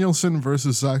 Yeah. Danielson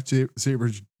versus Zack Sabre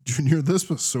Jr. This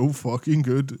was so fucking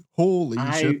good. Holy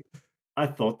shit. I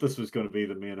thought this was going to be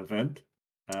the main event.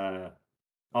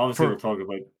 Obviously, we're talking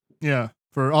about... Yeah,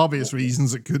 for obvious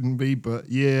reasons it couldn't be, but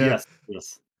yeah.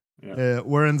 Yes. Yeah.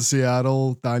 We're in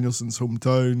Seattle, Danielson's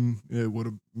hometown. It would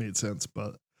have made sense,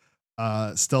 but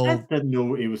still... I didn't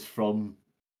know he was from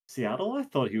Seattle. I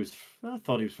thought he was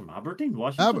from Aberdeen,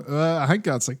 Washington. I think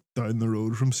that's like down the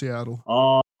road from Seattle.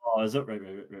 Oh, is it? Right.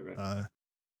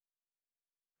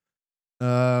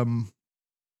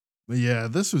 But yeah,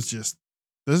 this is just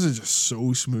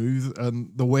so smooth, and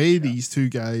the way these two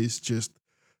guys just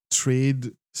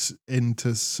trade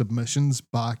into submissions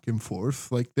back and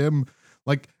forth, like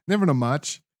never in a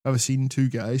match have I seen 2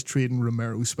 guys trading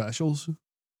Romero specials.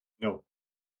 No.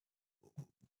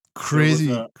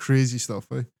 Crazy stuff,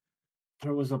 eh?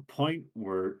 There was a point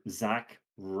where Zach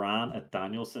ran at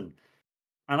Danielson,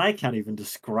 and I can't even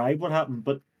describe what happened,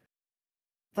 but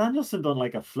Danielson done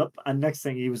like a flip, and next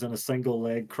thing he was in a single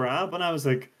leg crab, and I was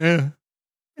like, yeah.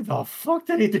 The fuck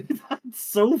did he do that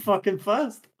so fucking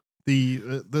fast?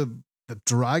 The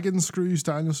dragon screws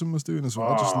Danielson was doing as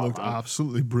well just looked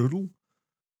absolutely brutal.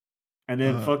 And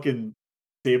then fucking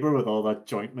Sabre with all that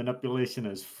joint manipulation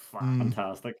is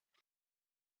fantastic.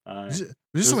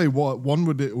 Just like one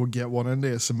would get one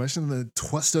into a submission and then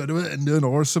twist out of it into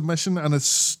another submission, and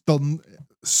it's done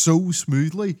so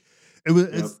smoothly.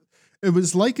 It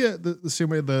was like the same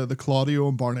way the Claudio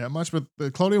and Barnett match, but the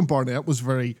Claudio and Barnett was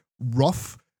very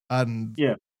rough and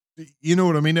You know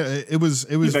what I mean? It was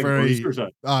very, bruisers,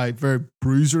 very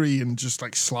bruisery and just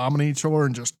like slamming each other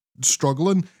and just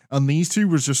struggling. And these two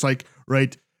was just like,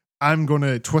 right, I'm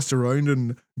gonna twist around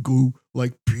and go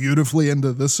like beautifully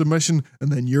into this submission,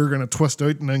 and then you're gonna twist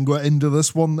out and then go into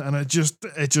this one, and it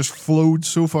just flowed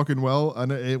so fucking well,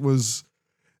 and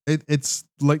it's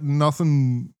like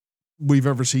nothing we've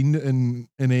ever seen in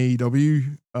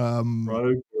AEW.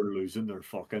 Proud were losing their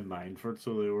fucking mind for it,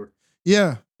 so they were.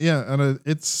 Yeah, and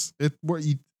it's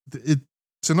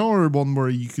another one where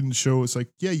you can show it's like,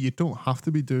 yeah, you don't have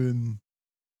to be doing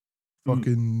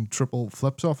fucking triple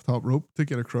flips off the top rope to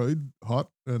get a crowd hot,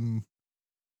 and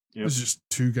it's just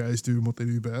two guys doing what they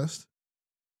do best.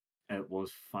 It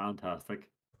was fantastic.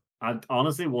 I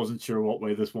honestly wasn't sure what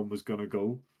way this one was gonna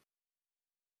go.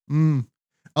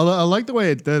 I like the way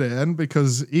it did end,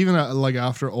 because even like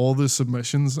after all the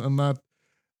submissions and that,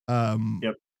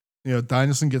 you know,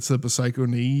 Danielson gets the Psycho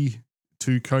knee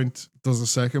 2 count, does a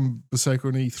second Psycho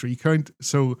knee 3 count.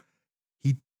 So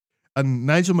and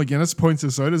Nigel McGuinness points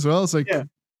this out as well. It's like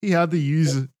he had to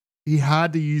use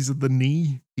the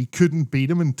knee. He couldn't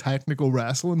beat him in technical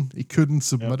wrestling. He couldn't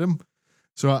submit him.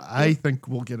 So I think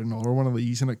we'll get another one of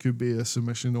these, and it could be a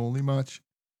submission only match.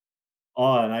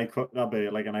 Oh, and I quit. That'd be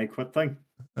like an I quit thing.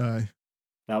 That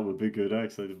would be good,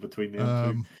 actually, between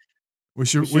them two. We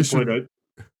should point out.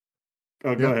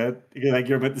 Oh, go ahead. You think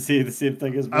you're about to say the same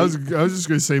thing as me? I was just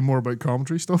going to say more about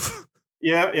commentary stuff.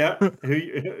 Yeah. Who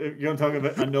you're going to talk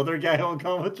about? Another guy on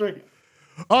commentary?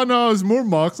 Oh no, it was more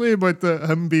Moxley about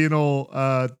him being all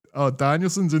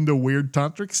Danielson's into weird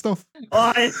tantric stuff.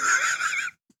 Oh,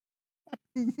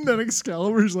 then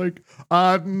Excalibur's like,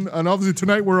 and obviously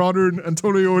tonight we're honoring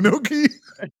Antonio Inoki.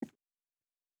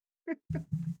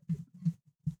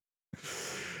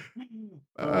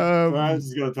 I was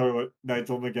just going to talk about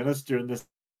Nigel McGuinness during this.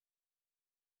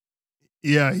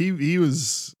 Yeah, he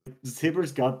was.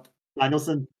 Saber's got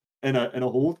Danielson in a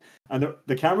hold, and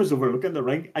the camera's overlooking the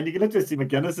ring, and you can literally see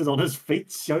McGuinness is on his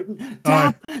feet shouting,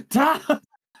 "Tap, tap!"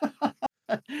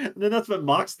 And then that's when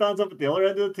Mox stands up at the other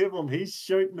end of the table, and he's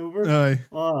shouting over.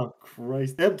 Oh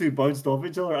Christ! Them two bounced off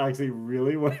each other actually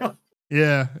really well.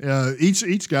 Yeah.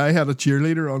 Each guy had a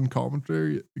cheerleader on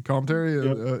commentary.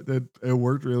 It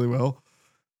worked really well.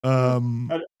 I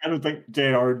don't think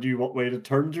JR knew what way to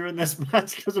turn during this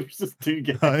match, because there was just two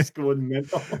guys going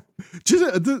mental. Just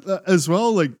as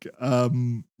well, like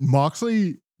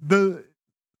Moxley,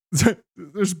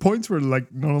 there's points where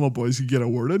like none of the boys could get a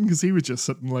word in, because he was just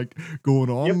sitting like going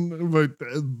on about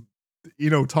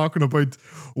talking about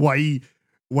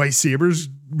why Saber's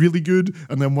really good,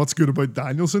 and then what's good about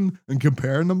Danielson, and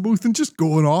comparing them both, and just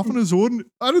going off on his own,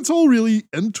 and it's all really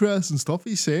interesting stuff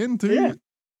he's saying too. Yeah.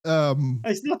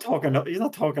 He's not talking out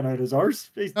his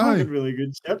arse. He's talking really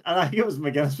good shit. And I think it was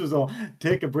McGuinness was all,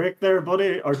 "Take a break there,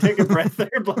 buddy," or "Take a breath there,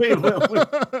 buddy." And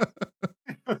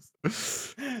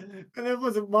then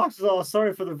wasn't Mox was all,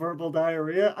 "Sorry for the verbal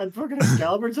diarrhea," and fucking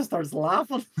Excalibur just starts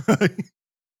laughing.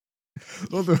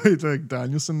 Well, the way like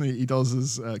Danielson, he does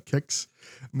his kicks,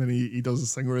 and then he does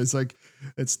this thing where it's like,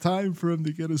 it's time for him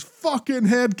to get his fucking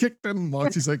head kicked in.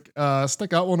 Moxie's like,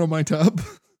 stick that one on my tab.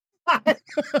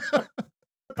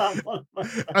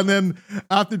 And then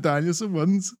after Danielson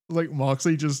wins, like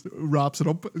Moxley just wraps it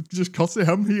up, just cuts to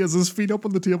him. He has his feet up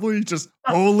on the table. He's just,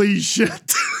 holy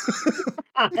shit.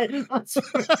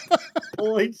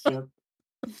 Holy shit.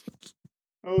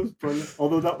 That was brilliant.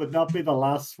 Although that would not be the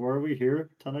last swear we hear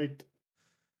tonight.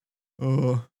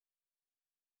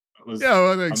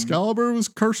 Excalibur was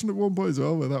cursing at one point as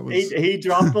well, but that was he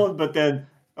dropped one, but then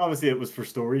obviously it was for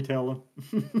storytelling.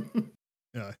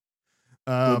 Yeah.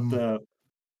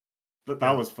 But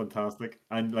that was fantastic,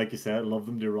 and like you said, I love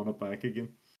them to run it back again.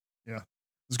 Yeah,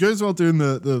 it's good as well doing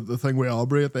the thing with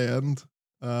Aubrey at the end.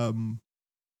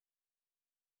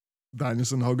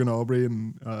 Danielson hugging Aubrey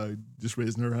and just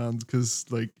raising her hands, because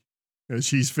like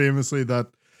she's famously that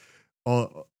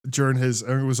during his, I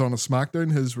think it was on a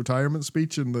SmackDown, his retirement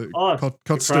speech, and the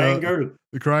cuts the crying girl,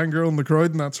 the crying girl in the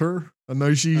crowd, and that's her. And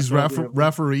now she's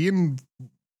refereeing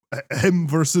him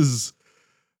versus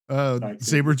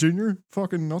Saber Jr.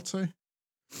 Fucking nuts, eh?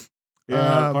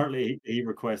 Yeah, apparently he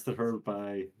requested her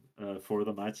for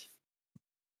the match.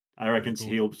 I reckon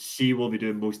she will be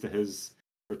doing most of his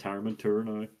retirement tour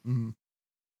now.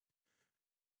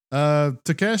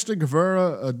 Takeshita,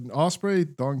 Guevara, and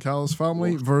Ospreay, Don Callis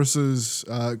family versus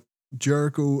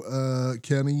Jericho,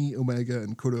 Kenny Omega,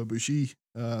 and Kota Ibushi.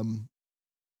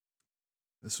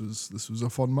 This was a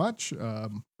fun match.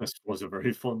 This was a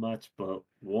very fun match, but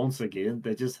once again,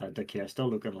 they just had Takeshita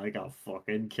looking like a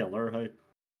fucking killer.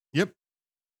 Yep,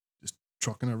 just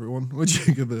trucking everyone. What'd you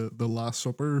think of the Last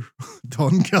Supper?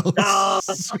 Don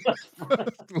Callis.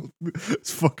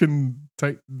 It's fucking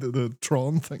tight. The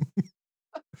Tron thing.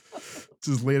 It's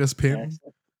his latest painting.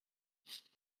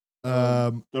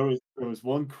 There was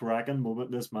one cracking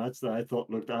moment in this match that I thought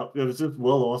looked out. It was just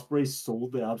Will Ospreay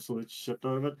sold the absolute shit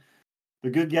out of it. The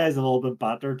good guys have all been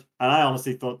battered, and I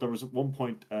honestly thought there was at one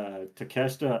point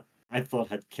Takeshita I thought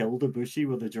had killed Ibushi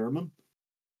with a German.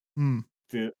 I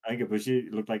think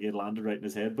Ibushi looked like he had landed right in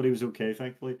his head, but he was okay,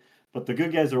 thankfully. But the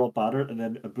good guys are all battered, and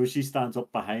then Ibushi stands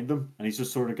up behind him, and he's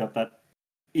just sort of got that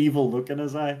evil look in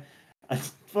his eye. And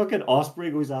fucking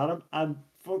Ospreay goes at him, and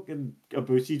fucking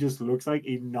Ibushi just looks like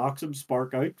he knocks him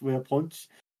spark out with a punch.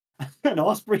 And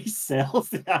Ospreay sells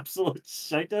the absolute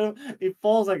shit out of him. He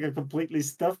falls like a completely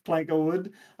stiff plank of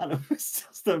wood, and it was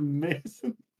just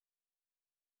amazing.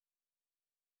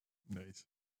 Nice.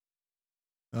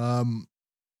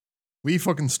 We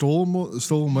fucking stole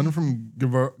money from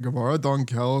Guevara. Don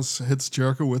Callis hits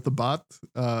Jericho with the bat,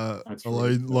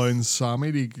 allowing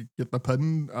Sammy to get the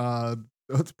pin.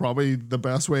 That's probably the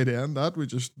best way to end that. We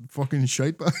just fucking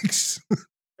shite bags.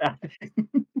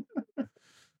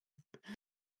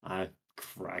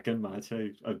 Cracking match.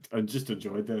 I just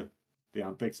enjoyed the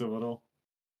antics of it all.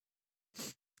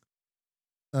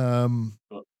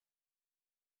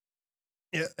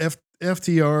 Yeah,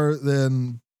 FTR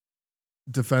then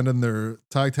defending their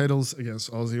tag titles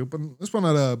against Aussie Open. This one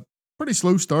had a pretty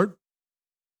slow start.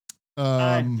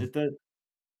 It did.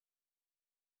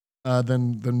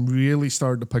 Then really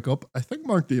started to pick up. I think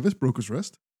Mark Davis broke his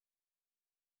wrist.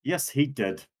 Yes, he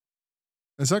did.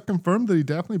 Is that confirmed? Did he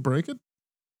definitely break it?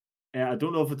 I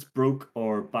don't know if it's broke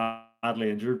or badly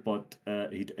injured, but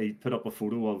he put up a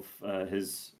photo of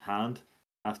his hand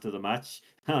after the match,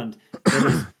 and it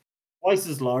is twice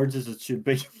as large as it should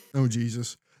be. Oh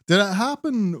Jesus! Did it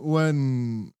happen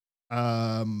when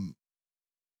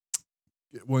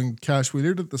Cash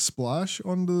Wheeler did the splash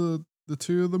on the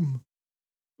two of them?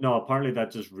 No, apparently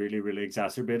that just really, really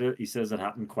exacerbated it. He says it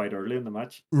happened quite early in the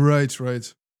match. Right.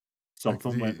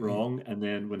 Something went wrong, and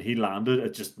then when he landed,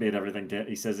 it just made everything dead.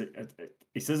 He says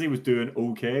he says he was doing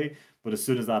okay, but as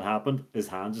soon as that happened, his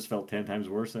hand just felt 10 times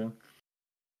worse.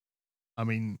 I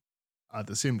mean, at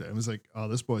the same time, it was like, oh,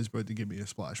 this boy's about to give me a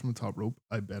splash from the top rope.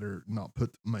 I better not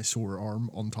put my sore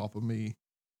arm on top of me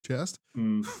chest. I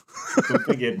don't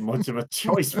think he had much of a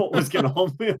choice what was going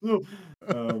on with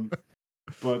him.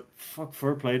 But fuck,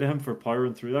 fair play to him for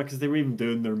powering through that, because they were even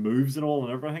doing their moves and all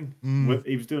and everything.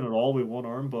 He was doing it all with one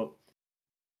arm, but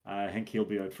I think he'll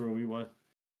be out for a wee while.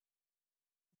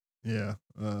 Yeah.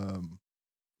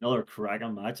 Another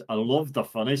cracking match. I love the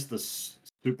finish, the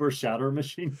Super Shatter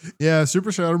Machine. Yeah,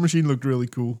 Super Shatter Machine looked really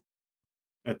cool.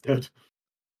 It did.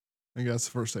 I think that's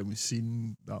the first time we've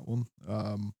seen that one.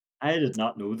 I did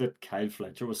not know that Kyle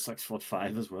Fletcher was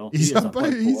 6'5" as well. He's a big boy.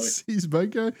 He's a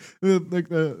big guy. Like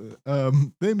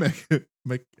they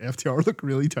make FTR look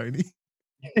really tiny.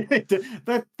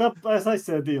 that as I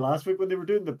said to you last week when they were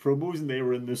doing the promos and they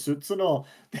were in the suits and all,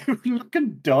 they were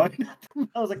looking down at them.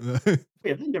 I was like,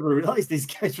 wait, I never realized these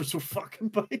guys were so fucking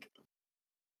big.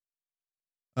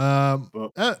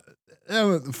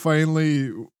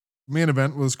 Finally, main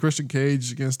event was Christian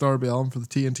Cage against Darby Allin for the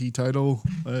TNT title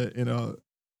in a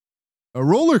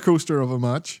roller coaster of a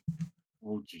match.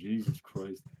 Oh Jesus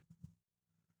Christ!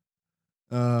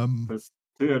 That's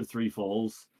 2 out of 3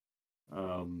 falls.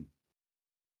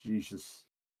 Jesus.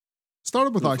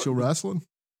 Started with actual wrestling.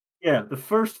 Yeah, the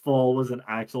first fall was an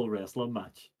actual wrestling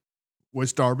match.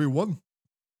 Which Darby won.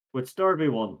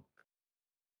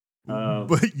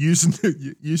 But using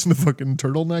the fucking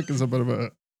turtleneck is a bit of a...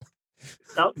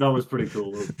 That was pretty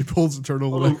cool, though. He pulls the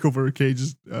turtleneck over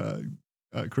Cage's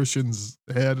Christian's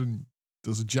head and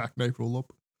does a jackknife roll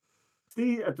up.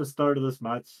 See, at the start of this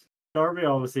match, Darby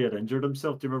obviously had injured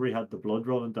himself. Do you remember he had the blood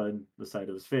running down the side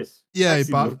of his face? Yeah, he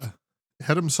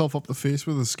hit himself up the face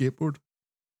with a skateboard.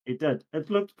 He did.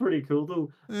 It looked pretty cool,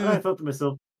 though. Yeah. And I thought to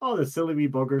myself, oh, the silly wee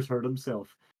bugger's hurt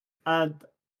himself. And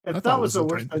if that was the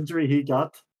worst injury he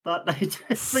got that night,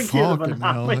 I think he'd have been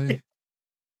happy.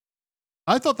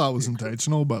 I thought that was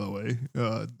intentional, by the way.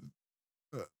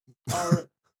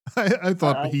 I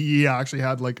thought he actually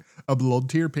had like a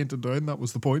blood tear painted down. That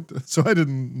was the point. So I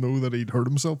didn't know that he'd hurt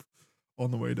himself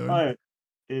on the way down.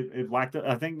 It whacked it.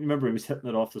 I think, remember, he was hitting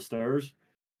it off the stairs.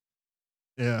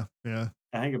 Yeah. I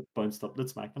think it bounced up and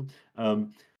smacked him.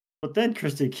 But then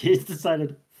Christian Cage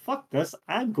decided, fuck this,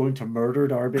 I'm going to murder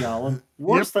Darby Allin.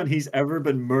 Worse than he's ever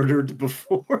been murdered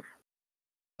before.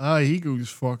 He goes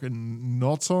fucking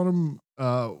nuts on him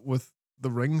with the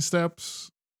ring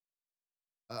steps.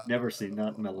 Never seen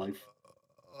that in my life.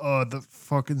 The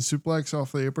fucking suplex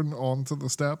off the apron onto the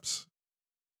steps.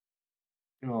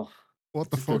 Oh, What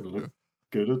the just fuck? didn't look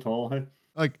good at all. Hey?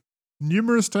 Like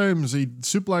numerous times he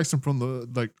suplexed him from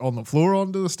the on the floor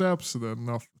onto the steps and then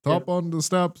off the top onto the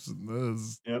steps. And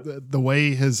the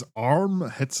way his arm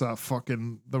hits that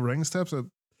fucking the ring steps.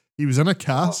 He was in a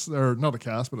cast or not a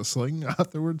cast, but a sling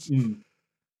afterwards.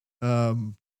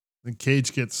 And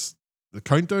Cage gets the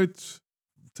count out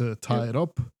to tie it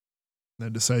up. And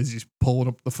then decides he's pulling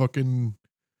up the fucking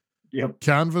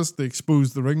canvas. They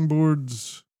expose the ring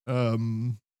boards.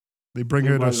 They bring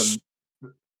out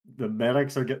the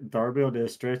medics are getting Darby onto a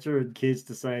stretcher, and Cage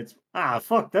decides,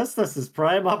 fuck this is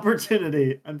prime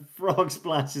opportunity, and Frog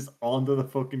splashes onto the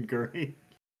fucking gurney.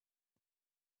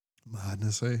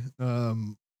 Madness, eh?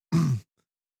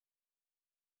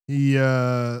 He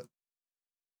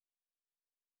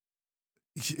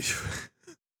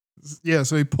yeah,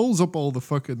 so he pulls up all the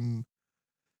fucking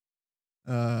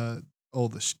all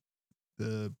the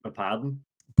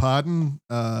padding.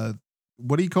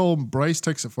 What do you call him? Bryce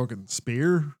takes a fucking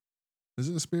spear. Is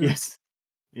it a spear? Yes,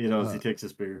 he does. He takes a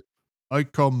spear.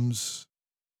 Out comes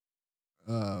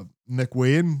Nick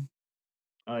Wayne.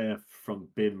 Oh yeah, from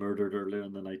being murdered earlier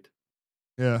in the night.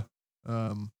 Yeah,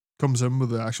 comes in with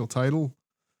the actual title,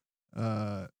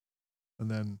 and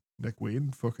then Nick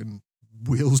Wayne fucking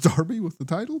wheels Darby with the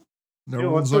title. And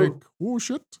everyone's like, "Oh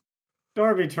shit!"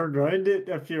 Darby turned around.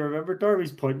 If you remember,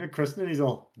 Darby's pointing at Kristen, and he's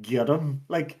all, "Get him!"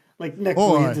 Like Nick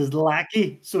Wayne's his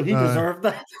lackey, so he deserved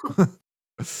that.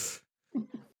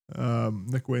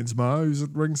 Nick Wayne's ma, who's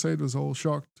at ringside, was all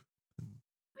shocked.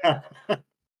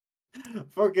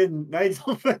 Fucking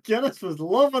Nigel McGuinness was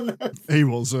loving this. He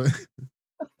was.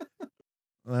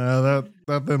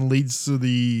 That then leads to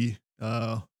the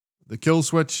kill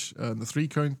switch and the 3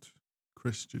 count.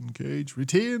 Christian Cage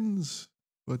retains,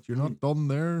 but you're not done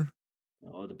there.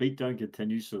 Oh, the beatdown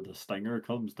continues, so the stinger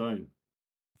comes down.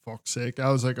 Fuck's sake.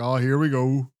 I was like, oh, here we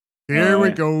go. Here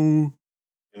we go.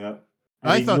 Yeah.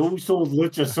 I thought no-sold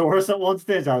Luchasaurus at one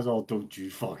stage. I was all, don't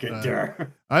you fucking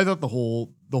dare. I thought the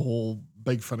whole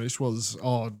big finish was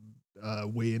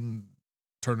Wayne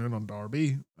turning on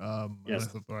Darby. And I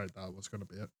thought, all right, that was going to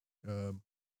be it.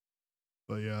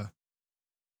 But yeah.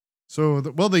 So,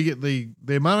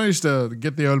 they managed to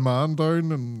get the old man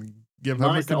down and give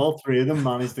him all 3 of them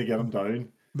managed to get him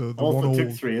down. It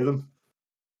took 3 of them.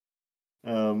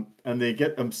 And they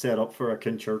get them set up for a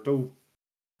concerto.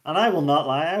 And I will not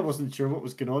lie, I wasn't sure what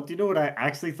was going on. Do you know what I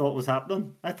actually thought was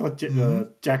happening? I thought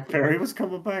Jack Perry was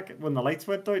coming back when the lights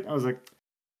went out. I was like,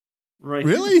 right,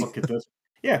 really? Who the fuck could this?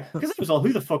 Yeah, because I was all,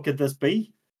 who the fuck could this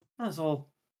be? I was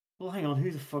all, well, hang on, who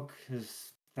the fuck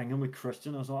is thinging with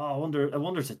Christian? I was all, I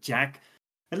wonder if it's Jack.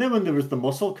 And then when there was the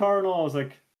muscle car and all, I was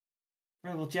like,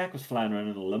 right, well, Jack was flying around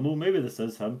in a limo. Maybe this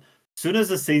is him. As soon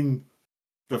as I seen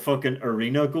the fucking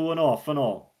arena going off and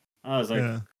all, I was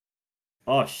like,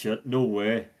 oh shit, no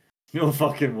way. No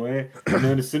fucking way. And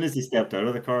then as soon as he stepped out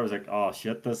of the car, I was like, oh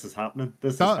shit, this is happening.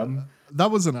 This is him.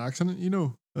 That was an accident, you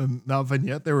know. And that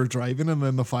vignette, they were driving and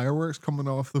then the fireworks coming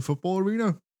off the football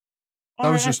arena. That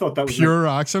was just pure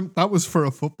accident. That was for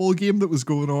a football game that was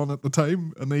going on at the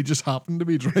time, and they just happened to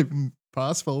be driving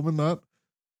past filming that.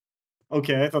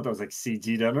 Okay, I thought that was like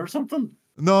CG then or something.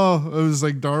 No, it was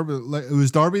like Darby. Like it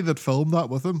was Darby that filmed that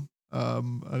with him.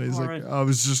 And he's like, I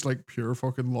was just like pure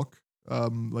fucking luck.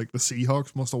 Like the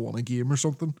Seahawks must have won a game or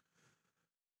something.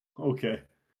 Okay.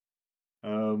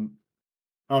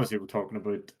 Obviously we're talking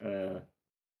about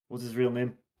what's his real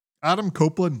name? Adam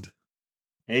Copeland,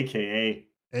 aka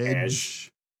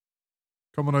Edge.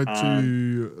 Coming out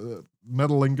to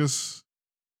Metalingus.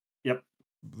 Yep.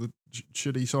 The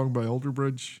shitty song by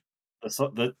Alderbridge.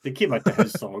 They came out to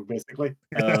his song basically.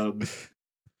 And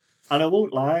I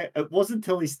won't lie, it wasn't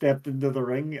until he stepped into the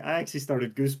ring I actually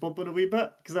started goosebumping a wee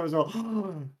bit because I was all,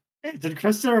 Edge and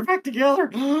Christian are back together.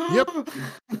 Yep.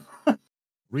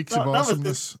 Reeks of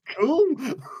awesomeness. Cool.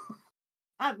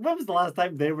 When was the last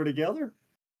time they were together?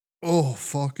 Oh,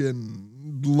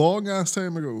 fucking long ass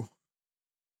time ago.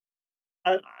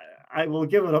 I will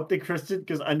give it up to Christian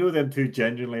because I know them two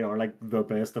genuinely are like the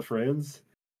best of friends.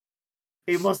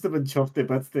 He must have been chuffed to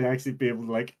bits to actually be able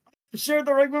to like share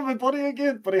the ring with my buddy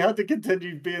again, but he had to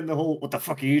continue being the whole, what the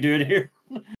fuck are you doing here?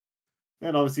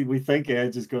 And obviously we think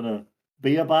Edge is gonna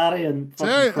be a baddie and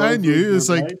I knew it's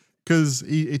like because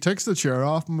he takes the chair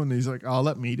off him and he's like, "Oh,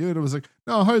 let me do it." I was like,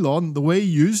 "No, how long? The way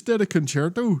you did a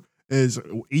concerto is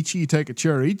each you take a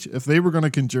chair each. If they were going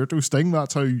to concerto Sting,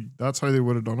 that's how they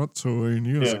would have done it." So I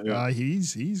knew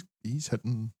he's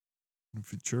hitting.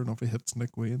 Sure enough, he hits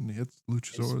Nick Wayne, he hits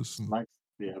Luchasaurus,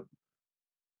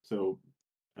 So,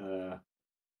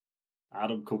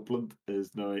 Adam Copeland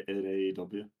is now in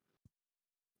AEW.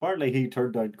 Apparently, he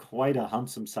turned down quite a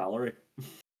handsome salary.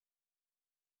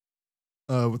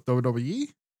 With WWE.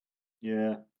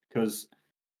 Yeah, because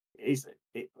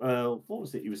what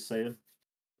was it he was saying?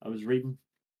 I was reading.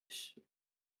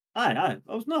 I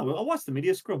watched the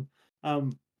media scrum.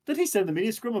 Did he say in the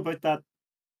media scrum about that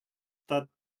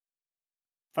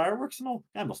fireworks and all?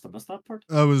 I must have missed that part.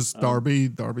 That was Darby.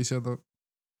 Darby said that.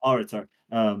 All right, sorry.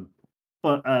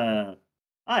 But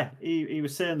he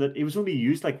was saying that it was only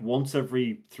used like once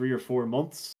every 3 or 4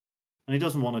 months, and he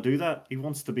doesn't want to do that. He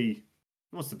wants to be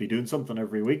doing something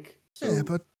every week. So. Yeah,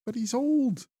 but he's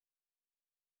old.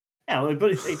 Yeah,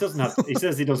 but he doesn't have. He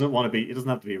says he doesn't want to be. He doesn't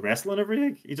have to be wrestling every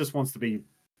week. He just wants to be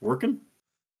working.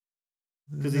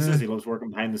 Because he says he loves working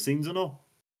behind the scenes and all.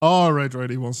 Oh, right.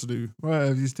 He wants to do.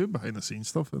 Well, if he's doing behind the scenes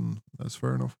stuff, and that's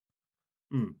fair enough.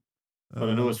 But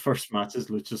I know his first match is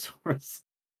Luchasaurus.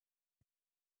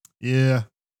 Yeah.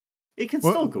 He can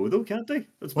still go though, can't he?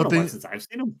 It's been a while since I've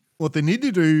seen him. What they need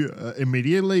to do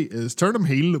immediately is turn him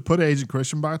heel, put Edge and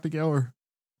Christian back together,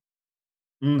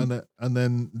 and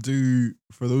then do,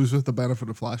 for those with the benefit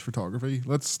of flash photography,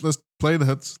 let's play the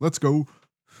hits. Let's go.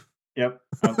 Yep.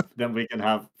 Then we can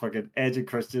have fucking Edge and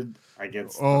Christian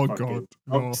against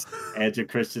Edge and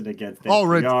Christian against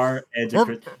FTR, Edge and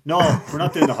Christian. No, we're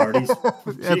not doing the Hardys.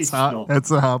 It's happening. It's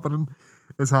happening.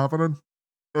 It's happening.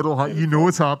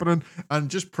 And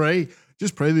just pray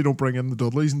they don't bring in the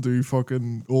Dudleys and do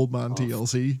fucking old man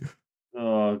TLC.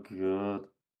 Oh god.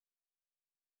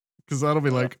 Because that'll be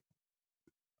like,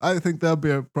 I think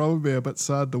that'll probably be a bit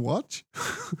sad to watch.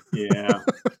 Yeah.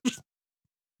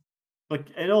 Like,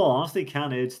 in all honesty,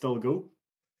 can Edge still go?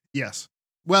 Yes.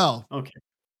 Well. Okay.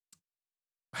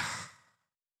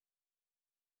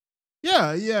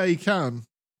 Yeah, he can.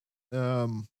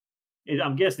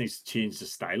 I'm guessing he's changed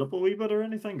his style up a wee bit or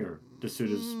anything, or to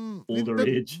suit his older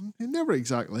age. He never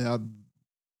exactly had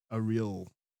a real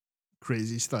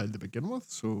crazy style to begin with,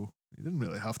 so he didn't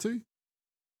really have to.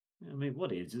 I mean,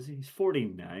 what age is he? He's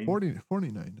 49.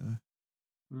 49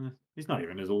 now. He's not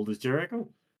even as old as Jericho.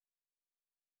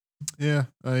 Yeah,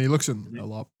 he looks in a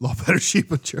lot better shape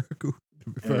than Jericho, to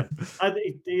be fair.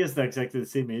 He is exactly the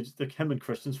same age. Like him and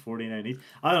Christian's 49.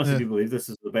 I honestly do believe this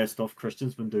is the best stuff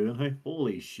Christian's been doing. Hey,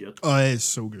 holy shit! Oh, it's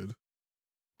so good.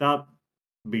 That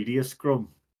media scrum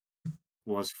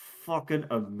was fucking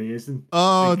amazing.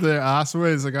 Oh, the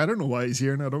assway is like, I don't know why he's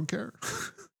here, and I don't care.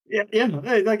 Yeah.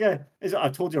 Hey, that guy. I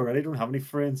told you already. I don't have any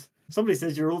friends. Somebody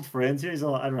says you're old friends here. He's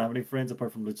all, I don't have any friends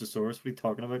apart from Luchasaurus. What are you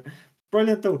talking about?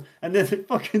 Brilliant though. And then the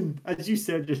fucking, as you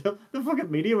said yourself, the fucking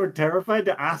media were terrified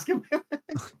to ask him.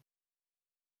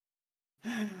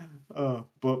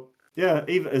 But yeah,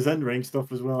 even his in-ring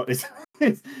stuff as well. It's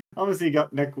obviously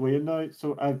got Nick Wayne now,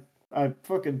 so I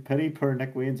fucking pity poor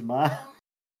Nick Wayne's man.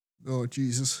 Oh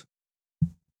Jesus.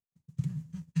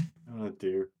 Oh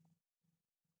dear.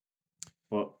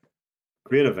 But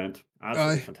great event.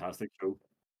 Absolutely fantastic show.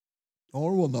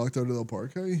 Orwell knocked out of the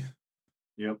park, hey?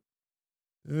 Yep.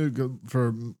 Good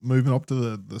for moving up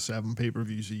to the 7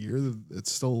 pay-per-views a year.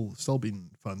 It's still been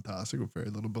fantastic with very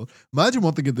little build. Imagine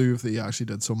what they could do if they actually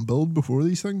did some build before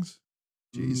these things.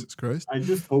 Jesus Christ. I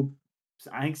just hope,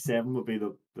 I think 7 would be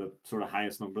the sort of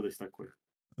highest number they stick with.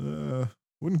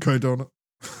 Wouldn't count on it.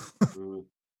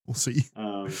 We'll see.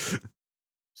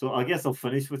 So I guess I'll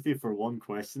finish with you for one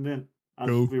question then. As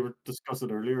we were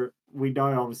discussing earlier, we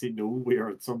now obviously know we are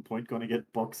at some point going to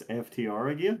get Bucks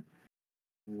FTR again.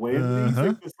 When do you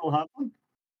think this will happen?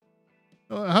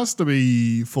 It has to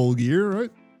be Full Gear,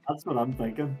 right? That's what I'm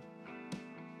thinking.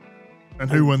 And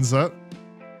who wins that?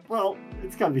 Well,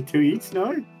 it's got to be 2 each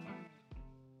now.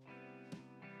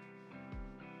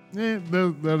 Yeah,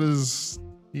 that is.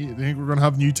 You think we're going to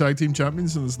have new tag team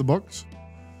champions and it's the Bucks?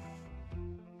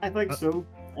 I think so.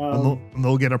 And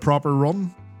they'll get a proper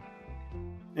run.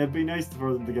 It'd be nice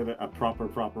for them to get a proper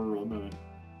run on it.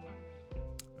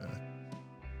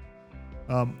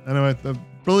 Anyway, the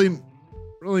brilliant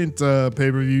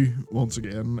pay-per-view once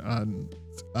again, and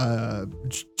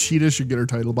Cheetah should get her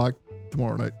title back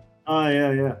tomorrow night. Oh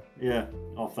yeah,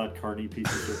 off that carny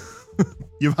piece of shit.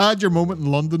 You've had your moment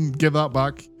in London, give that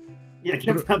back. Yeah,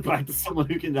 give that back to someone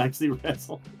who can actually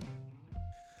wrestle.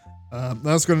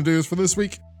 That's going to do us for this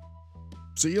week.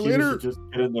 See you later. Just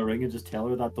get in the ring and just tell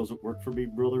her that doesn't work for me,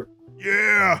 brother.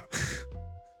 Yeah.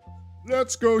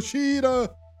 Let's go,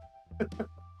 Cheetah.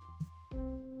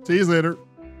 See you later.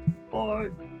 Bye.